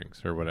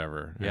hamstrings or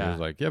whatever. And Yeah. he was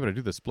like, yeah, but I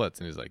do the splits.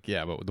 And he's like,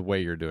 yeah, but the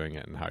way you're doing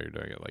it and how you're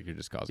doing it, like, you're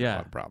just causing a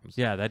lot of problems.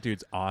 Yeah, that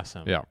dude's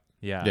awesome. Yeah.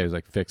 Yeah. Yeah, he's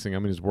like fixing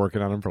them and he's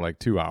working on them for like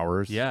 2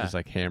 hours. Yeah. Just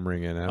like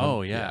hammering in at 'em.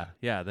 Oh, yeah.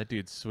 That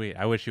dude's sweet.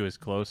 I wish he was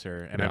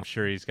closer, and Yeah. I'm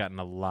sure he's gotten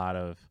a lot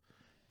of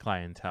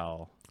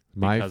clientele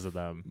My because of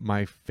them.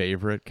 My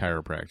favorite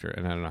chiropractor,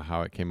 and I don't know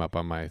how it came up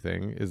on my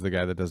thing, is the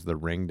guy that does the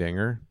ring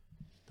dinger.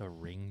 The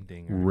ring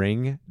dinger.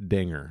 Ring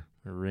dinger.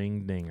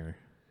 Ring dinger.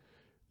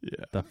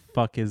 Yeah. The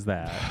fuck is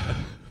that?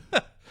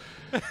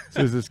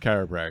 So is this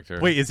chiropractor.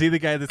 Wait, is he the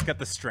guy that's got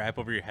the strap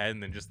over your head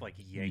and then just like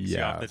yanks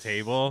you off the Yes.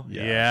 table?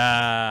 Yes.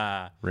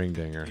 Yeah. Ring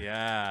dinger.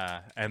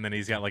 Yeah. And then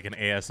he's got like an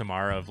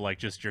ASMR of like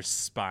just your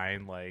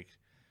spine like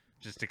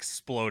just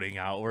exploding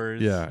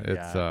outwards. Yeah,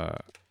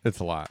 it's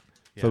a lot.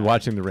 So Yeah.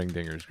 watching the ring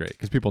dinger is great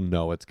because people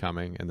know it's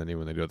coming, and then even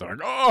when they do it, they're like,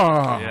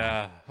 oh!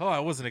 Yeah. Oh, I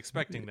wasn't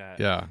expecting that.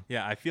 Yeah.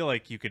 Yeah, I feel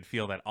like you could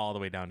feel that all the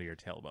way down to your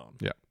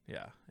tailbone. Yeah.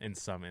 Yeah, in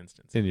some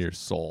instances. In your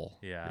soul.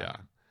 Yeah. Yeah.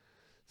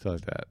 So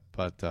like that.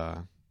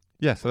 But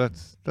yeah, so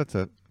that's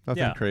it.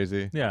 Nothing Yeah.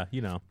 crazy. Yeah,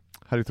 you know.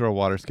 How do you throw a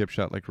water skip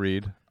shot like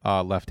Reed?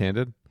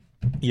 Left-handed?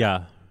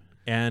 Yeah,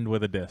 and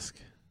with a disc,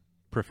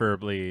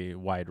 preferably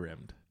wide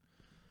rimmed.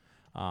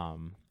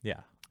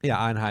 Yeah. Yeah,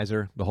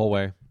 Einheiser the whole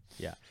way.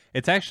 Yeah.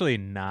 It's actually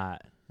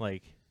not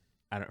like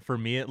for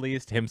me at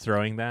least, him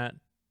throwing that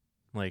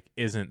like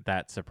isn't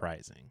that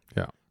surprising.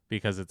 Yeah.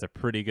 Because it's a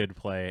pretty good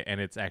play and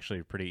it's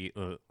actually pretty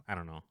I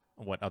don't know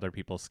what other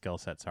people's skill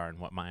sets are and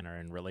what mine are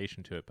in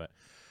relation to it, but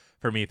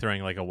for me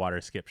throwing like a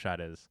water skip shot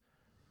is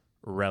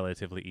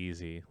relatively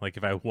easy. Like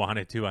if I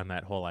wanted to on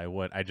that hole I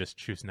would. I just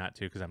choose not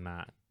to because I'm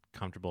not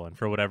comfortable, and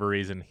for whatever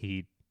reason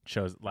he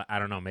chose, I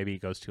don't know, maybe he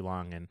goes too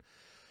long, and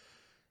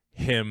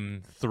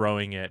him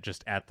throwing it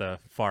just at the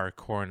far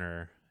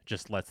corner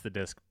just lets the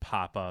disc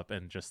pop up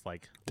and just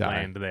like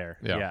land there.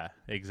 Yeah,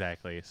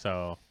 exactly.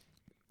 So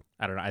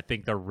I don't know. I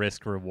think the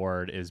risk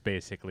reward is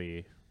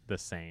basically the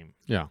same.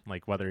 Yeah.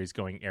 Like whether he's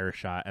going air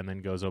shot and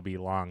then goes OB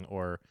long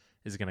or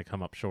is going to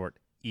come up short.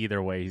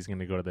 Either way, he's going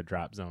to go to the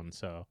drop zone.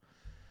 So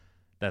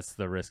that's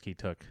the risk he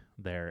took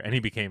there. And he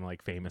became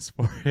like famous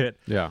for it.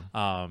 Yeah.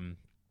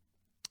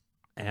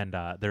 And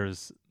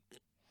there's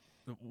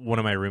one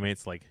of my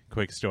roommates, like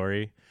quick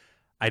story.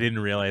 I didn't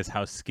realize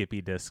how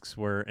skippy discs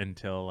were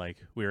until like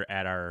we were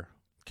at our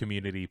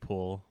community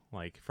pool,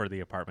 like for the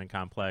apartment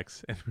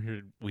complex.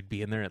 And we'd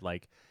be in there at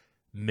like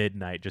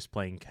midnight just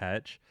playing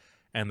catch.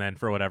 And then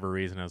for whatever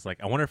reason, I was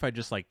like, I wonder if I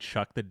just like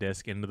chuck the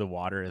disc into the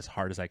water as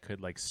hard as I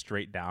could, like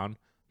straight down,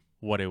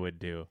 what it would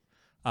do.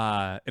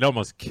 It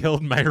almost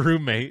killed my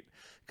roommate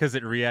because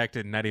it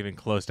reacted not even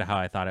close to how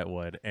I thought it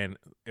would. And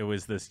it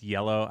was this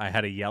yellow. I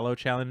had a yellow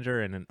Challenger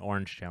and an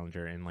orange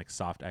Challenger in like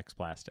soft X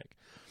plastic.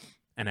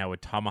 And I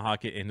would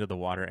tomahawk it into the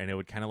water and it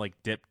would kind of like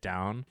dip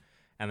down.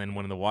 And then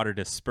when the water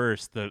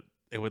dispersed,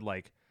 it would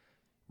like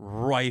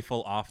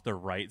rifle off the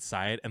right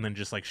side and then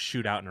just like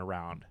shoot out and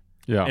around.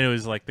 Yeah. And it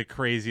was like the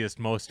craziest,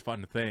 most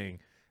fun thing.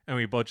 And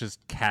we both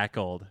just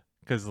cackled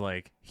because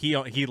like he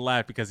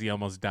laughed because he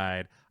almost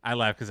died. I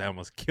laughed because I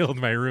almost killed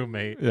my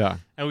roommate. Yeah.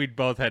 And we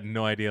both had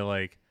no idea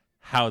like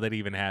how that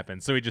even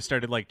happened. So we just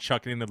started like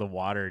chucking into the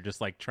water, just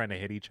like trying to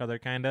hit each other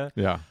kind of.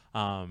 Yeah.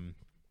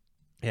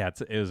 Yeah,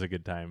 it was a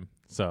good time.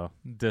 So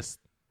just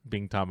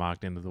being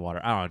tomahawked into the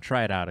water. I don't know.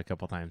 Try it out a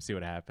couple times. See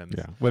what happens.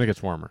 Yeah. When it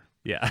gets warmer.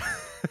 Yeah.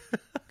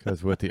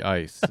 Because with the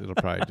ice, it'll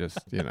probably just,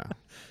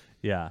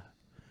 Yeah.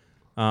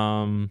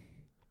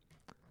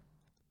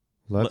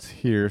 Let's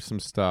hear some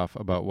stuff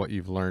about what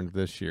you've learned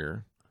this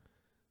year.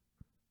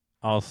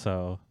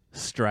 Also,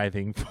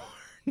 striving for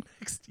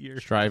next year.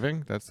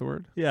 Striving? That's the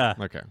word? Yeah.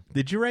 Okay.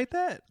 Did you write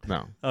that?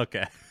 No.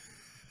 Okay.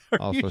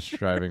 Also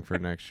striving for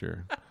next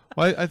year.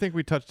 Well, I think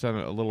we touched on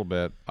it a little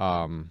bit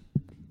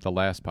the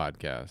last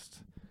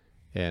podcast.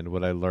 And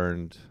what I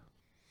learned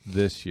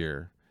this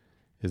year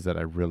is that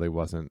I really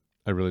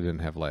didn't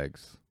have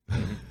legs.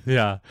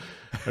 Yeah.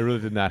 I really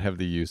did not have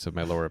the use of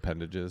my lower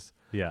appendages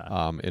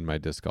Yeah. in my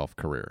disc golf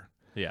career.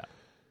 Yeah.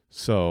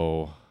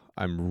 So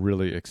I'm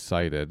really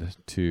excited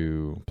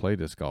to play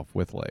disc golf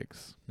with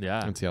legs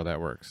Yeah. and see how that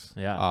works.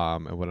 Yeah.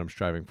 And what I'm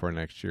striving for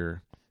next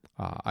year,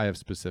 I have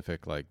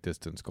specific like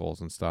distance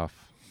goals and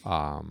stuff.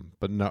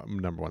 But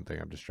number one thing,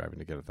 I'm just striving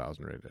to get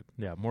 1,000 rated.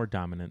 Yeah. More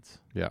dominance.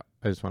 Yeah,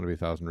 I just want to be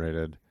 1,000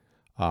 rated.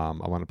 I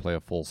want to play a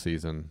full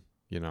season.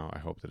 I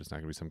hope that it's not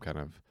going to be some kind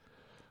of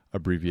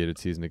abbreviated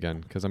season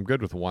again, because I'm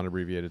good with one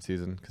abbreviated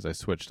season because I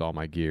switched all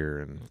my gear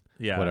and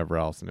whatever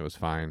else, and it was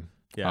fine.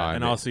 Yeah.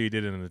 And also you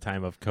did it in the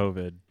time of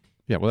COVID.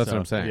 Yeah, well, that's So, what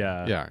I'm saying.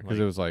 yeah, Yeah, because like-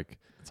 it was like,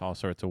 It's all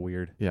sorts of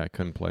weird. yeah, I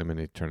couldn't play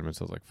many tournaments.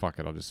 I was like, fuck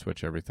it, I'll just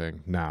switch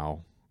everything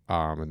now.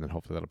 And then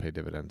hopefully that'll pay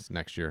dividends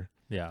next year.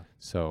 Yeah.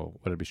 So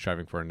what I'd be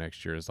striving for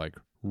next year is like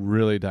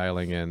really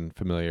dialing in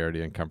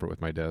familiarity and comfort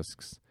with my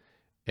discs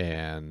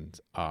and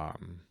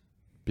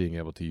being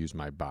able to use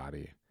my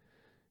body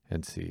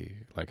and see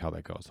like how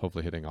that goes.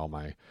 Hopefully hitting all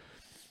my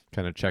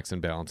kind of checks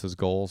and balances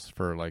goals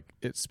for like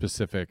its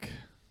specific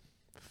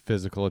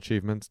physical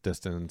achievements,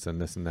 distance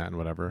and this and that and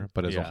whatever.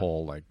 But as a Yeah.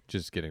 whole, like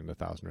just getting the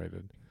 1,000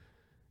 rated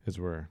is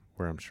where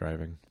I'm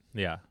striving.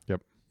 Yeah.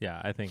 Yep.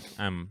 Yeah, I think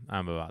I'm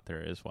about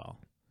there as well.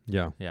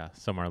 Yeah. Yeah,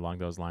 somewhere along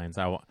those lines.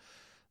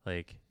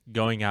 Like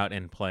going out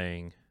and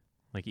playing,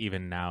 like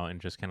even now in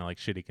just kind of like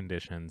shitty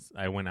conditions.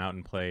 I went out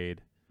and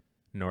played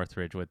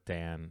Northridge with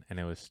Dan, and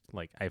it was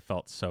like I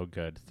felt so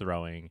good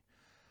throwing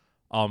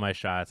all my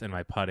shots, and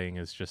my putting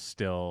is just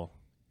still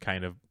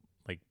kind of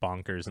like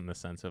bonkers in the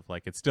sense of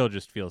like it still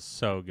just feels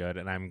so good,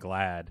 and I'm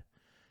glad.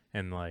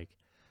 And like,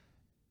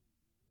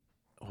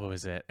 what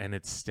was it? And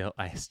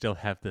I still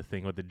have the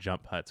thing with the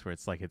jump putts where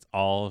it's like it's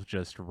all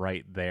just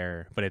right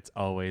there, but it's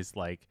always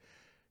like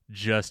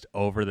just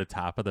over the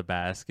top of the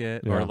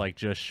basket or like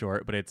just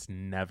short, but it's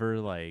never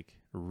like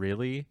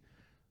really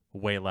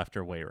way left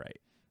or way right.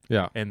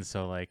 Yeah. And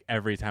so like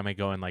every time I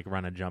go and like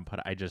run a jump putt,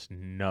 I just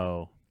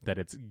know that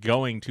it's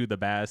going to the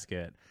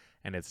basket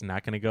and it's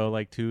not going to go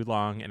like too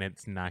long and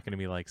it's not going to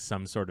be like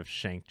some sort of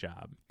shank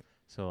job.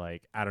 So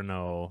like I don't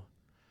know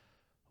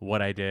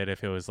what I did,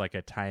 if it was like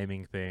a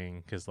timing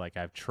thing, because like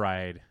I've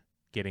tried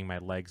getting my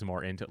legs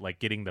more into like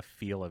getting the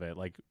feel of it,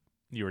 like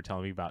you were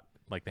telling me about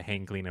like the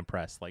hang clean and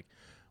press, like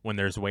when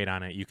there's weight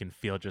on it you can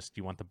feel just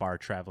you want the bar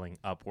traveling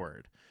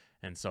upward.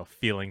 And so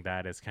feeling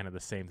that is kind of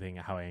the same thing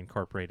how I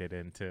incorporate it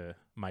into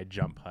my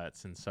jump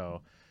putts. And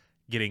so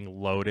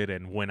getting loaded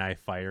and when I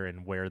fire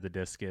and where the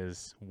disc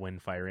is when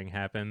firing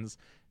happens,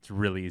 it's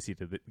really easy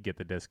to get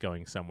the disc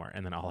going somewhere.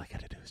 And then all I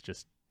got to do is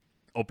just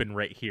open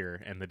right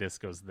here and the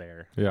disc goes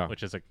there,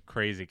 which is a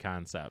crazy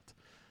concept.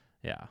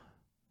 Yeah.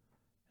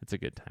 It's a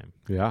good time.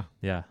 Yeah.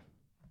 Yeah.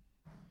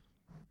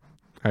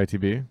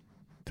 ITB,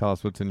 tell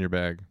us what's in your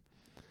bag.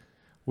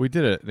 We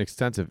did an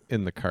extensive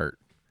in the cart.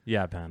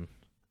 Yeah, Ben.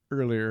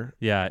 Earlier.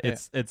 Yeah,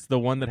 it's the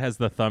one that has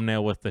the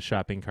thumbnail with the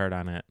shopping cart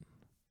on it.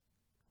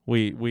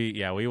 We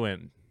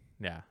went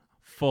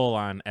full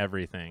on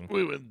everything.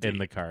 We went deep. In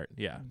the cart.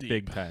 Yeah, Deep.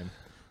 Big time.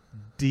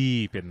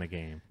 Deep in the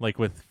game, like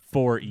with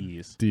 4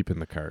 E's. Deep in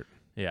the cart.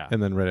 Yeah.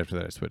 And then right after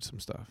that I switched some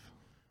stuff.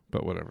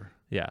 But whatever.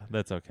 Yeah,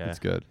 that's okay. It's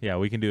good. Yeah,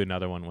 we can do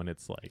another one when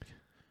it's like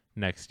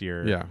next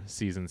year, Yeah.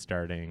 season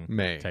starting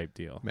May type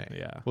deal. May.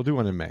 Yeah. We'll do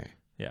one in May.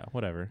 Yeah,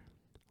 whatever.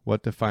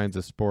 What defines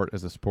a sport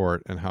as a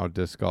sport and how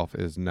disc golf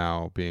is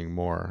now being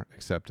more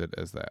accepted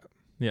as that?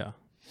 Yeah.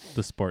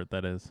 The sport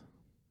that is.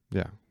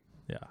 Yeah.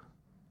 Yeah.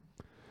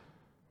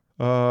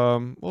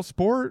 Well,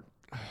 sport,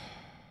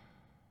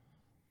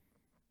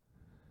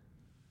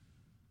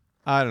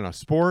 I don't know.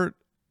 Sport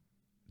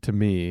to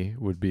me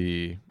would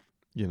be,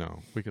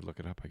 we could look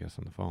it up, I guess,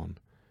 on the phone,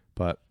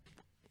 but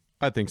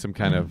I think some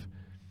kind of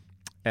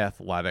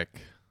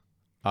athletic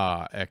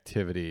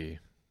activity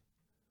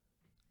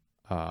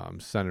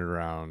centered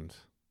around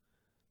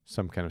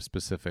some kind of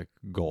specific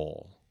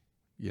goal,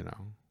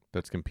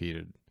 that's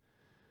competed.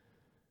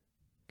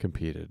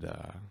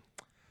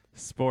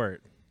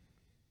 Sport.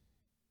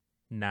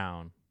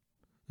 Noun.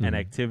 An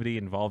activity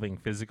involving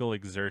physical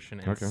exertion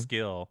and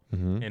skill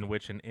in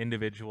which an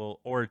individual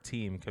or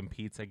team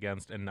competes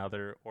against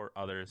another or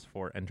others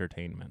for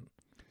entertainment.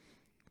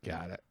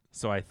 Got it.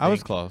 So I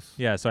was close.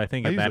 Yeah, so I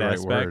think in used that the right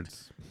aspect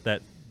words.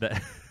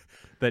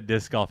 that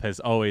disc golf has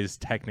always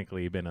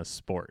technically been a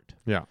sport.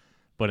 Yeah.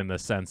 But in the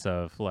sense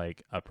of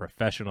like a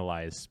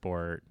professionalized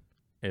sport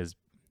is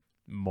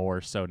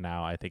more so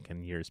now, I think,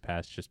 in years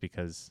past, just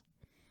because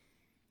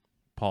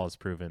Paul has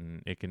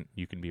proven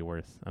you can be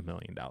worth $1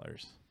 million.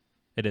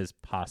 It is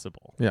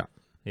possible. Yeah.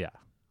 Yeah.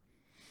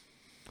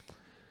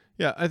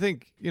 Yeah, I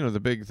think, the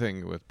big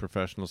thing with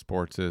professional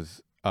sports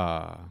is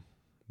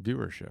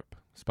viewership,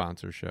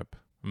 sponsorship,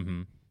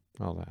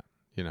 all that,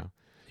 Yeah.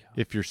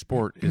 If your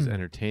sport is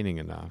entertaining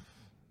enough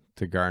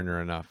to garner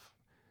enough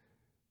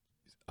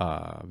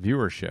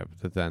viewership,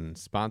 that then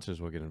sponsors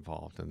will get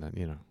involved and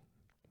then,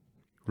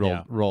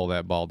 roll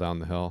that ball down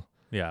the hill.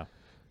 Yeah.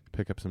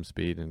 Pick up some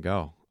speed and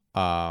go.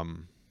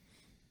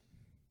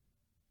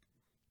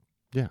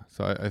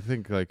 So I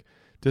think like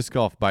disc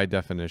golf by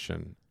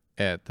definition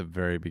at the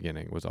very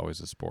beginning was always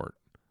a sport.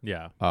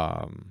 Yeah.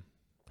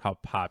 How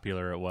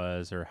popular it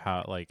was, or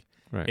how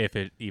if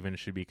it even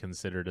should be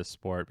considered a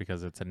sport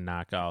because it's a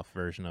knockoff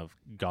version of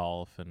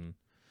golf and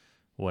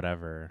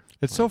whatever.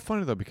 It's so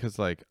funny though, because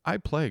like I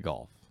play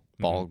golf,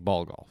 ball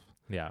golf.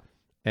 Yeah.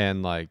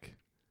 And like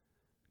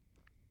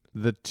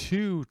the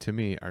two to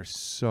me are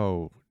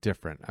so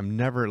different. I'm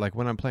never like,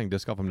 when I'm playing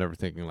disc golf, I'm never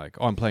thinking like,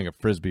 oh, I'm playing a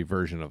frisbee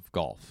version of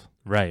golf.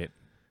 Right.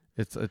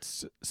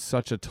 It's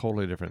such a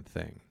totally different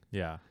thing.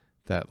 Yeah.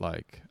 That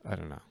like, I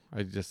don't know.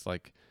 I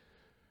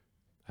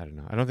don't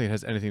know. I don't think it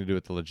has anything to do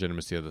with the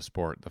legitimacy of the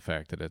sport. The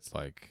fact that it's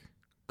like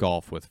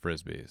golf with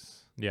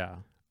frisbees. Yeah.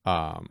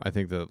 I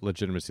think the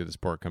legitimacy of the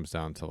sport comes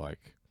down to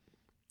like,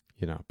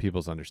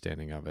 people's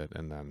understanding of it,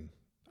 and then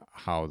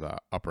how the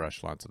upper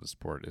echelons of the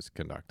sport is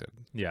conducted.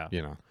 Yeah.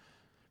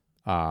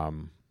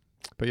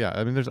 But yeah,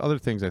 I mean, there's other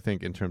things I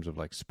think in terms of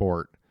like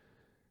sport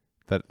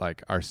that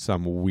like are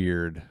some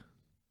weird,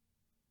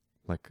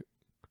 like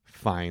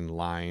fine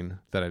line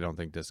that I don't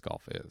think disc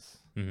golf is.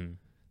 Mm-hmm.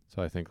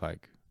 So I think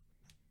like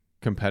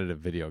competitive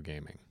video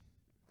gaming.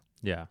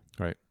 Yeah.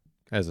 Right.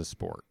 as a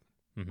sport.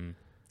 Mm-hmm.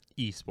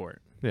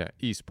 E-sport. Yeah,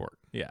 e-sport.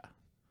 Yeah.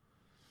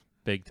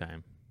 Big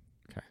time.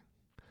 Okay.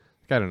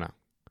 I don't know.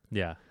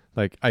 Yeah.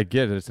 Like, I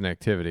get it's an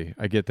activity.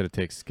 I get that it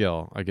takes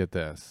skill. I get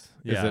this.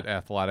 Is Yeah. it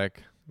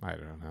athletic? I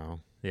don't know.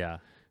 Yeah.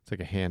 It's like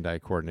a hand-eye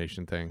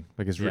coordination thing.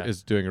 Like, Yeah.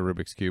 is doing a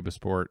Rubik's Cube a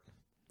sport?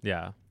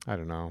 Yeah. I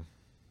don't know.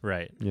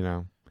 Right. You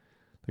know?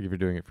 Like, if you're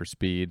doing it for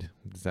speed,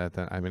 is that?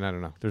 I mean, I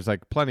don't know. There's,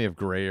 like, plenty of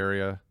gray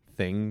area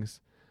things.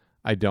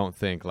 I don't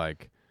think,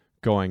 like,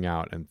 going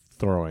out and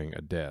throwing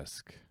a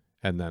disc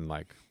and then,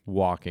 like,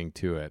 walking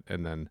to it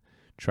and then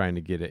trying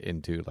to get it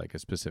into, like, a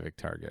specific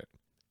target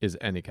is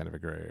any kind of a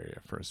gray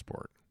area for a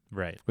sport.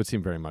 Right. Would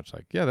seem very much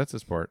like, yeah, that's a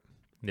sport.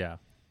 Yeah.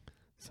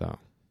 So,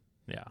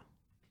 yeah.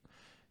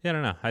 Yeah, I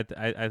don't know.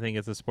 I think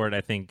it's a sport.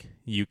 I think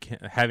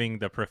having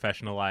the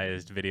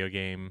professionalized video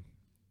game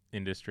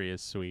industry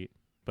is sweet,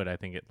 but I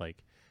think it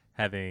like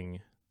having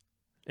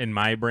in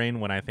my brain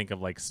when I think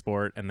of like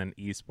sport and then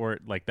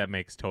e-sport, like that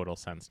makes total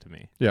sense to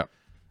me. yeah.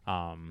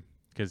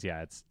 Because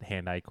it's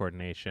hand-eye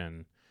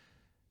coordination.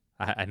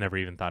 I never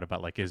even thought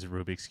about like is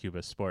Rubik's Cube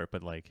a sport,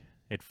 but like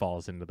it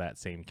falls into that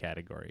same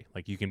category.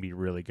 Like you can be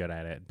really good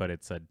at it, but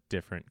it's a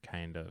different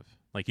kind of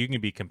like you can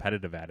be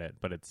competitive at it,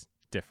 but it's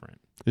different.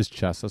 Is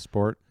chess a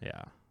sport?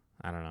 Yeah,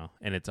 I don't know,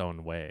 in its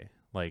own way.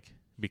 Like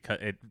because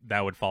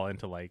that would fall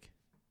into like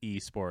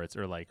esports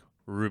or like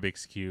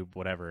Rubik's Cube,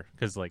 whatever.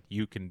 Because like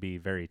you can be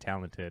very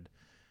talented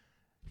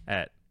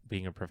at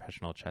being a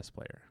professional chess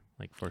player,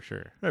 like for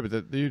sure. Right,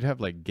 but you'd have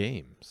like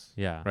games.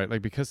 Yeah. Right,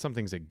 like because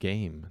something's a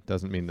game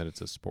doesn't mean that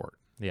it's a sport.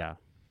 Yeah.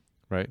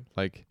 Right,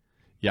 like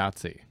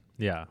Yahtzee.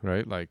 Yeah.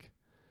 Right, like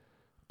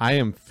I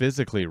am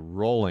physically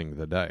rolling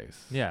the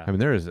dice. Yeah. I mean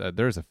there is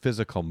a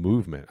physical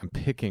movement. I'm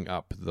picking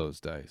up those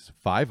dice,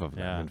 5 of them,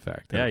 Yeah. in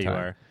fact. Yeah, at a you time.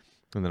 are.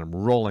 And then I'm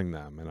rolling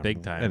them, and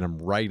Big time. and I'm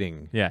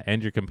writing. Yeah,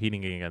 and you're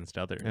competing against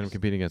others. And I'm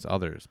competing against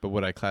others. But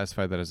would I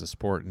classify that as a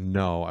sport?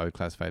 No, I would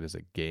classify it as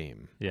a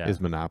game. Yeah. Is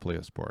Monopoly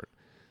a sport?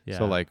 Yeah.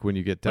 So like when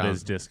you get down, But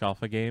is disc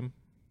golf a game?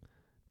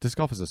 disc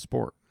golf is a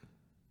sport.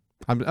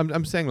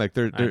 I'm saying like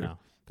I know.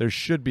 there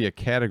should be a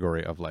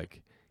category of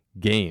like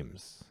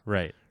games,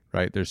 Right.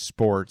 right? There's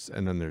sports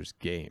and then there's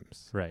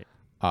games. Right.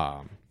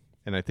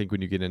 And I think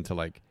when you get into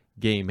like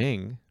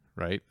gaming,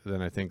 right,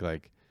 then I think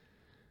like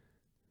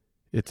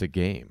it's a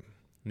game.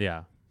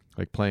 Yeah.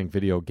 Like playing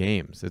video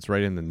games. It's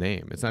right in the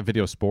name. It's not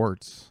video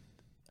sports.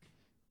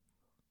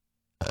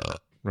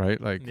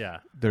 Right? Like Yeah.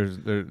 there's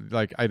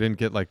like I didn't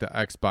get like the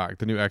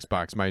new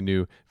Xbox, my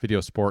new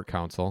video sport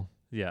console,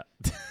 Yeah.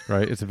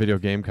 right? It's a video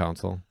game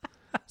console.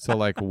 So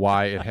like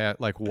why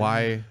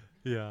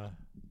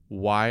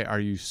are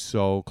you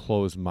so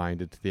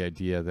close-minded to the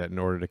idea that in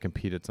order to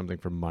compete at something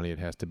for money it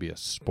has to be a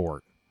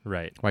sport?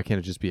 Right. Why can't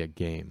it just be a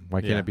game? Why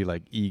can't Yeah. it be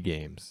like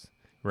e-games,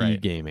 Right.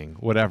 e-gaming,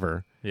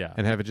 whatever, Yeah.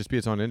 and have it just be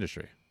its own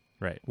industry?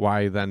 Right.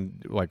 Why then,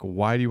 like,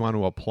 why do you want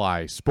to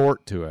apply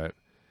sport to it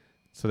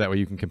so that way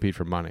you can compete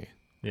for money?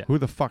 Yeah. Who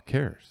the fuck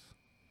cares?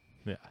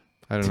 Yeah.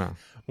 I don't know.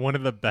 One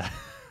of the best.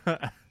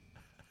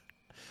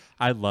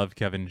 I love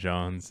Kevin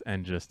Jones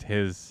and just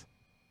his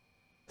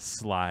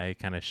sly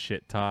kind of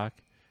shit talk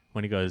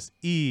when he goes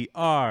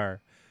ERZA.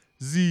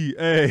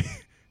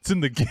 It's in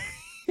the game.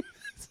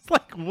 It's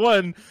like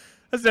one.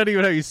 That's not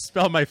even how you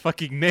spell my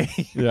fucking name.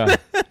 Yeah.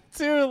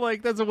 Two,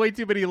 like that's way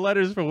too many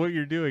letters for what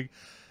you're doing.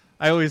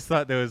 I always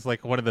thought that was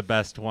like one of the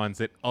best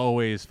ones. It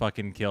always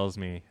fucking kills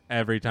me.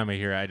 Every time I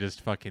hear it, I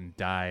just fucking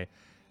die.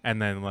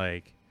 And then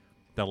like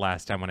the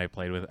last time when I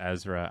played with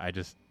Ezra,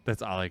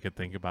 that's all I could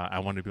think about. I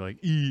wanted to be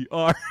like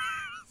ERCA.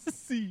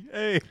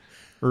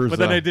 But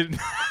then I didn't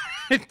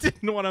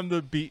want him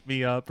to beat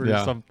me up or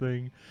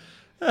something.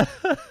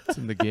 It's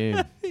in the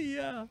game.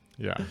 Yeah.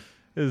 Yeah.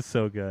 It was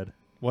so good.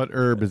 What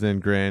herb is in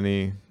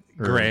Granny?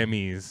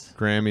 Grammy's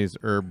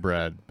herb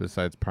bread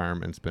besides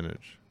parm and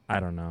spinach? I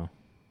don't know.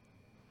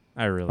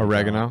 I really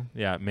Oregano? don't.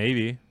 Yeah,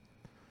 maybe.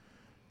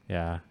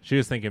 Yeah. She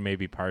was thinking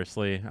maybe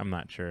parsley. I'm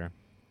not sure.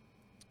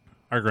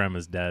 Our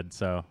grandma's dead,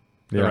 so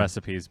the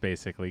recipe is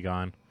basically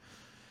gone.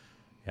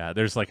 Yeah,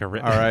 there's like a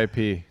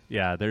R.I.P.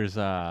 Yeah, there's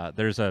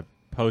a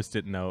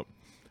Post-it note.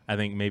 I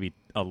think maybe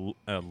a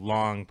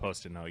long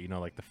Post-it note. You know,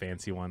 like the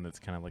fancy one that's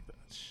kind of like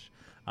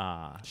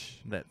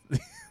that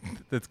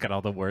that's got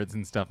all the words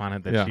and stuff on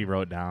it that she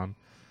wrote down.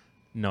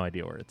 No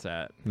idea where it's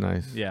at.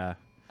 Nice. Yeah.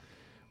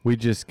 We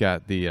just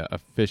got the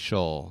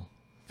official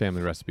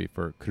family recipe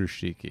for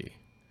krusziki.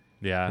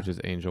 Yeah. Which is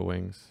angel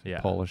wings.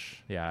 Yeah.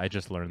 Polish. Yeah, I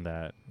just learned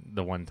that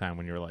the one time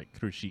when you were like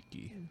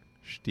krusziki.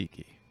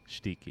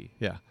 Shtiki.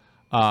 Yeah.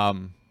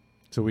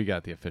 So we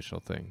got the official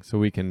thing. So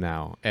we can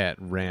now, at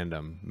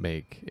random,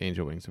 make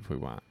angel wings if we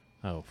want.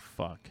 Oh,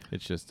 fuck.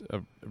 It's just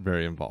a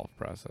very involved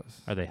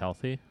process. Are they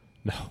healthy?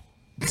 No.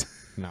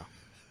 No.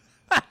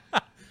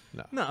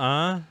 No.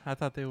 Nuh-uh. I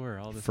thought they were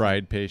all the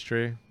Fried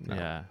pastry? No.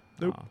 Yeah.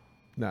 Nope. Oh,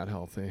 Not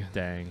healthy.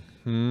 dang.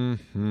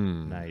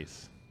 Mm-hmm.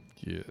 Nice.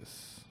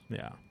 Yes.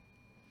 Yeah.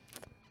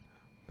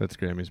 That's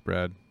Grammy's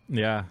bread.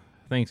 Yeah.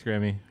 Thanks,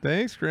 Grammy.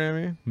 Thanks,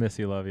 Grammy. Miss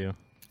you, love you.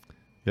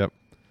 Yep.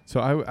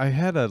 So I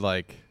had a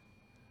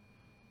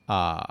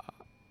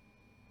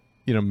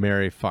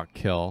marry, fuck,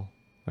 kill.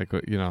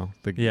 Like you know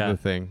the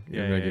thing.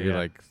 Yeah, They give you yeah.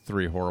 like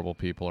 3 horrible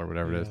people or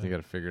whatever it is, and you got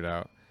to figure it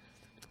out.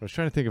 I was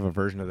trying to think of a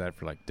version of that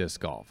for like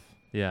disc golf.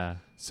 Yeah.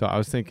 So I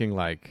was thinking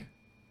like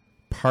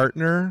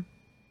partner,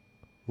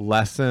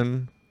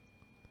 lesson,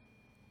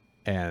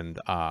 and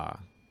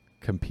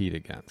compete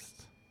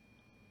against.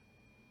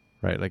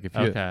 Right? Like if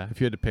you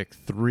had to pick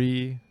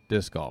 3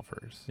 disc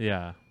golfers.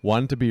 Yeah.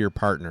 1 to be your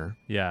partner.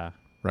 Yeah.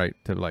 Right?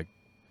 To like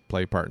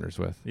play partners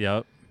with.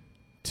 Yep.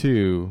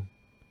 2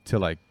 to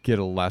like get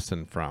a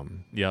lesson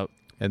from. Yep.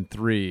 And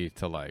 3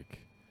 to like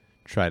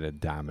try to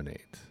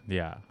dominate.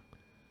 Yeah.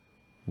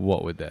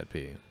 What would that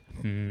be?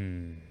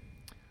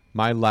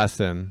 My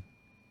lesson,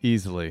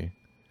 easily,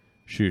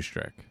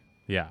 shoestrick.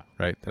 Yeah.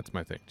 Right? That's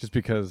my thing. Just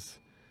because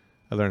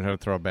I learned how to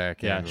throw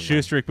back. Yeah,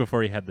 shoestrick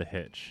before he had the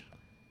hitch.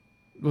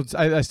 Well,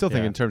 I still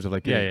think in terms of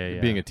like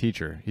being a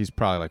teacher, he's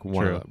probably like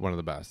one of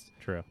the best.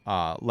 True.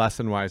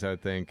 Lesson wise, I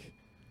would think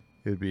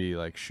it'd be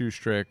like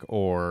shoestrick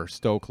or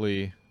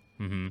Stokely.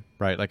 Mm-hmm.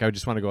 Right? Like I would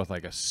just want to go with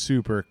like a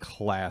super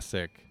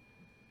classic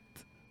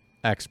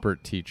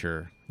expert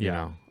teacher. You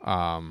know,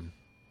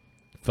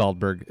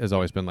 Feldberg has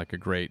always been like a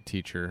great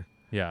teacher.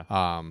 Yeah.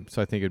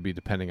 So I think it'd be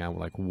depending on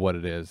like what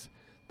it is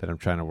that I'm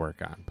trying to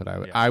work on. But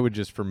I would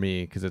just, for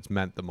me, because it's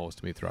meant the most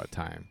to me throughout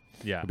time.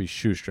 Yeah. It'd be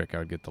shoestrick. I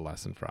would get the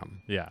lesson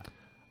from. Yeah.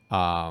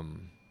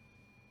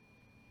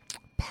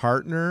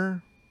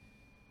 Partner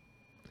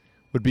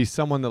would be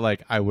someone that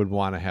like I would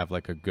want to have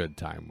like a good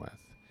time with.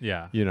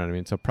 Yeah. You know what I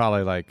mean? So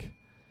probably like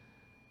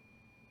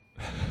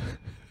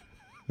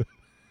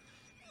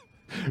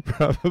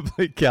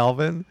probably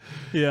Calvin.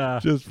 Yeah.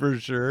 Just for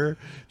sure.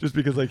 Just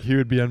because like he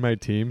would be on my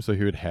team, so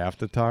he would have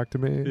to talk to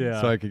me.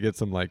 Yeah. So I could get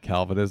some like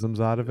Calvinisms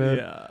out of it.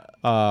 Yeah.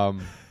 I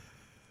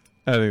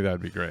think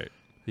that'd be great.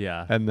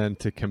 Yeah. And then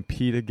to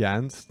compete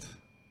against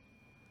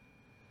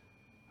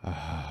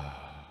I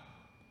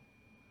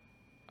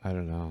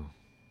don't know.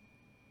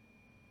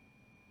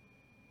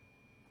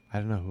 I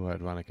don't know who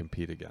I'd want to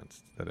compete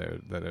against. That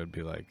it would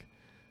be like,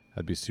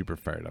 I'd be super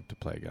fired up to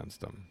play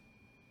against them.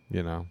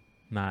 You know,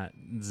 not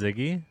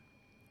Ziggy.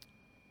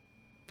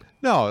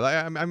 No,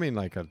 I mean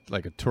like a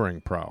touring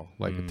pro,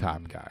 like a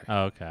top guy.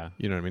 Oh, okay.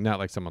 You know what I mean? Not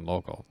like someone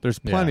local. There's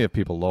plenty of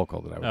people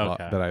local that I would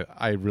that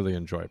I really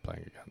enjoy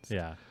playing against.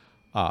 Yeah.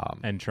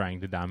 And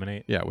trying to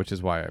dominate. Yeah, which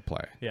is why I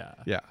play. Yeah.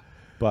 Yeah.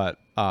 But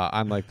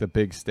on like the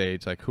big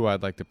stage, like who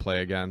I'd like to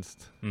play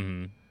against.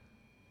 Mm-hmm.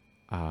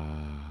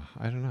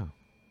 I don't know.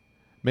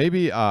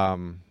 Maybe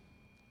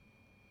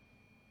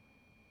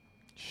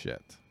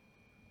shit.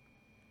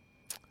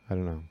 I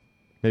don't know.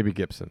 Maybe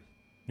Gibson.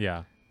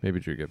 Yeah. Maybe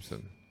Drew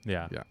Gibson.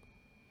 Yeah. Yeah.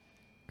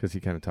 Because he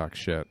kind of talks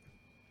shit.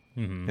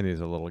 Mm-hmm. And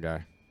he's a little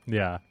guy.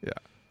 Yeah. Yeah.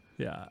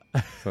 Yeah.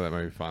 So that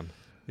might be fun.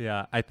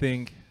 Yeah, I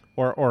think.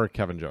 Or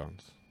Kevin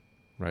Jones.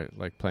 Right?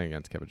 Like playing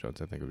against Kevin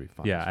Jones, I think would be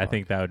fun. Yeah, I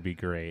think that would be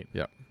great.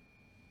 Yep.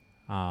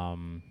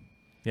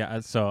 Yeah,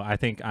 so I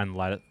think on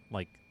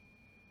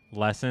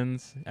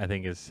lessons, I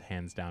think is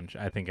hands down.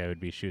 I think I would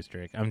be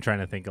Shoestrick. I'm trying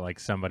to think of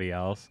like somebody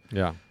else.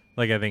 Yeah.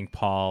 Like I think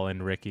Paul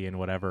and Ricky and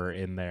whatever are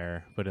in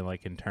there, but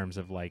in terms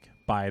of like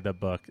by the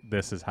book,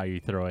 this is how you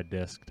throw a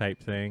disc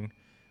type thing.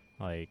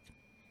 Like,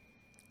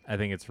 I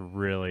think it's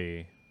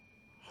really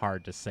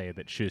hard to say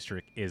that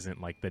Shoestrick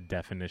isn't like the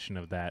definition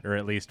of that, or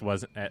at least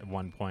wasn't at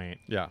one point.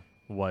 Yeah.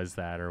 Was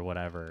that or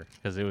whatever,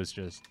 because it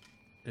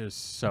was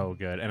so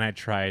good. And I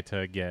try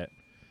to get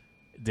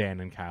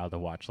Dan and Kyle to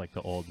watch like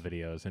the old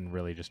videos and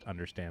really just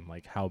understand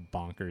like how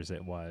bonkers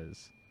it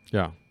was.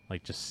 Yeah.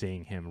 Like just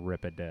seeing him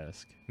rip a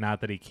disc.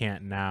 Not that he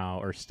can't now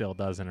or still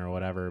doesn't or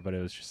whatever, but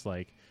it was just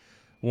like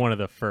one of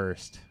the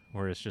first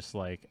where it's just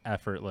like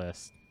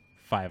effortless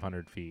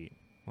 500 feet.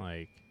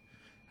 Like,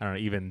 I don't know,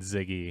 even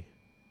Ziggy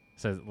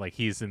says like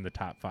he's in the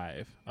top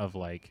 5 of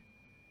like,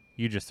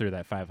 you just threw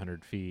that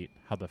 500 feet.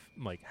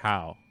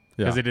 How?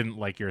 Because it didn't,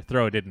 like, your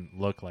throw didn't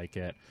look like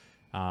it.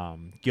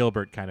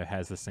 Gilbert kind of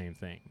has the same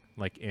thing,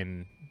 like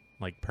in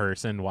like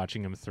person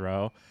watching him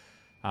throw.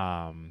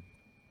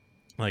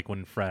 Like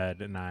when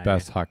Fred and I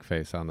best huck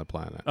face on the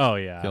planet. Oh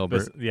yeah,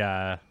 Gilbert.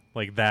 Yeah,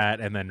 like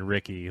that, and then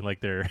Ricky, like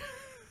they're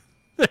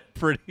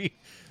pretty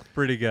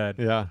good.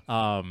 Yeah.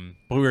 But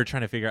we were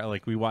trying to figure out,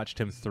 like, we watched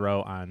him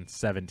throw on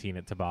 17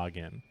 at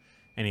Toboggan,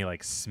 and he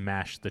like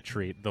smashed the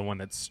tree, the one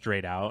that's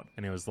straight out,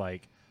 and it was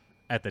like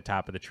at the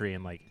top of the tree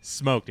and like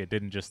smoked it.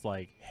 Didn't just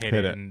like hit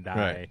it and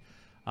die.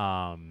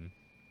 Right.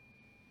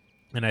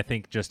 And I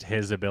think just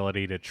his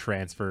ability to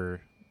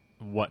transfer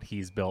what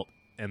he's built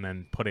and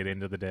then put it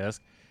into the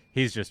disc,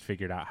 he's just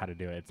figured out how to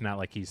do it. It's not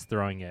like he's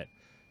throwing it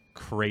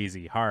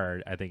crazy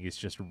hard. I think he's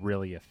just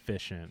really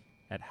efficient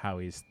at how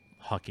he's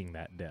hucking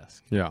that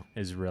disc. Yeah.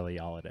 Is really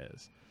all it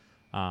is.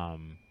 Yeah,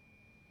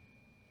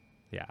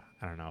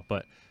 I don't know.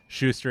 But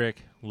Shoestrick,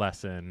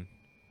 lesson,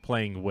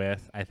 playing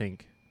with, I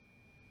think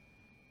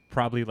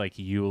probably like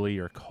Yulee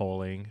or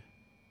Coling.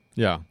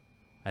 Yeah.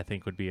 I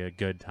think would be a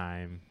good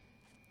time.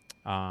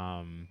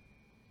 And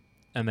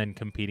then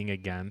competing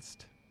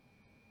against,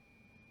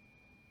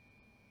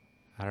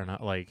 I don't know,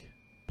 like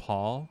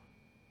Paul,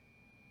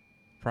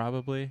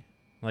 probably.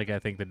 Like, I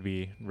think that'd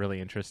be really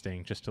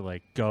interesting just to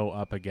like go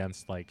up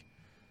against like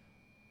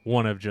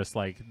one of just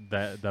like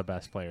the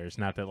best players.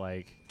 Not that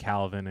like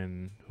Calvin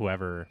and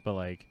whoever, but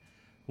like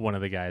one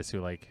of the guys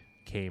who like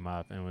came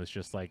up and was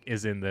just like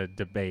is in the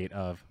debate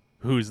of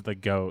who's the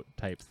GOAT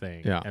type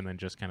thing. Yeah. And then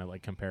just kind of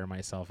like compare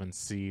myself and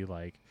see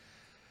like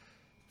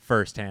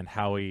firsthand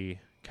how he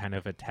kind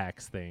of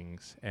attacks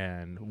things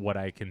and what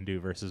I can do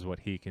versus what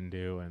he can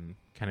do, and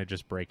kind of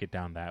just break it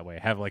down that way.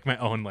 Have like my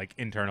own like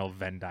internal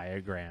Venn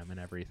diagram and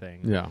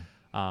everything. Yeah.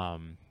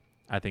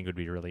 I think would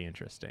be really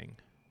interesting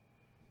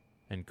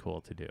and cool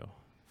to do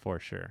for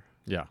sure.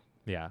 Yeah.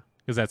 Yeah.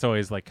 Because that's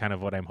always like kind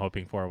of what I'm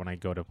hoping for when I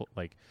go to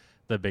like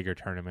the bigger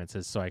tournaments,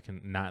 is so I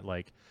can not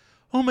like,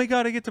 oh my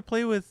God, I get to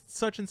play with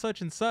such and such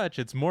and such.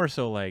 It's more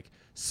so like,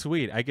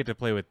 sweet, I get to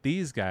play with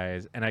these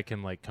guys and I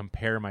can like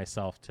compare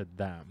myself to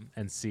them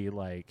and see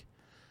like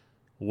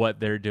what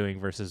they're doing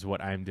versus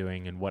what I'm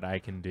doing and what I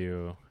can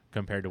do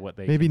compared to what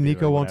they Maybe can do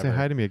Nico or won't say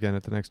whatever. hi to me again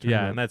at the next Yeah,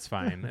 tournament. and that's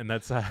fine. And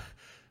that's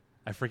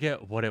I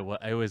forget what it was.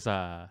 It was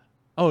oh,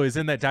 it was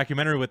in that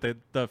documentary with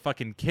the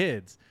fucking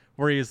kids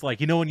where he's like,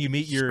 you know, when you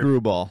meet your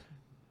Screwball.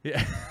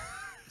 yeah.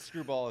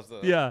 Screwball is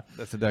the Yeah.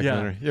 That's the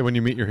documentary. Yeah, when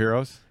you meet your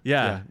heroes.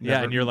 Yeah,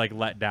 never- and you're like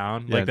let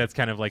down. Yeah. Like that's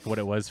kind of like what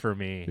it was for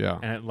me. Yeah.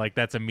 And like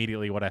that's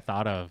immediately what I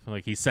thought of.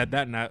 Like he said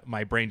that, and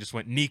my brain just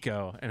went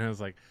Nico, and I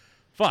was like,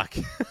 "Fuck."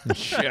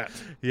 Shit.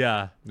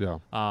 Yeah. Yeah.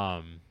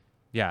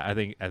 Yeah. I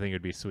think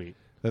it'd be sweet.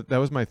 That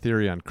was my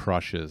theory on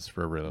crushes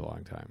for a really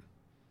long time.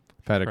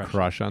 If I had a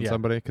crush on Yeah.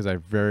 somebody, because I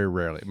very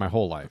rarely, my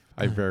whole life,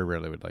 I very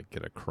rarely would like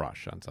get a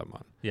crush on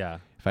someone. Yeah.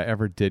 If I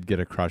ever did get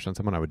a crush on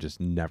someone, I would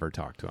just never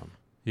talk to them.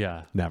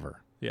 Yeah.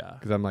 Never. Yeah.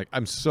 Because I'm like,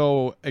 I'm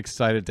so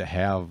excited to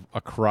have a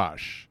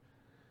crush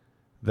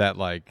that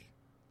like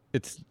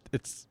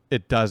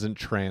it doesn't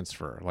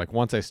transfer. Like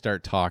once I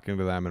start talking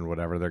to them and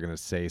whatever, they're gonna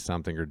say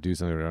something or do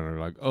something, and they're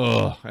like,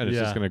 ugh, and it's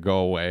Yeah. just gonna go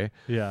away.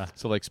 Yeah.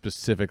 So like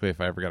specifically, if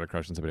I ever got a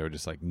crush on somebody, I would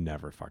just like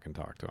never fucking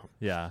talk to them.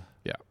 Yeah.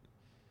 Yeah.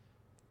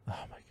 Oh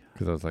my God.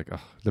 Because I was like,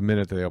 oh, the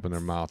minute they open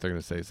their mouth, they're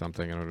gonna say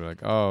something, and I'd be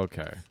like, oh,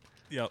 okay.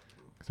 Yep.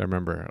 Because I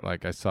remember,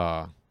 like, I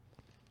saw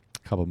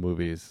a couple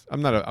movies.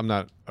 I'm not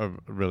a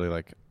really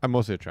like. I'm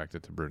mostly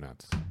attracted to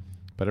brunettes,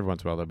 but every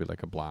once in a while there'll be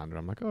like a blonde, and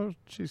I'm like, oh,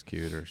 she's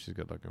cute or she's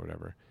good looking or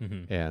whatever.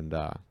 Mm-hmm. And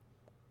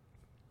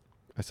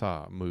I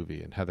saw a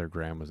movie, and Heather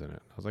Graham was in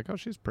it. I was like, oh,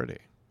 she's pretty,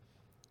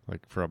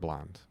 like for a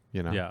blonde,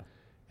 you know. Yeah.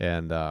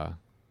 And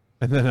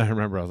then I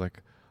remember I was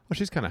like, oh,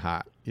 she's kind of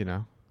hot, you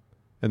know.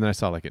 And then I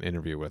saw like an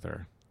interview with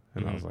her,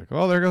 and I was like,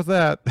 oh, there goes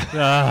that.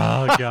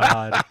 Oh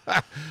God.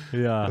 I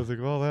Yeah. was like,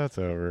 well, that's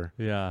over.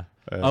 Yeah.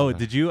 And, Oh,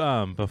 did you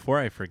before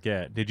I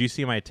forget, did you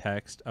see my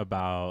text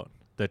about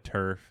the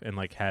turf and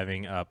like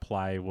having a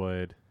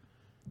plywood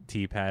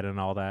tee pad and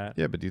all that?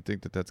 yeah, but do you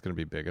think that that's going to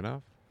be big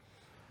enough?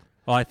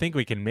 Well, I think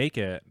we can make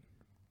it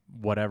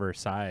whatever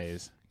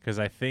size, because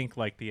I think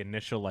like the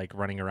initial like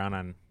running around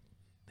on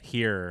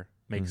here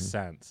makes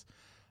sense,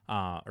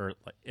 or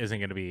like, isn't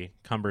going to be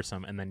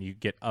cumbersome, and then you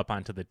get up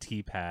onto the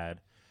tee pad,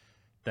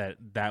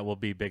 that will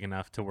be big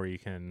enough to where you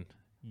can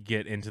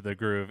get into the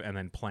groove and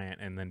then plant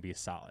and then be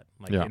solid.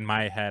 Like Yeah. in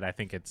my head, I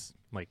think it's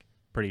like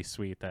pretty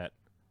sweet that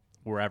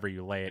wherever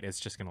you lay it, it's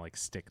just going to like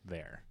stick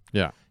there.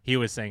 Yeah. He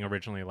was saying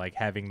originally like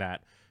having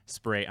that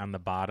spray on the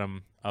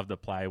bottom of the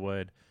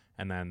plywood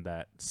and then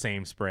that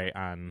same spray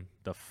on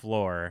the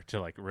floor to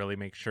like really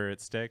make sure it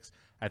sticks.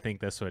 I think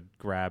this would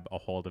grab a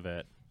hold of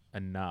it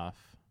enough.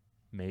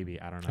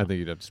 Maybe, I don't know. I think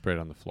you'd have to spray it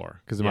on the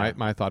floor. Because Yeah.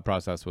 my thought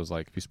process was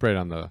like, if you spray it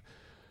on the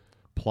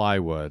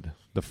plywood,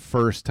 the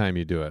first time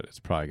you do it, it's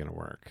probably going to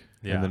work.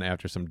 Yeah. And then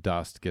after some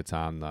dust gets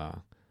on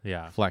the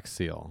Yeah. Flex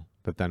Seal,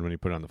 but then when you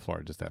put it on the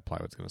floor, just that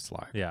plywood's going to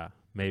slide. Yeah.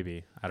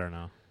 Maybe. I don't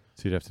know.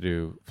 So you'd have to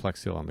do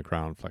Flex Seal on the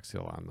ground, Flex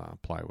Seal on the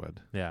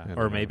plywood. Yeah. And,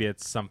 Or maybe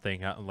it's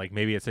something like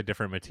maybe it's a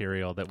different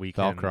material that we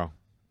can. Velcro.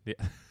 Yeah.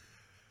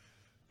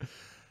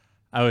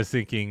 I was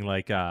thinking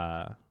like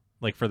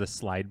for the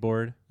slide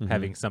board,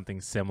 having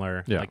something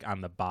similar Yeah. like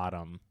on the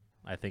bottom,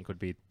 I think would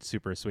be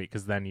super sweet,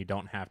 because then you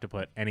don't have to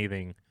put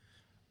anything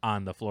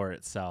on the floor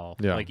itself.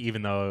 Yeah. Like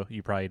even though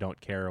you probably don't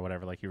care or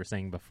whatever, like you were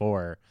saying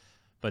before,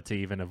 but to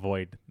even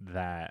avoid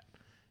that,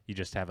 you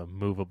just have a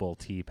movable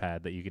tee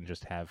pad that you can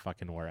just have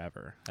fucking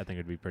wherever. I think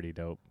it'd be pretty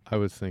dope. I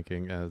was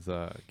thinking as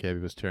Gabby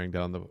was tearing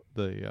down the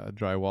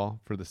drywall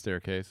for the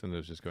staircase, and it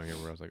was just going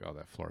everywhere. I was like, oh,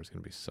 that floor is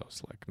going to be so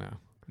slick now.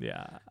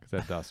 Yeah. Because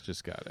that dust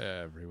just got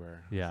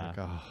everywhere. I was Yeah. like,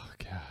 oh,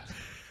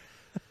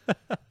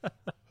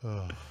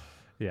 God.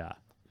 Yeah.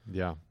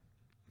 Yeah.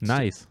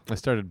 Nice. I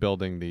started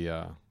building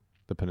the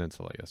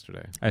peninsula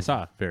yesterday. I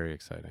saw. Very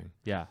exciting.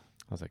 Yeah.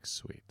 I was like,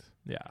 sweet.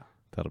 Yeah.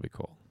 That'll be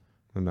cool.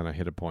 And then I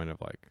hit a point of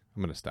like,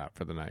 I'm going to stop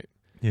for the night.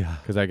 Yeah.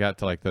 Because I got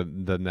to like the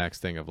next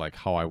thing of like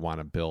how I want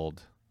to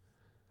build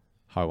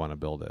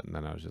it. And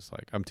then I was just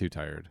like, I'm too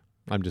tired.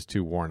 I'm just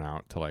too worn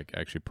out to like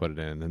actually put it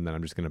in. And then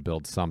I'm just going to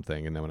build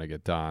something. And then when I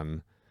get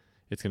done,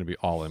 it's going to be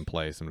all in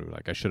place. And I'm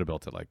like, I should have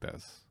built it like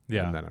this.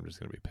 Yeah. And then I'm just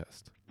going to be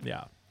pissed.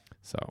 Yeah.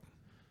 So,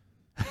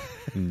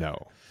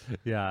 no.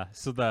 Yeah.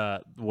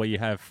 So what you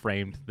have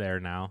framed there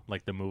now,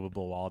 like the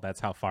movable wall, that's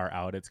how far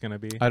out it's going to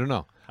be? I don't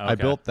know. I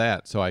Okay. built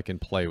that so I can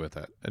play with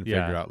it and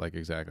Yeah. figure out like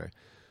exactly.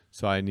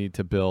 So I need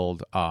to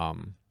build.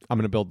 I'm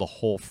going to build the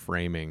whole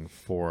framing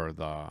for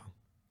the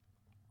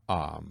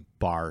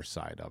bar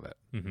side of it,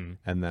 Mm-hmm.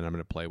 and then I'm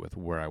going to play with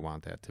where I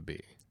want that to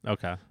be.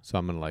 Okay. So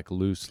I'm going to like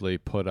loosely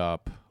put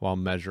up,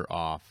 measure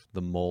off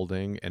the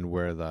molding and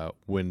where the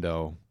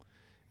window.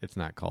 It's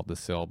not called the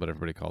sill, but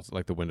everybody calls it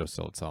like the window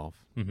sill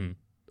itself. Mm-hmm.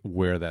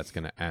 Where that's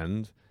going to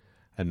end,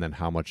 and then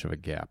how much of a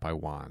gap I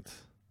want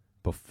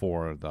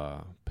before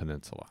the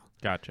peninsula.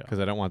 Gotcha. Because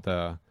I don't want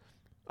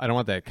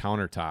that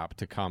countertop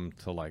to come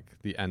to like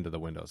the end of the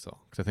windowsill,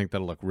 because I think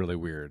that'll look really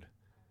weird.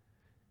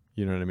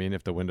 You know what I mean?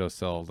 If the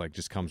windowsill like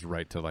just comes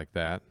right to like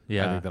that,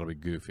 Yeah. I think that'll be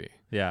goofy.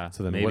 Yeah.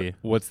 So then maybe.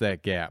 what's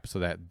that gap so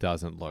that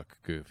doesn't look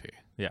goofy?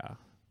 Yeah.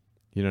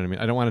 You know what I mean?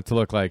 I don't want it to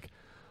look like,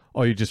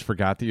 oh, you just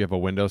forgot that you have a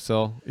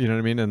windowsill. You know what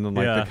I mean? And then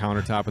like the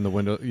countertop and the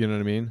window. You know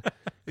what I mean?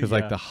 Because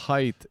like the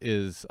height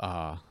is,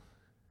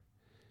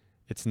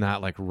 it's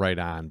not like right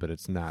on, but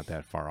it's not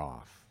that far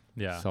off.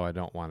 Yeah. So I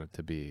don't want it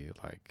to be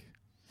like,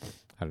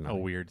 I don't know. A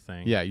weird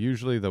thing. Yeah.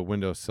 Usually the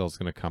windowsill is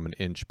going to come an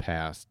inch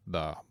past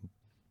the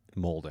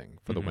molding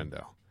for the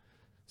window.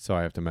 So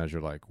I have to measure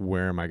like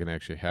where am I going to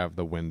actually have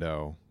the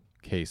window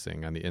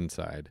casing on the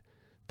inside.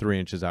 3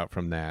 inches out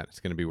from that, it's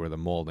going to be where the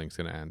molding's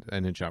going to end.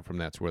 An inch out from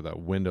that's where the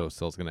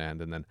windowsill's going to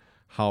end. And then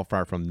how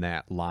far from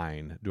that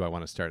line do I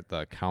want to start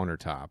the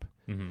countertop?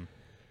 Mm-hmm.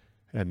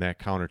 And that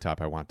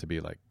countertop I want to be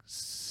like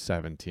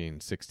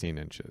 16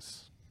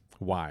 inches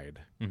wide.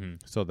 Mm-hmm.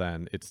 So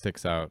then it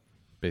sticks out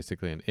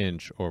basically an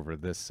inch over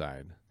this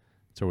side.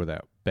 So where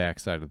that back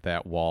side of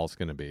that wall is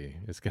going to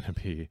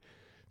be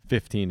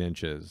 15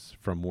 inches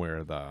from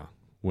where the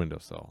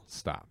windowsill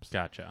stops.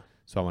 Gotcha.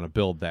 So I want to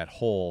build that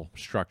whole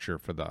structure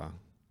for the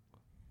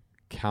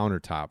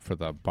countertop for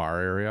the bar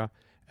area,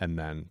 and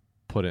then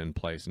put it in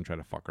place and try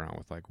to fuck around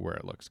with like where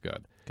it looks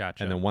good.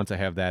 Gotcha. And then once I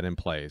have that in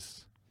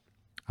place,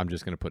 I'm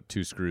just going to put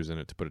 2 screws in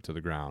it to put it to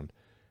the ground,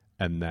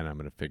 and then I'm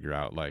going to figure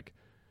out like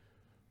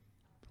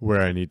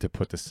where I need to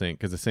put the sink,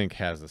 because the sink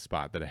has a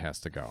spot that it has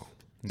to go.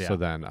 Yeah. So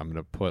then I'm going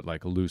to put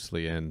like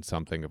loosely in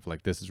something of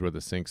like, this is where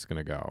the sink's going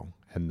to go,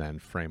 and then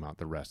frame out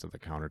the rest of the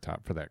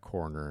countertop for that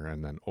corner,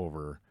 and then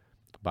over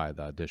by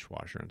the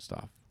dishwasher and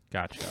stuff.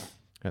 Gotcha.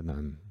 And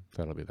then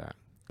that'll be that.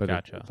 But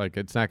Gotcha.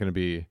 it's not going to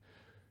be,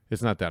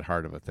 it's not that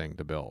hard of a thing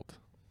to build.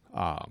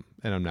 And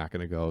I'm not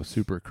going to go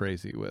super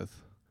crazy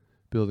with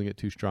building it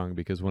too strong,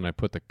 because when I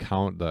put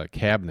the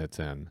cabinets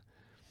in,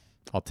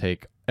 I'll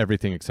take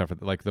everything except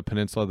for like the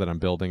peninsula that I'm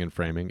building and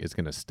framing is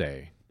going to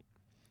stay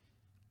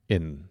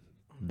in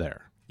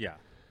there. Yeah.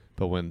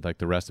 But when like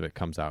the rest of it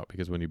comes out,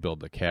 because when you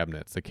build the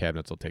cabinets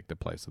will take the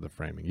place of the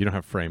framing. You don't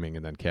have framing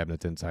and then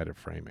cabinets inside of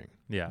framing.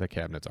 Yeah. The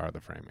cabinets are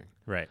the framing.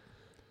 Right.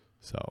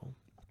 So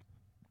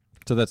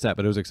that's that.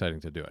 But it was exciting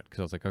to do it, because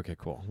I was like, okay,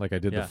 cool. Like I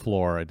did the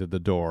floor, I did the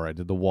door, I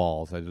did the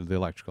walls, I did the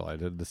electrical, I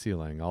did the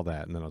ceiling, all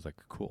that. And then I was like,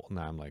 cool.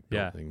 Now I'm like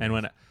building. And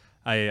when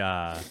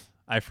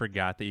I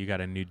forgot that you got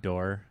a new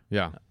door.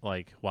 Yeah.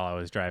 Like while I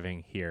was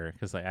driving here,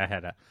 because like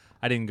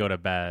I didn't go to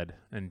bed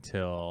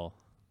until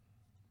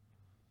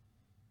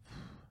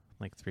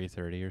like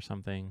 3:30 or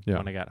something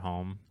when I got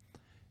home,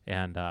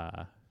 and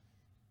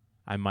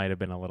I might have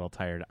been a little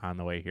tired on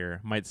the way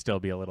here. Might still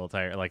be a little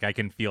tired. Like I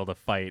can feel the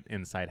fight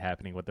inside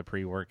happening with the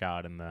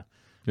pre-workout and the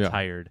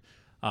tired.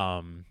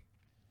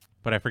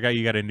 But I forgot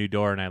you got a new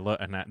door,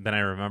 and then I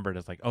remembered,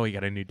 it's like, oh, you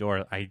got a new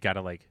door. I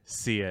gotta like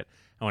see it.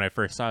 And when I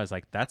first saw it, I was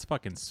like, that's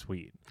fucking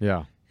sweet.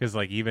 Yeah. Because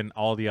like even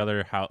all the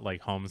other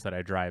homes that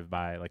I drive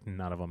by, like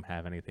none of them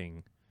have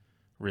anything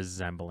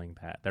resembling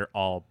that. They're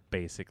all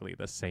basically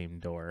the same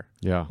door.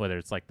 Yeah. Whether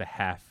it's like the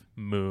half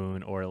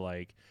moon or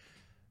like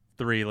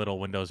 3 little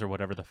windows or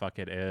whatever the fuck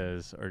it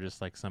is, or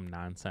just like some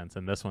nonsense.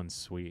 And this one's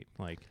sweet.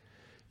 Like,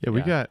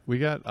 we got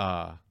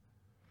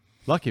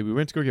lucky. We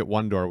went to go get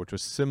one door, which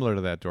was similar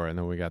to that door, and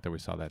then when we got there, we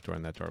saw that door,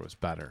 and that door was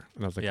better.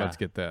 And I was like, let's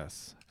get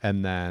this.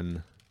 And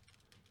then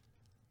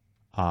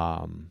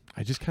I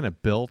just kind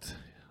of built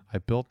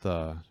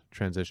the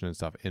transition and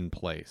stuff in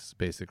place,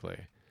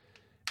 basically.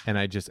 And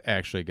I just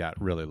actually got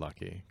really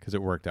lucky, because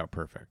it worked out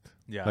perfect.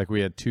 Yeah. Like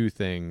we had 2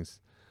 things.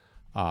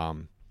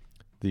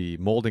 The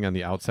molding on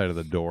the outside of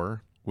the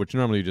door, which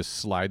normally you just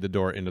slide the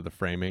door into the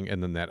framing,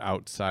 and then that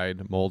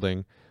outside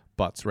molding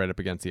butts right up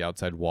against the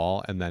outside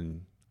wall, and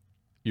then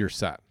you're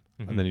set.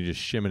 Mm-hmm. And then you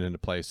just shim it into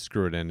place,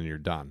 screw it in, and you're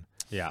done.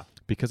 Yeah.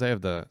 Because I have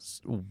the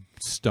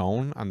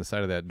stone on the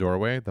side of that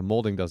doorway, the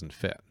molding doesn't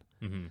fit.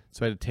 Mm-hmm.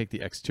 So I had to take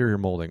the exterior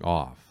molding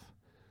off.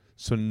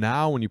 So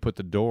now when you put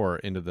the door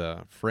into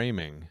the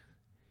framing,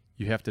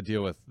 you have to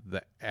deal with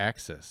the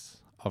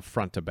axis of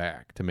front to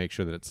back to make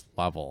sure that it's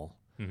level.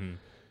 Mm-hmm.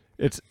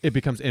 It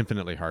becomes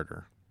infinitely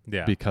harder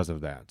because of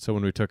that. So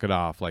when we took it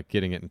off, like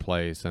getting it in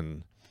place,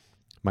 and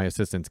my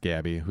assistant's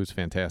Gabby, who's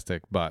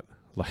fantastic, but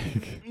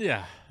like,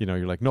 you're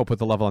like, no, put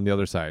the level on the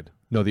other side.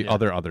 No, the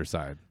other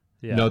side.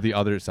 Yeah. No, the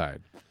other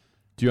side.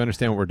 Do you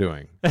understand what we're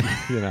doing?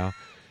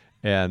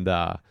 And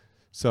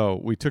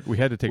so we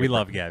had to take. We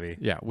love Gabby.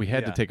 Yeah, we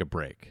had to take a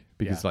break,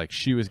 because like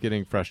she was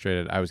getting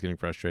frustrated, I was getting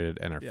frustrated,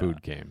 and our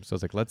food came. So I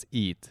was like, let's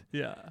eat.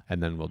 Yeah.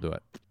 And then we'll do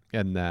it.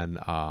 And then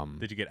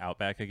did you get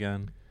Outback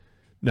again?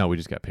 No, we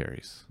just got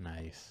Perry's.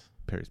 Nice.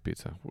 Perry's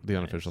Pizza, the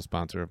unofficial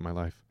sponsor of my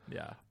life.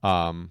 Yeah.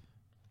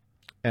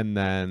 And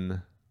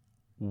then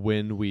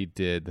when we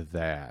did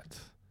that,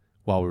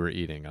 while we were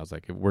eating, I was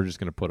like, we're just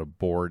going to put a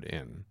board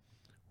in.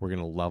 We're going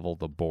to level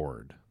the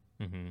board.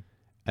 Mm-hmm.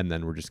 And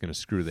then we're just going to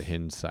screw the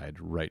hinge side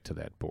right to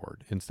that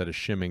board. Instead of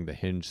shimming the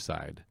hinge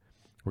side,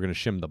 we're going to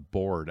shim the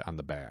board on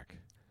the back.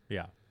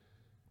 Yeah.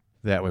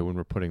 That way, when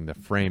we're putting the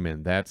frame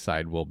in, that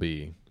side will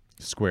be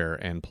square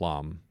and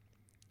plumb.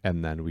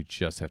 And then we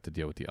just have to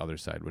deal with the other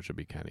side, which will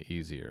be kind of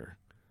easier.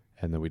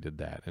 And then we did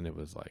that, and it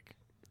was like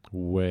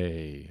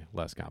way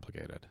less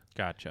complicated.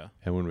 Gotcha.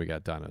 And when we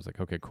got done, I was like,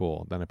 okay,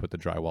 cool. Then I put the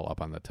drywall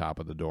up on the top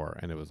of the door,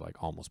 and it was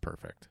like almost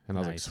perfect. And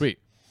I was like, sweet.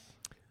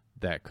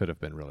 That could have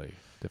been really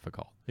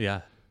difficult.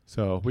 Yeah.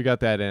 So we got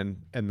that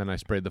in, and then I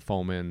sprayed the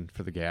foam in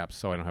for the gaps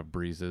so I don't have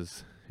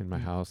breezes in my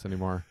house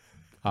anymore.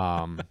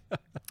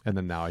 And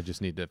then now I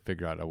just need to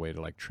figure out a way to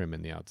like trim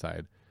in the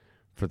outside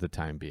for the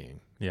time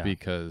being. Yeah.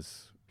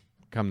 Because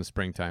come the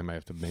springtime, I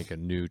have to make a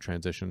new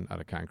transition out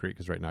of concrete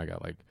because right now I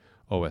got like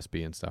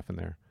OSB and stuff in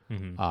there.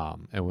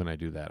 Mm-hmm. And when I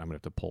do that, I'm going to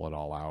have to pull it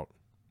all out,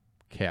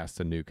 cast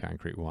a new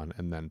concrete one,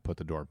 and then put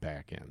the door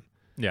back in.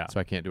 Yeah. So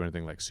I can't do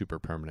anything like super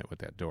permanent with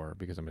that door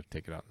because I'm going to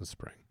take it out in the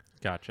spring.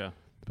 Gotcha.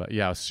 But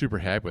yeah, I was super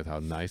happy with how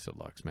nice it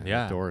looks, man.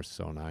 Yeah. The door is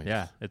so nice.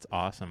 Yeah. It's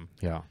awesome.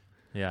 Yeah.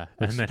 Yeah.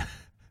 And then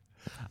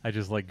I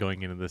just like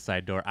going into the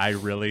side door. I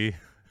really,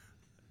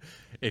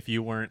 if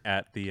you weren't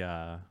at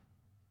the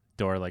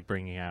door, like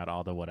bringing out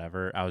all the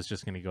whatever, I was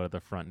just going to go to the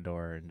front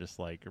door and just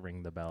like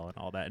ring the bell and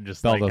all that. And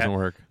just Bell like, doesn't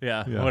work.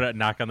 Yeah. Yeah.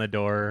 Knock on the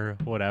door,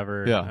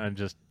 whatever. Yeah. And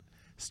just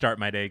start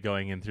my day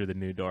going in through the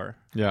new door.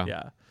 Yeah.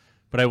 Yeah.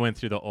 But I went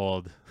through the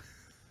old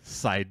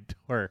side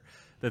door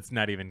that's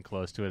not even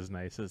close to as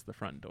nice as the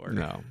front door.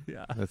 No.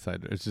 Yeah. That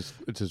side door. It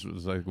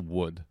was like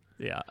wood.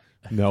 Yeah.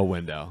 No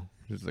window.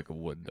 Just like a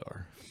wood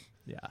door.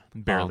 Yeah.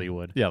 Barely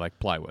wood. Yeah, like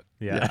plywood.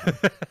 Yeah.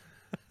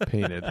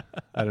 Painted.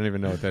 I don't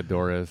even know what that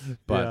door is.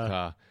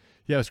 But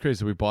yeah, it was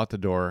crazy. We bought the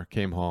door,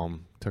 came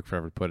home, took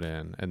forever to put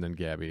in, and then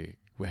Gabby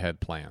had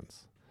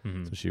plans.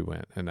 Mm-hmm. So she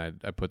went, and I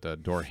put the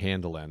door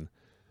handle in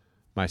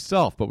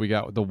myself, but we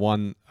got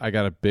I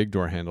got a big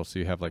door handle, so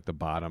you have like the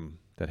bottom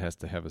that has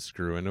to have a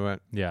screw into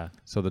it. Yeah.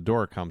 So the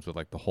door comes with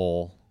like the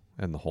hole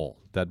and the hole,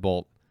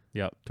 deadbolt,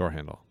 Yep. door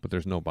handle, but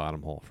there's no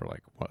bottom hole for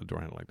like a door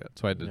handle like that.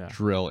 So I had to Yeah.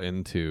 drill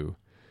into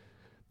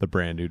the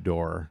brand new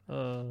door,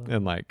 And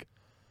and like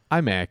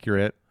I'm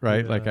accurate,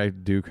 right? Yeah. Like I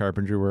do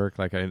carpentry work.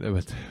 Like I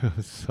was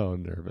so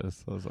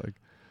nervous. I was like,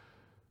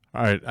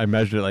 all right, I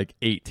measured it like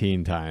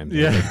 18 times.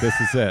 Yeah. Like, this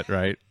is it,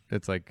 right?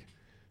 It's like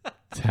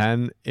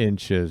 10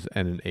 inches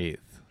and an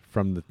eighth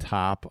from the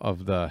top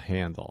of the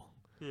handle.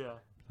 yeah.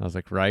 I was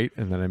like, right.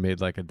 And then I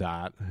made like a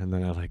dot, and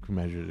then I like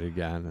measured it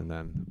again. And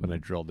then when I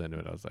drilled into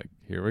it, I was like,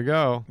 here we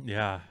go.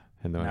 Yeah.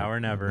 And then Now or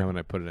never. And then when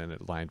I put it in,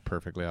 it lined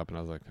perfectly up, and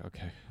I was like,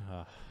 okay,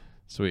 Uh,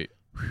 sweet.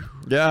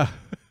 Yeah.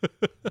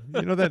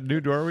 You know that new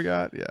door we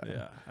got? Yeah.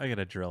 yeah. I got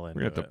to drill into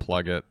We're going to have to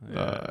plug it.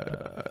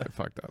 Yeah. I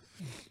fucked up.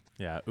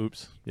 Yeah.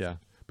 Oops. Yeah.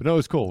 But no, it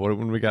was cool.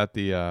 When we got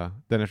then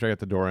after I got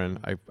the door in,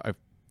 I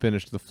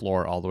finished the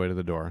floor all the way to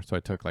the door. So I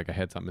took I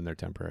had something in there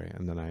temporary,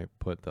 and then I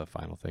put the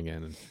final thing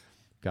in and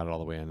got it all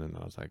the way in, and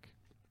I was like,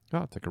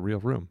 oh, it's like a real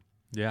room.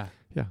 Yeah.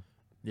 Yeah.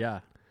 Yeah.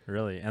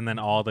 Really. And then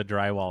all the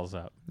drywall's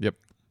up. Yep.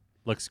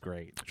 Looks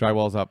great.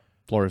 Drywall's up.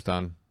 Floor is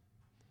done.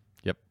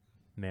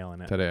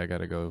 Nailing it. Today I got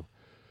to go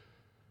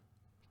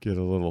get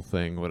a little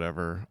thing,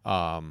 whatever,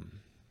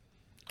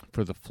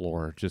 for the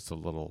floor, just a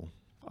little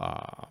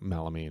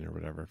melamine or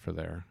whatever for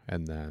there,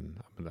 and then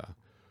I'm gonna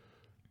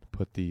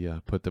put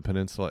the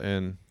peninsula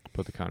in,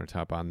 put the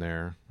countertop on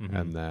there, Mhm.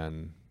 and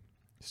then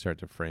start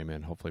to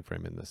hopefully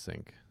frame in the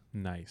sink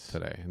Nice.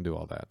 today, and do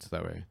all that, so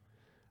that way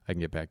I can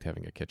get back to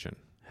having a kitchen.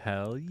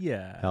 Hell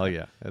yeah. Hell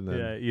yeah! And then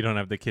Yeah. You don't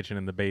have the kitchen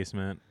in the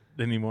basement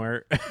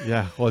anymore.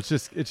 yeah, well, it's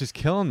just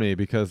killing me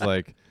because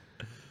I'm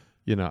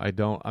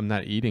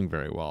not eating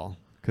very well.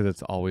 Because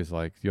it's always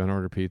like, do you want to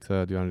order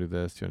pizza? Do you want to do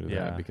this? Do you want to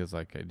do Yeah. that?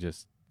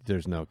 Because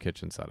there's no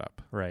kitchen set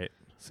up. Right.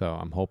 So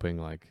I'm hoping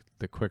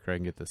the quicker I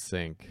can get the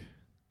sink,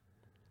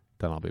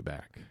 then I'll be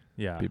back.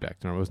 Yeah. Be back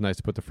to normal. It was nice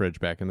to put the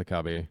fridge back in the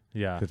cubby.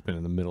 Yeah. It's been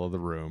in the middle of the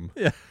room.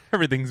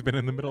 Everything's been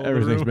in the middle of the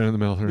Everything's room. been in the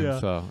middle of the room. Yeah.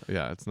 So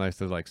yeah, it's nice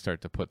to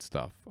start to put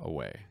stuff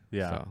away.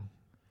 Yeah. So,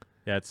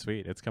 Yeah, it's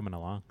sweet. It's coming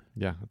along.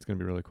 yeah, it's gonna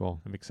be really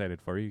cool. I'm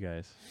excited for you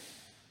guys.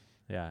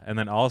 Yeah. And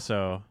then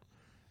also,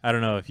 I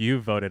don't know if you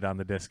voted on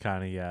the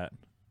Disconi yet.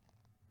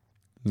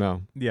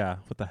 No. Yeah.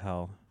 What the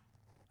hell?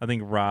 I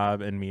think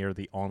Rob and me are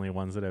the only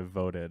ones that have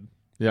voted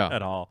Yeah.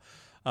 at all.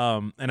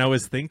 And I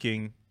was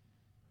thinking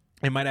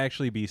it might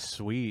actually be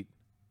sweet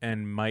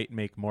and might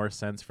make more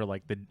sense for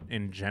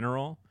in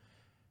general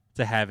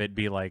to have it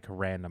be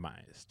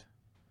randomized.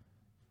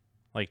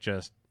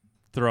 Just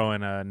throw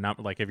in a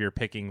number, if you're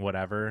picking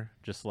whatever,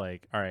 just all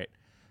right,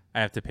 I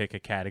have to pick a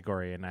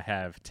category and I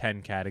have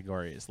 10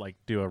 categories,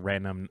 do a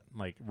random,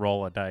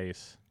 roll a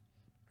dice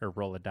or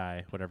roll a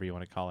die, whatever you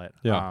want to call it.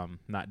 Yeah.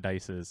 Not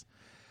dices.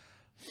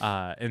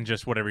 And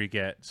just whatever you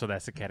get. So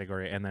that's the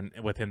category. And then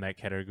within that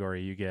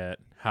category, you get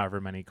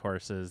however many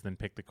courses, then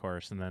pick the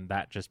course. And then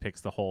that just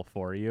picks the hole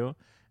for you.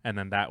 And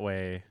then that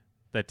way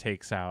that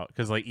takes out,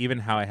 because like even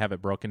how I have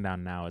it broken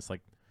down now is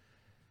like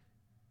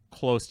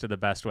close to the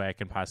best way I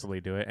can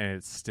possibly do it. And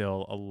it's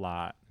still a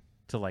lot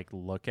to like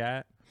look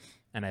at.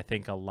 And I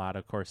think a lot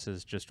of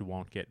courses just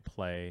won't get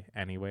play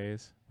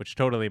anyways, which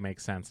totally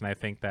makes sense. And I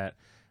think that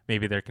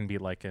maybe there can be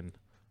like an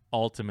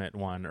ultimate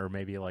one, or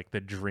maybe like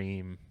the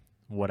dream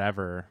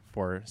whatever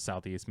for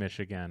Southeast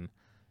Michigan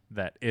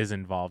that is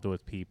involved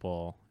with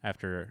people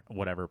after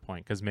whatever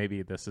point, because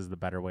maybe this is the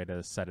better way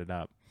to set it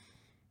up,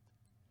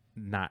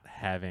 not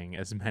having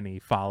as many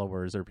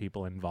followers or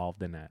people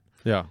involved in it.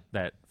 Yeah.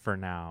 That for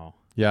now.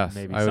 Yes,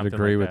 maybe I would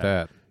agree with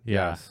that.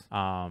 Yeah. Yes.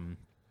 And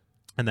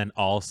then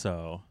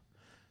also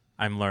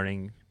I'm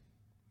learning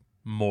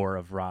more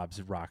of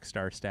Rob's rock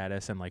star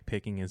status and like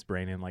picking his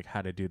brain and like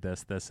how to do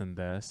this, and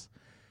this.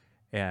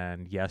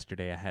 And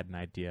yesterday I had an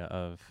idea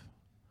of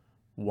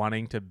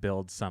wanting to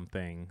build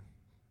something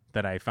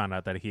that I found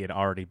out that he had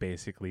already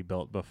basically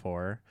built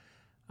before,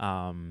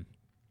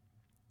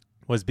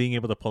 was being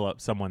able to pull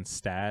up someone's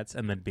stats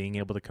and then being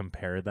able to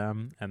compare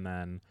them. And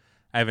then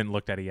I haven't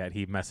looked at it yet.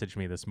 He messaged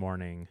me this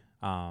morning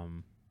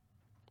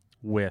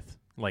with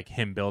like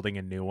him building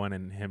a new one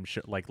and him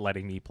like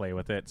letting me play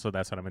with it. So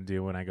that's what I'm going to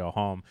do when I go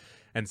home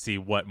and see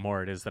what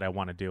more it is that I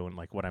want to do and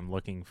like what I'm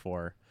looking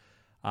for.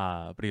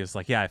 But he was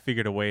like, yeah, I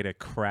figured a way to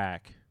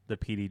crack the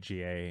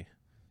PDGA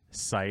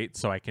site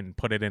so I can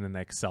put it in an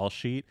Excel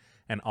sheet,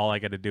 and all I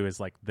got to do is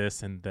like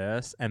this and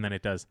this, and then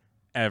it does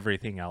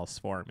everything else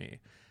for me.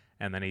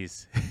 And then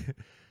he's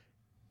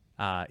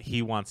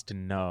he wants to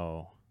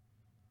know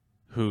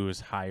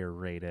who's higher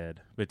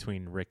rated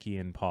between Ricky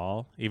and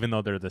Paul, even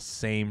though they're the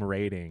same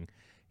rating.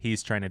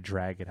 He's trying to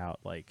drag it out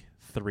like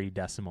 3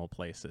 decimal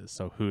places,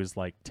 so who's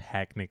like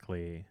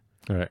technically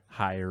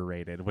higher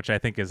rated, which I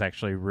think is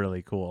actually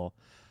really cool.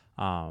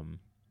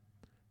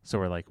 So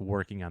we're like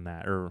working on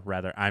that, or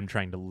rather I'm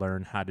trying to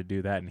learn how to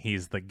do that, and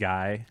he's the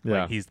guy.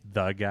 Yeah. Like he's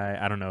the guy.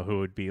 I don't know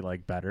who would be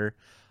like better.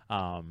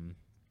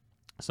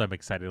 So I'm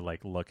excited to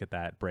like look at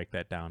that, break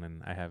that down,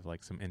 and I have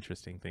like some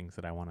interesting things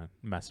that I want to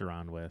mess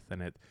around with,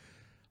 and it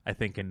I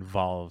think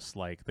involves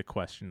like the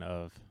question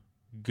of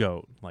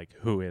GOAT, like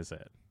who is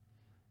it?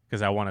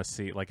 Because I want to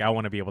see, like I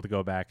want to be able to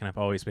go back, and I've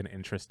always been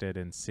interested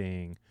in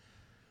seeing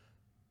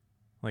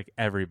like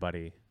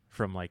everybody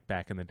from like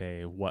back in the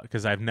day, what,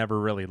 because I've never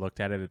really looked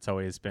at it. It's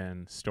always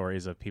been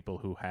stories of people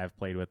who have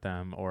played with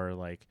them or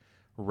like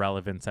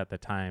relevance at the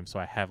time. So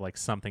I have like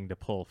something to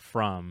pull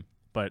from,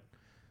 but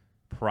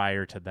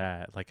prior to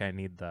that, like I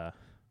need the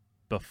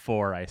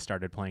before I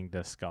started playing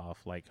disc golf,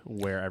 like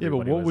where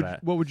everybody was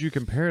at. What would you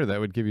compare that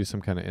would give you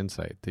some kind of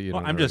insight that you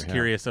Well, don't I'm just already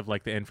curious of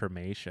like the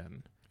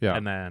information. Yeah.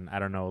 And then I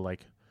don't know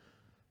like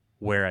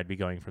where I'd be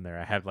going from there.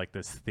 I have like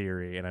this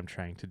theory, and I'm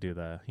trying to do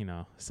the, you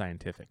know,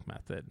 scientific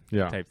method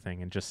type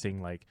thing, and just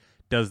seeing like,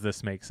 does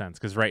this make sense?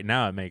 Because right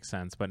now it makes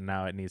sense, but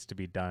now it needs to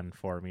be done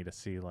for me to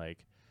see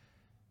like,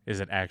 is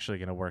it actually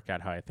going to work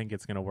out how I think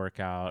it's going to work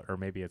out, or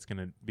maybe it's going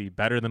to be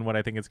better than what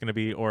I think it's going to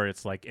be, or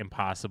it's like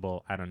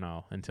impossible. I don't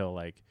know until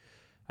like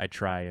I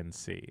try and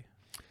see.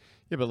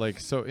 Yeah, but like,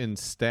 so in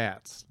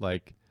stats,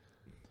 like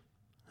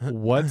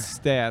what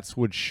stats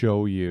would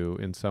show you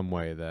in some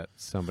way that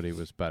somebody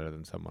was better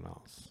than someone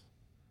else?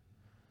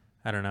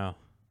 I don't know.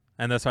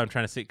 And that's what I'm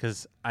trying to see,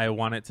 because I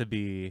want it to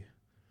be,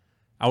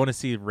 I want to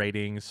see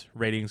ratings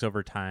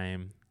over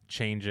time,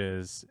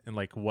 changes, and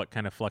like what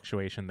kind of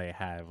fluctuation they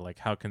have. Like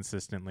how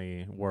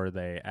consistently were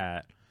they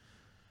at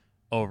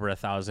over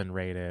 1,000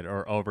 rated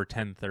or over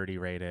 1030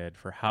 rated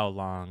for how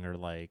long, or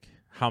like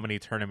how many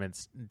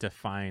tournaments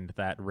defined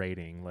that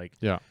rating. Like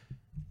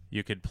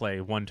you could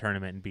play one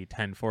tournament and be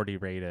 1040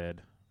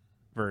 rated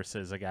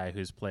versus a guy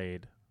who's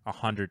played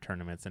 100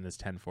 tournaments and is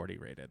 1040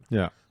 rated.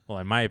 Yeah. Well,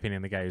 in my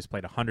opinion, the guy who's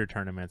played 100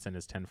 tournaments and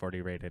is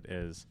 1040 rated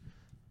is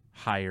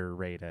higher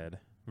rated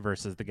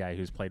versus the guy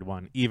who's played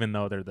one, even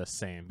though they're the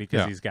same,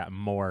 because he's got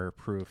more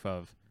proof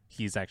of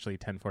he's actually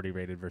 1040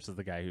 rated versus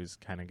the guy who's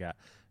kind of got,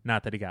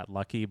 not that he got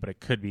lucky, but it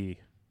could be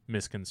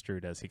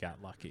misconstrued as he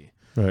got lucky.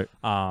 Right.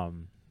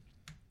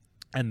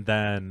 And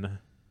then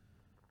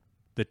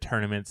the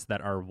tournaments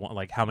that are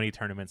like, how many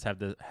tournaments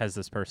has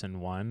this person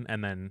won?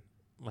 And then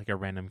like a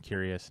random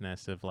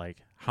curiousness of like,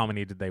 how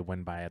many did they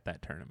win by at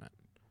that tournament?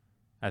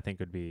 I think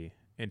would be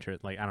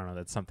like, I don't know.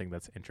 That's something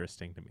that's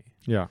interesting to me.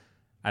 Yeah.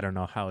 I don't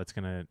know how it's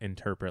going to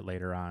interpret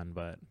later on,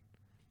 but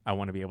I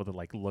want to be able to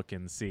like look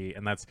and see.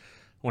 And that's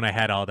when I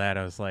had all that,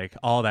 I was like,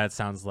 all that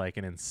sounds like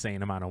an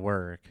insane amount of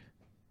work.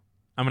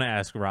 I'm going to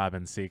ask Rob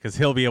and see, because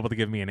he'll be able to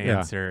give me an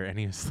answer. And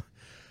he was,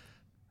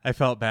 I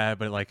felt bad,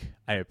 but like,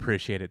 I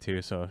appreciate it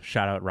too. So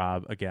shout out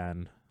Rob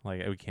again.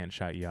 Like, we can't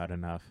shout you out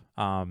enough.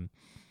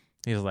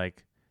 He was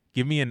like,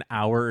 give me an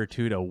hour or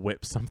two to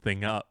whip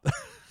something up.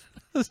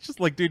 It's just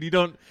like, dude, you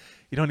don't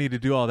need to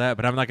do all that,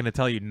 but I'm not going to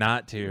tell you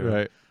not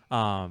to.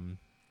 Right.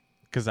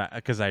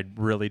 Because I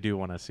really do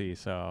want to see.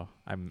 So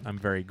I'm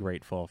very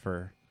grateful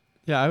for.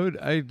 Yeah,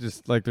 I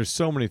just like, there's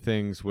so many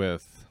things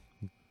with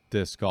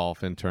disc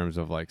golf in terms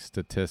of like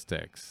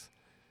statistics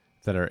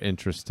that are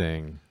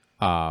interesting.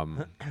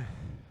 But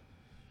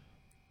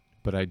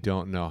I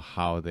don't know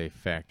how they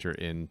factor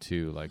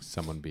into like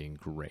someone being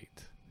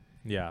great.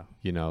 Yeah.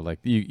 You know, like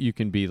you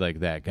can be like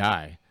that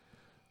guy.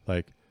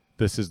 Like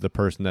this is the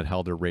person that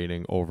held a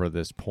rating over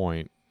this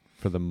point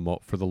for the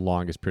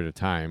longest period of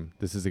time.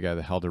 This is the guy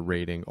that held a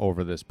rating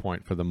over this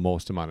point for the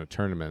most amount of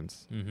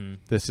tournaments. Mm-hmm.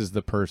 This is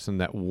the person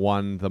that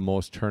won the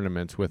most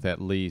tournaments with at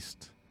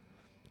least,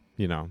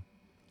 you know,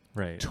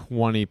 Right.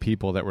 20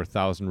 people that were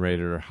 1,000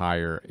 rated or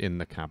higher in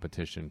the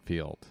competition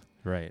field.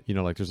 Right. You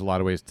know, like there's a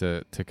lot of ways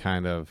to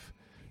kind of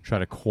try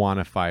to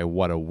quantify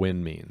what a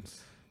win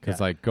means. Because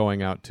like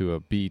going out to a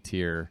B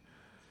tier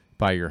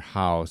by your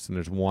house and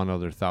there's one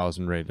other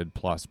 1,000 rated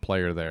plus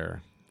player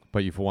there,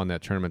 but you've won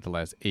that tournament the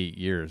last 8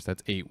 years.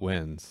 That's 8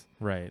 wins.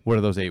 Right. What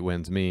do those 8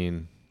 wins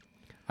mean?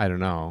 I don't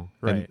know.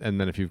 Right.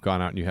 And then if you've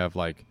gone out and you have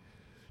like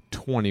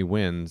 20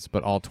 wins,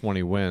 but all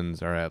 20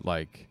 wins are at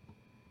like,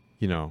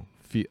 you know,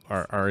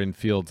 are in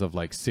fields of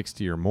like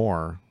 60 or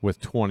more with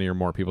 20 or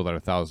more people that are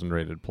 1,000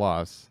 rated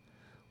plus.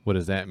 What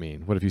does that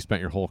mean? What if you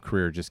spent your whole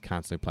career just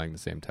constantly playing the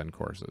same 10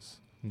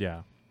 courses?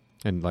 Yeah.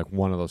 And like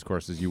one of those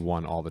courses you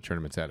won all the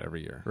tournaments at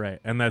every year. Right.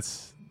 And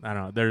that's, I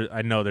don't know,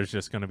 I know there's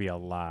just going to be a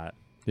lot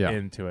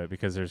into it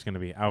because there's going to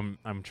be,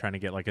 I'm trying to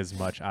get like as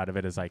much out of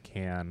it as I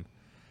can.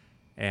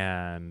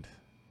 And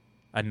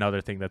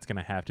another thing that's going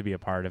to have to be a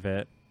part of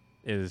it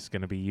is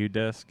going to be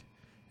UDisc.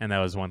 And that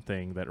was one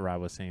thing that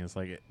Rob was saying is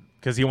like,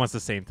 because he wants the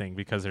same thing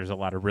because there's a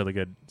lot of really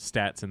good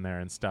stats in there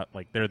and stuff.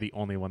 Like they're the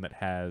only one that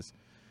has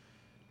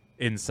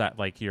inside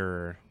like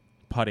your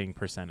putting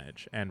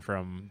percentage and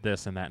from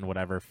this and that and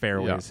whatever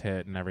fairways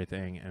hit and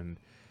everything. And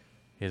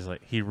he's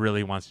like, he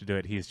really wants to do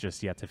it. He's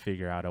just yet to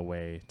figure out a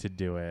way to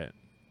do it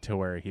to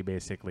where he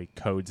basically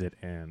codes it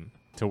in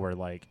to where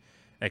like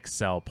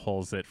Excel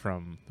pulls it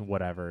from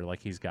whatever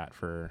like he's got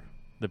for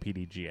the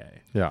PDGA.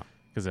 Yeah.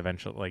 Because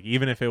eventually, like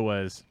even if it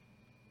was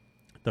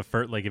the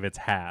first, like if it's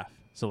half,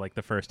 so like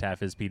the first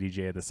half is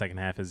PDGA, the second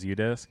half is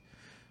UDisc.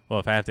 Well,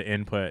 if I have to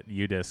input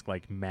UDisc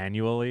like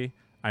manually,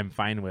 I'm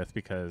fine with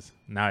because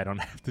now I don't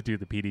have to do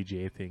the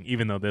PDGA thing,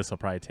 even though this will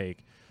probably take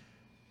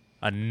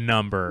a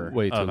number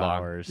Way too of long.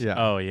 hours. Yeah.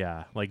 Oh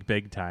yeah, like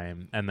big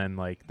time. And then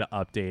like the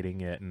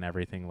updating it and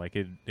everything, like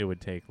it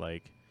would take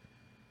like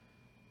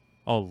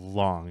a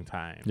long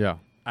time. Yeah.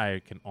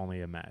 I can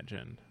only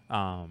imagine.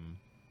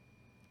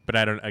 But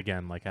I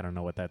don't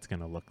know what that's going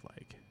to look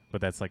like. But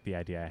that's like the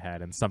idea I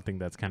had and something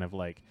that's kind of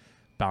like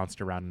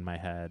bounced around in my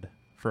head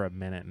for a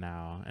minute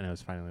now. And it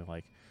was finally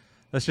like,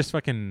 let's just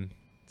fucking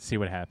see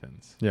what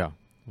happens. Yeah.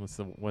 What's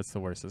the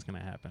worst that's going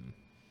to happen?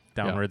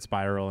 Downward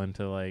spiral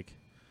into like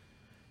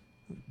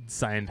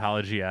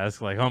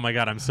Scientology-esque, like, oh my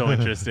God, I'm so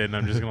interested and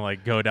I'm just going to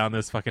like go down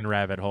this fucking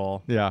rabbit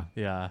hole. Yeah.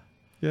 Yeah.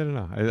 Yeah, I don't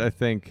know. I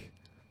think,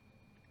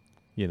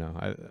 you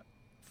know,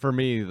 for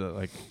me,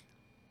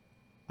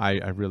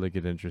 I really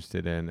get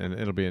interested in, and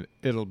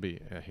it'll be,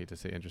 I hate to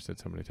say interested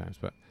so many times,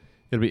 but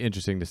it'll be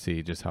interesting to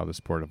see just how the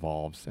sport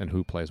evolves and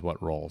who plays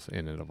what roles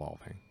in it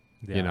evolving,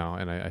 you know?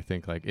 And I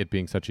think like it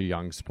being such a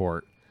young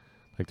sport,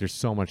 like there's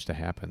so much to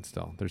happen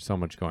still. There's so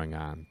much going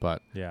on,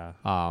 but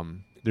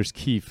there's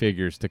key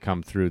figures to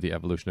come through the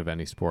evolution of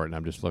any sport. And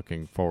I'm just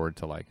looking forward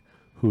to like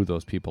who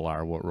those people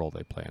are, what role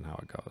they play and how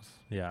it goes.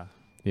 Yeah.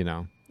 You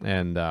know?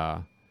 And,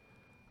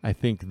 I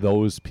think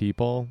those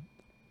people,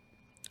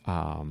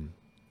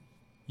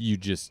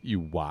 you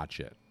watch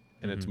it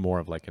and it's more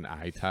of like an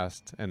eye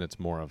test and it's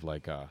more of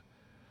like a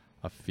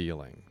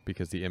feeling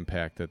because the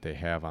impact that they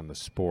have on the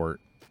sport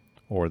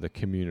or the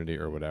community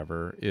or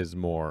whatever is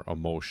more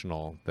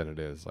emotional than it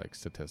is like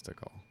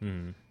statistical.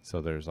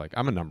 So there's like,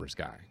 I'm a numbers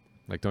guy.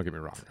 Like, don't get me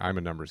wrong. I'm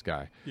a numbers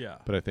guy. Yeah.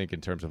 But I think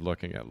in terms of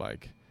looking at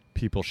like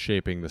people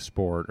shaping the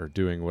sport or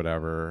doing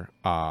whatever,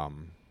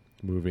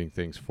 moving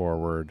things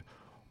forward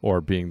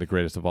or being the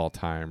greatest of all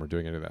time or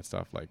doing any of that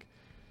stuff, like,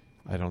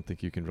 I don't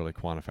think you can really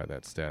quantify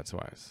that stats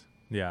wise.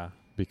 Yeah.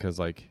 Because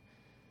like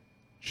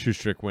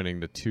Schustrick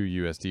winning the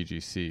 2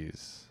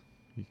 USDGCs,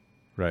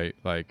 right?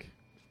 Like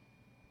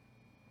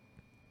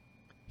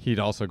he'd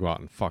also go out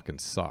and fucking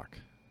suck.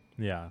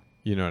 Yeah.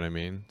 You know what I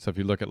mean? So if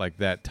you look at like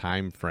that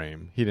time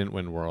frame, he didn't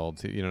win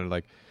worlds, you know,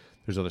 like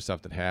there's other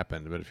stuff that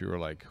happened, but if you were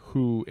like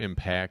who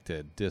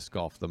impacted disc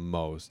golf the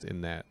most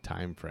in that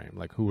time frame,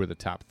 like who were the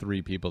top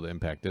 3 people to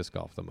impact disc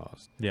golf the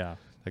most? Yeah.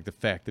 Like the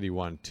fact that he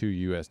won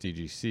 2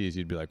 USDGCs,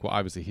 you'd be like, well,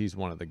 obviously he's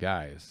one of the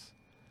guys.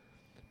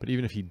 But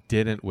even if he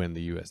didn't win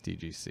the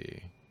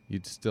USDGC,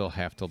 you'd still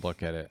have to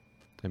look at it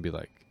and be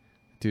like,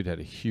 dude had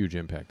a huge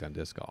impact on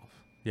disc golf.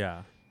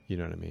 Yeah. You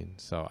know what I mean?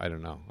 So I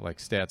don't know. Like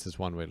stats is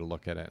one way to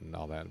look at it and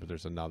all that, but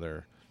there's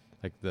another,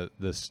 like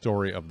the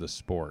story of the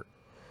sport,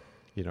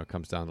 you know,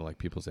 comes down to like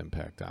people's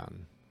impact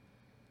on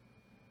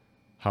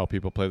how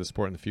people play the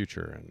sport in the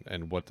future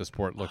and what the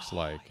sport looks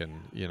like and,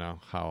 you know,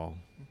 how,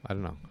 I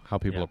don't know, how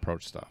people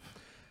approach stuff.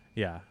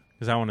 Yeah.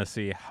 Because I want to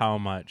see how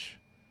much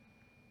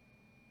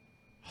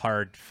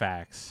hard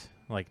facts,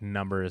 like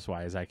numbers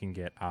wise, I can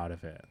get out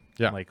of it.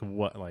 Yeah. Like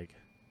what, like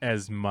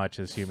as much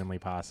as humanly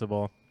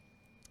possible.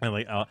 And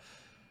like,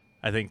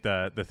 I think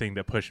the thing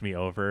that pushed me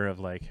over of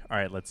like, all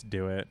right, let's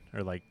do it,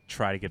 or like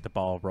try to get the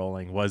ball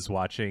rolling, was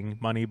watching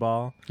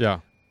Moneyball. Yeah.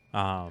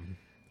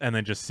 And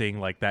then just seeing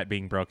like that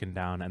being broken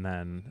down, and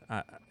then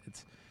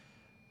it's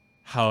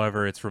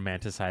however it's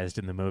romanticized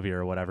in the movie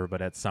or whatever,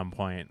 but at some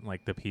point,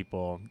 like the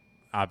people,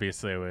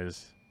 obviously it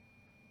was,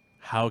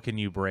 how can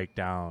you break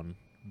down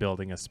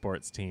building a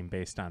sports team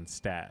based on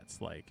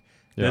stats? Like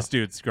this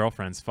dude's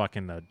girlfriend's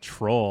fucking a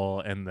troll,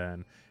 and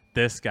then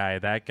this guy,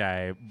 that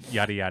guy,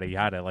 yada yada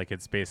yada. Like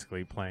it's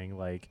basically playing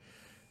like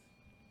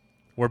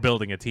we're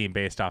building a team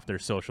based off their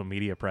social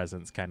media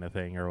presence kind of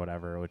thing or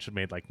whatever, which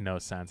made like no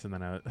sense. And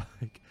then I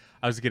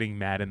was getting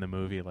mad in the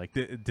movie, like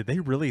did they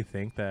really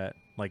think that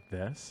like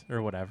this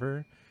or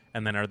whatever?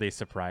 And then are they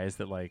surprised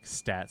that like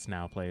stats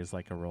now plays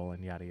like a role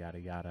in yada yada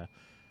yada?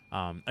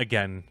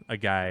 Again, a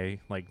guy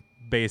like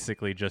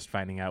basically just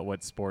finding out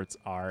what sports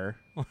are.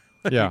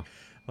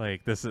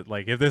 Like this is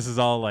like, if this is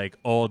all like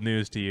old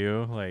news to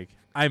you, like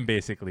I'm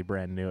basically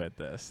brand new at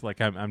this.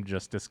 Like I'm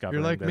just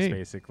discovering like this me.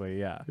 basically.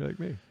 Yeah. You're like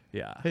me.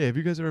 Yeah. Hey, have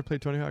you guys ever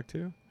played Tony Hawk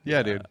 2?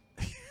 Yeah, dude.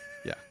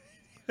 Yeah.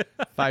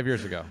 5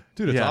 years ago.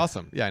 Dude, it's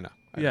awesome. Yeah, I know.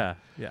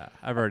 Yeah.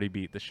 I've already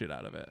beat the shit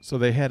out of it. So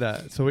they had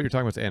so what you're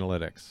talking about is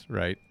analytics,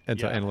 right? And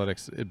so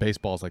analytics,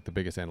 baseball is like the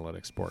biggest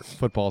analytics sport.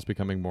 Football is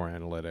becoming more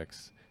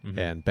analytics,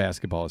 and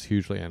basketball is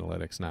hugely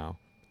analytics now.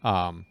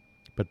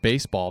 But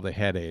baseball, they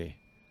had a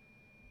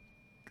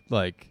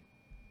like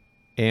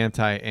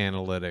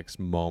anti-analytics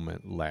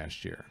moment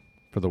last year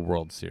for the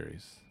World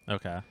Series.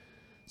 Okay.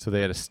 So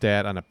they had a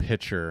stat on a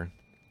pitcher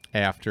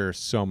after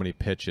so many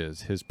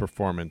pitches, his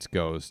performance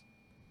goes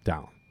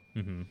down.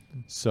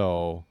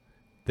 So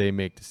they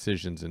make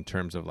decisions in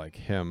terms of like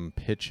him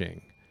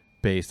pitching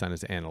based on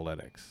his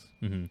analytics.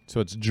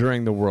 So it's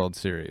during the World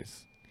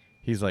Series.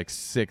 He's like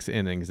 6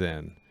 innings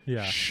in,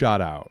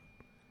 shutout,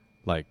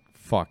 like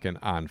fucking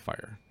on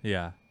fire.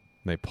 Yeah.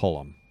 And they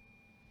pull him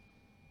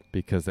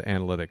because the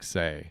analytics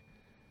say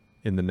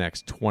in the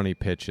next 20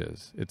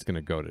 pitches, it's going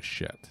to go to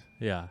shit.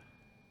 Yeah.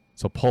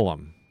 So pull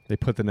him. They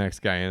put the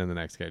next guy in, and the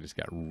next guy just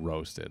got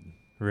roasted.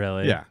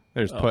 Really? Yeah.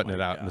 They're just putting it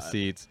out in the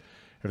seats,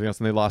 everything else,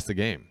 and they lost the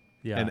game.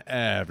 Yeah. And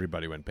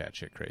everybody went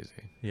batshit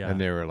crazy. Yeah.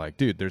 And they were like,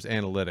 dude, there's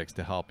analytics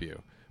to help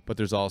you. But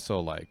there's also,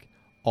 like,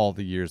 all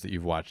the years that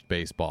you've watched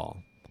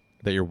baseball,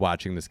 that you're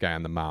watching this guy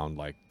on the mound.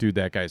 Like, dude,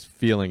 that guy's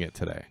feeling it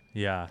today.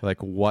 Yeah.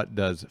 Like, what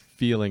does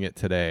feeling it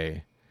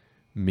today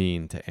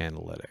mean to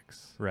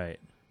analytics? Right.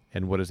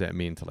 And what does that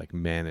mean to like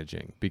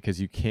managing? Because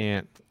you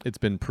can't, it's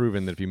been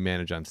proven that if you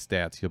manage on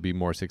stats, you'll be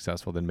more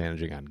successful than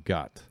managing on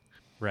gut.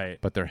 Right.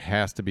 But there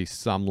has to be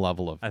some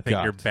level of I think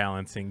gut. you're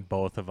balancing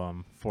both of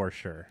them for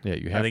sure. Yeah,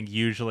 you have. I think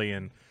usually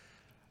in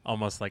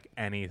almost like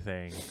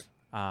anything,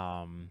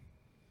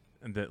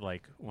 that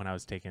like when I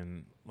was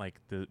taking like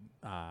the,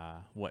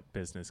 what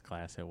business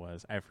class it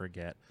was, I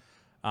forget.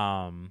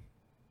 And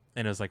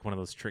it was like one of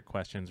those trick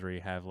questions where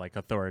you have like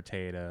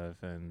authoritative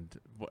and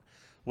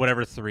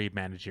whatever 3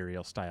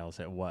 managerial styles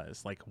it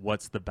was, like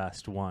what's the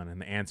best one? And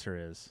the answer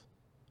is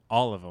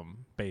all of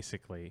them,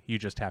 basically. You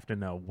just have to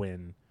know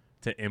when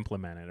to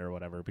implement it or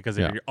whatever, because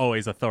if you're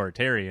always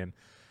authoritarian,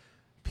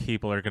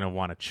 people are going to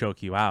want to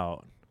choke you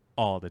out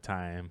all the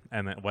time,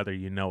 and then whether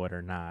you know it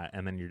or not,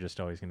 and then you're just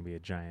always going to be a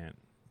giant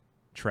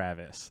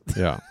Travis.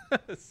 Yeah.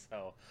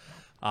 So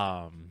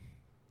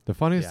the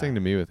funniest thing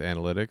to me with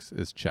analytics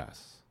is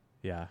chess.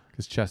 Yeah.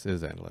 Because chess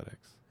is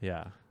analytics.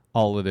 Yeah.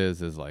 All it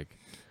is like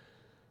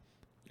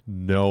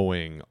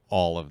knowing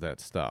all of that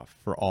stuff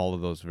for all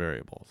of those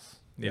variables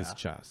is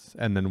chess.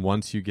 And then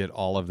once you get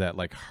all of that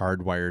like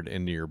hardwired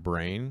into your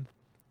brain,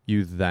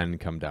 you then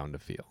come down to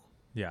feel.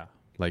 Yeah.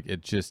 Like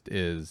it just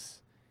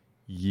is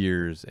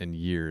years and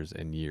years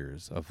and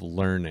years of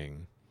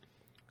learning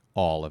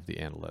all of the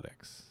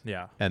analytics.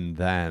 Yeah. And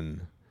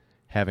then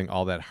having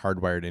all that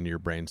hardwired into your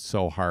brain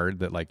so hard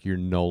that like you're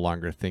no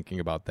longer thinking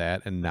about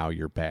that, and now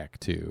you're back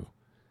to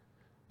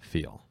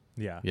feel.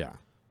 Yeah. Yeah.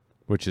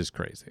 Which is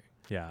crazy.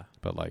 Yeah.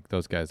 But like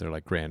those guys that are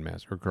like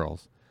grandmaster or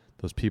girls,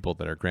 those people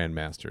that are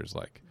grandmasters,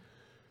 like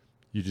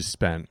you just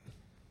spent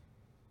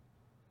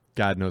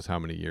God knows how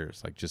many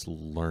years like just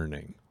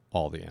learning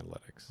all the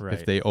analytics. Right.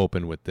 If they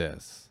open with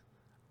this,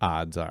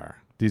 odds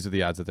are these are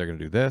the odds that they're going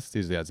to do this.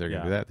 These are the odds they're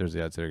going to do that. There's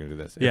the odds they're going to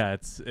do this. Yeah,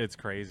 it's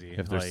crazy.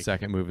 If their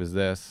second move is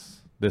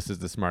this is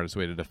the smartest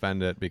way to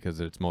defend it because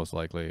it's most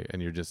likely,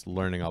 and you're just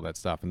learning all that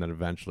stuff, and then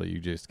eventually you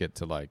just get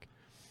to like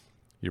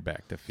you're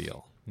back to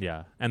feel.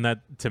 Yeah, and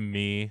that to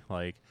me,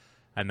 like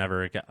I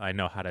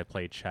know how to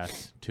play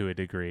chess to a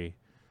degree,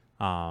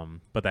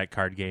 but that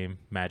card game,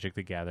 Magic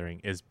the Gathering,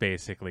 is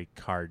basically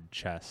card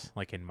chess,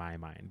 like in my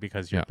mind,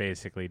 because you're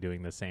basically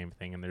doing the same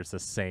thing, and there's the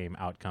same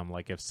outcome.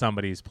 Like if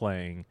somebody's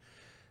playing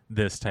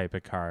this type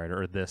of card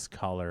or this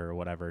color or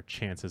whatever,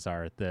 chances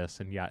are this,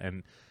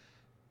 and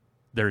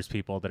there's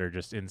people that are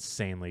just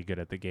insanely good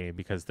at the game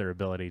because their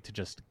ability to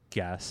just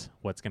guess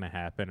what's going to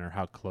happen or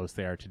how close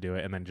they are to do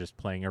it, and then just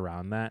playing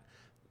around that,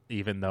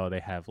 even though they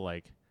have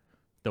like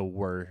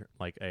their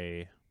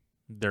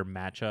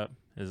matchup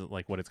is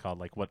like what it's called,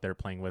 like what they're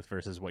playing with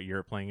versus what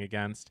you're playing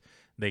against,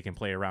 they can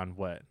play around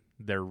what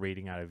they're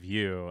reading out of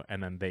you,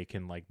 and then they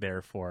can like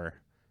therefore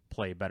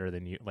play better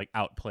than you, like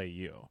outplay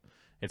you.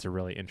 It's a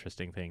really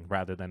interesting thing,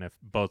 rather than if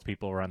both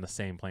people are on the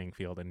same playing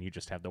field and you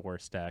just have the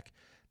worst deck,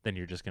 then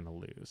you're just going to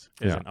lose.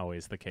 Isn't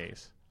always the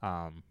case.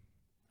 I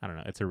don't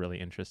know. It's a really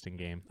interesting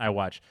game. I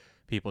watch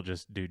people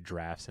just do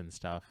drafts and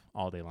stuff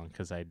all day long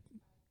because I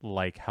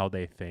like how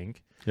they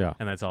think. Yeah.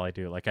 And that's all I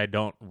do. Like, I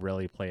don't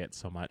really play it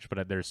so much,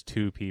 but there's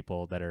two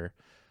people that are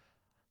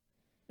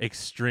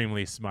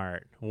extremely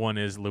smart. One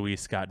is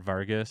Luis Scott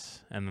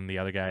Vargas, and then the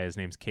other guy, his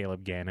name's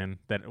Caleb Gannon,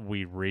 that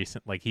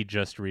he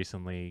just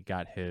recently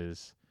got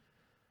his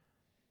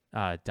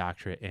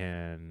doctorate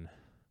in,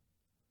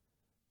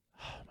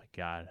 oh my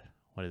God,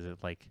 what is it,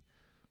 like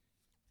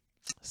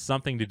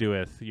something to do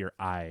with your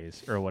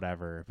eyes or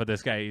whatever. But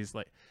this guy,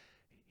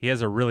 he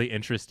has a really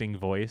interesting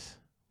voice.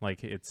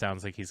 Like, it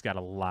sounds like he's got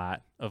a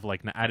lot of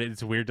like,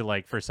 it's weird to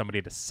like for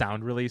somebody to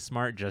sound really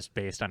smart just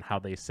based on how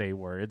they say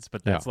words,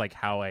 but that's like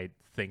how I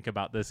think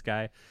about this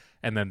guy.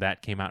 And then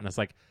that came out and it's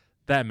like,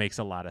 that makes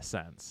a lot of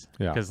sense.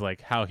 Because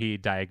like how he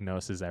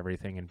diagnoses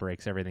everything and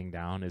breaks everything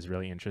down is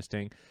really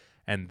interesting.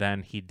 And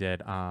then he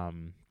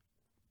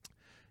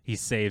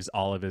saves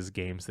all of his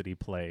games that he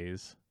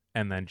plays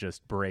and then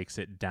just breaks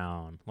it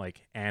down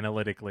like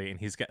analytically. And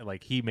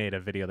he made a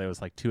video that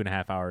was like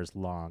 2.5 hours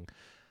long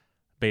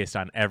based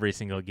on every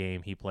single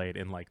game he played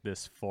in like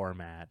this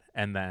format.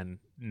 And then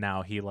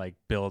now he like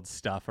builds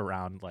stuff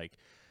around like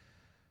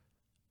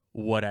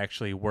what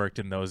actually worked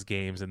in those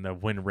games and the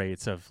win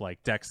rates of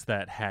like decks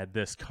that had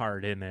this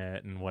card in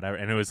it and whatever.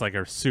 And it was like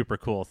a super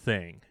cool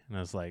thing. And I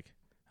was like,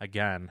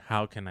 again,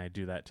 how can I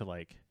do that to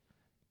like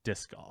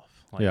disc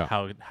golf? Like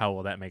how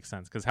will that make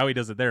sense? Because how he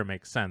does it there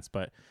makes sense,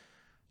 but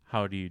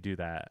how do you do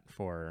that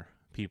for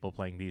people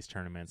playing these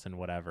tournaments and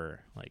whatever?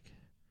 Like,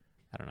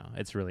 I don't know.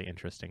 It's a really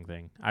interesting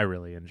thing. I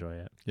really enjoy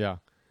it. Yeah.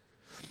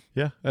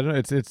 Yeah. I don't know.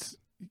 It's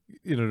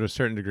to a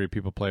certain degree,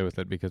 people play with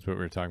it because what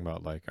we were talking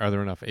about, like, are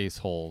there enough ace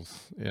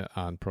holes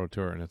on Pro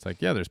Tour? And it's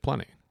like, yeah, there's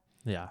plenty.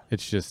 Yeah.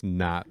 It's just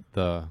not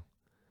the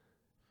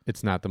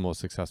most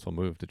successful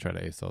move to try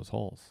to ace those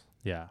holes.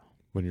 Yeah.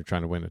 When you're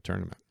trying to win a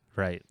tournament.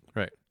 Right.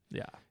 Right.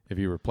 Yeah. If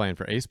you were playing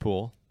for ace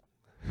pool.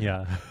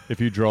 Yeah. If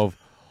you drove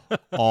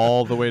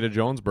all the way to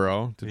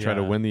Jonesboro to try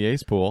to win the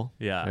ace pool,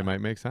 it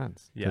might make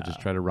sense to just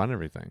try to run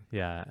everything.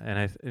 Yeah,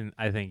 and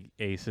I think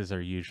aces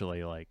are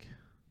usually like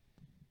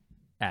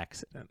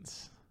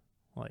accidents.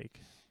 Like,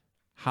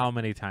 how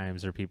many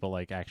times are people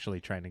like actually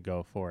trying to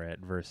go for it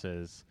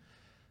versus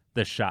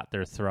the shot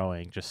they're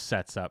throwing just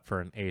sets up for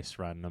an ace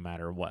run no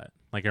matter what?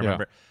 Like, I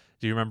remember,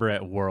 do you remember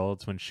at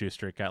Worlds when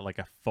Schuster got like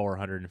a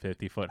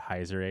 450-foot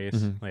hyzer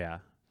ace? Mm-hmm. Yeah,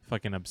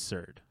 fucking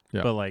absurd.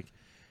 Yeah. But like,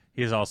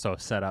 he's also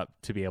set up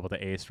to be able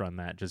to ace run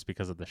that just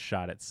because of the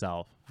shot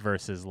itself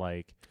versus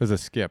like... It was a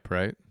skip,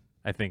 right?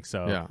 I think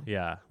so. Yeah.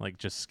 Yeah. Like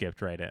just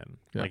skipped right in.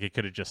 Yeah. Like it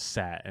could have just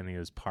sat and he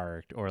was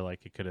parked, or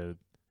like it could have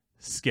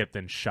skipped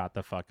and shot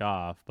the fuck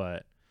off,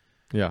 but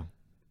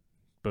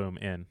boom,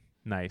 in.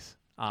 Nice.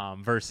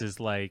 Versus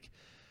like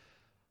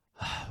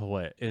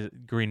what is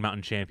Green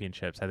Mountain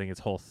Championships? I think it's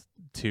hole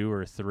 2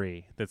 or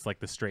 3. That's like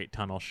the straight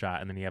tunnel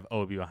shot, and then you have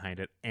Obi behind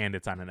it, and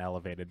it's on an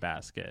elevated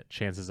basket.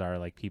 Chances are,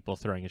 like, people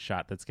throwing a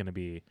shot that's going to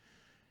be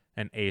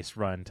an ace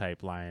run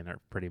type line are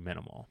pretty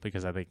minimal,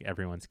 because I think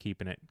everyone's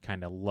keeping it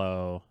kind of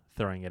low,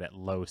 throwing it at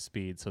low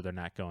speed, so they're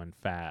not going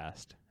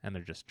fast, and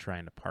they're just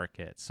trying to park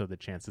it. So the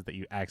chances that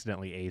you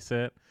accidentally ace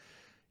it,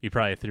 you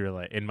probably threw,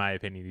 like, in my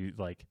opinion, you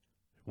like,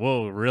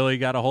 whoa, really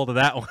got a hold of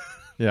that one.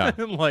 Yeah.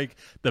 Like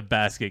the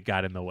basket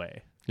got in the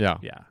way. Yeah.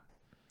 Yeah.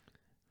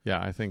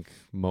 Yeah. I think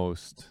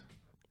most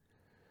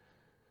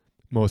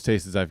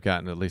aces I've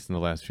gotten, at least in the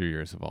last few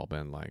years, have all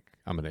been like,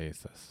 I'm going to ace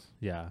this.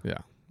 Yeah. Yeah.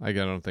 I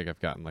don't think I've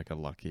gotten like a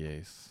lucky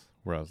ace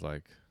where I was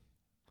like,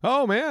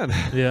 oh man.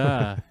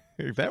 Yeah.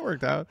 That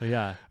worked out.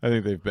 Yeah. I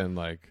think they've been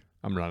like,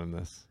 I'm running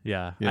this.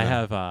 Yeah. You know? I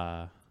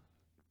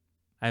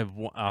have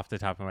off the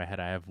top of my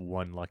head, I have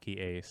one lucky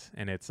ace,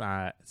 and it's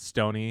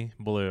Stony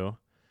Blue.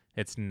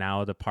 It's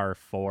now the par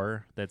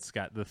 4 that's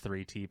got the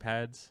 3 tee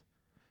pads.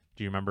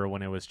 Do you remember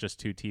when it was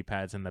just 2 tee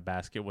pads and the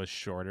basket was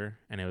shorter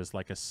and it was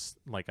like a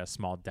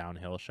small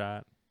downhill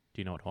shot? Do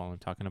you know what hole I'm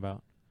talking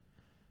about?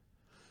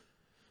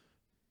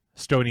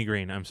 Stony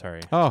Green. I'm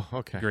sorry. Oh,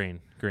 okay.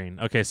 Green.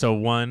 Okay, so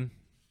 1,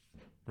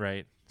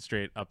 right,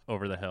 straight up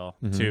over the hill.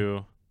 Mm-hmm.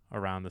 2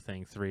 around the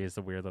thing. 3 is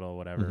the weird little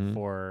whatever. Mm-hmm.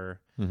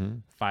 4,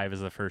 5 is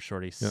the first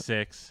shorty. Yep.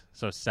 6,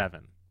 so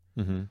 7.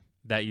 Mm-hmm.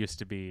 That used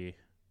to be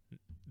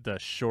the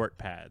short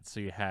pad. So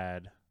you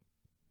had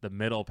the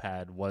middle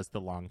pad was the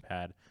long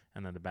pad,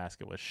 and then the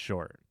basket was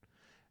short.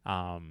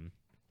 And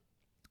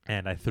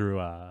I threw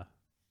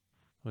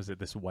was it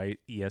this white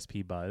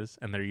ESP Buzz,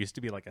 and there used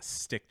to be like a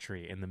stick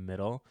tree in the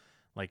middle,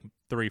 like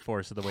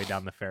 3/4 of the way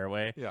down the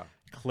fairway. Yeah.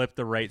 Clipped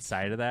the right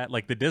side of that.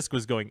 Like the disc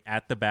was going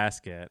at the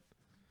basket,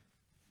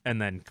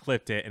 and then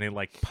clipped it, and it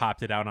like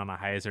popped it out on a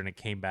hyzer, and it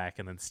came back,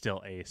 and then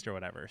still aced or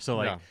whatever. So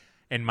like. Yeah.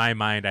 In my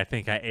mind, I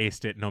think I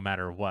aced it no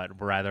matter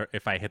what. Rather,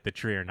 if I hit the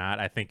tree or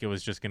not, I think it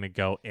was just going to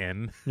go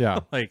in.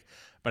 Yeah. But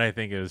I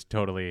think it was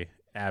totally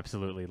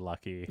absolutely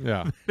lucky.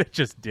 Yeah. It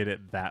just did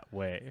it that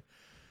way.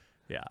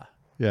 Yeah.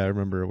 Yeah, I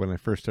remember when I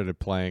first started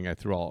playing, I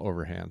threw all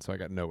overhand, so I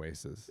got no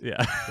aces.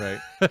 Yeah.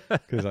 Right?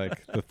 Because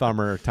like the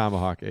thumber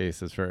tomahawk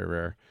ace is very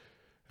rare.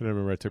 And I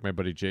remember I took my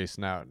buddy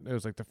Jason out. It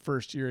was like the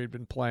first year he'd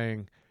been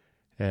playing,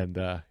 and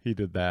he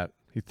did that.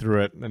 He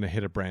threw it, and then it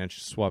hit a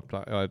branch, swept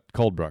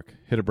Coldbrook,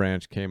 hit a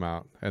branch, came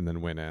out, and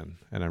then went in.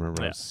 And I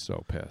remember I was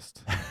so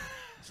pissed. I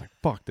was like,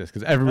 fuck this,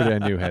 because everybody I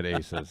knew had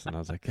aces. And I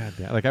was like, God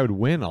damn. Like, I would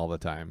win all the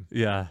time.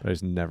 Yeah. But I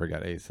just never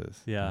got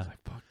aces. Yeah. I was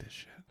like, fuck this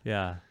shit.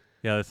 Yeah.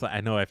 Yeah, that's I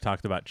know I've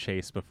talked about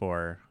Chase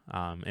before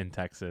in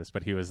Texas,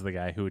 but he was the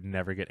guy who would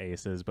never get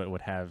aces, but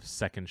would have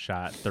second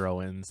shot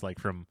throw-ins like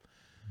from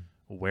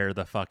where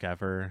the fuck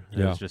ever.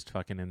 It was just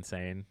fucking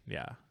insane.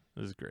 Yeah, it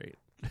was great.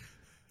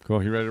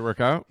 Cool. You ready to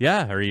work out?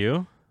 Yeah, are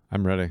you?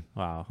 I'm ready.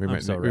 Wow, We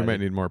I'm might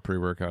need more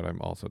pre-workout.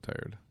 I'm also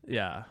tired.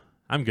 Yeah,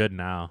 I'm good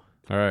now.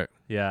 All right.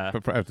 Yeah.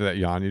 But after that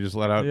yawn you just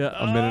let out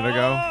a minute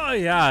ago. Oh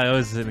yeah, it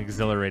was an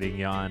exhilarating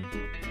yawn.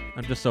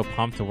 I'm just so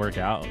pumped to work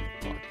out.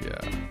 Fuck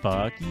yeah.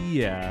 Fuck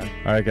yeah.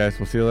 All right, guys.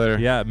 We'll see you later.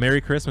 Yeah.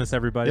 Merry Christmas,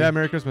 everybody. Yeah.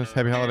 Merry Christmas.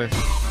 Happy holidays.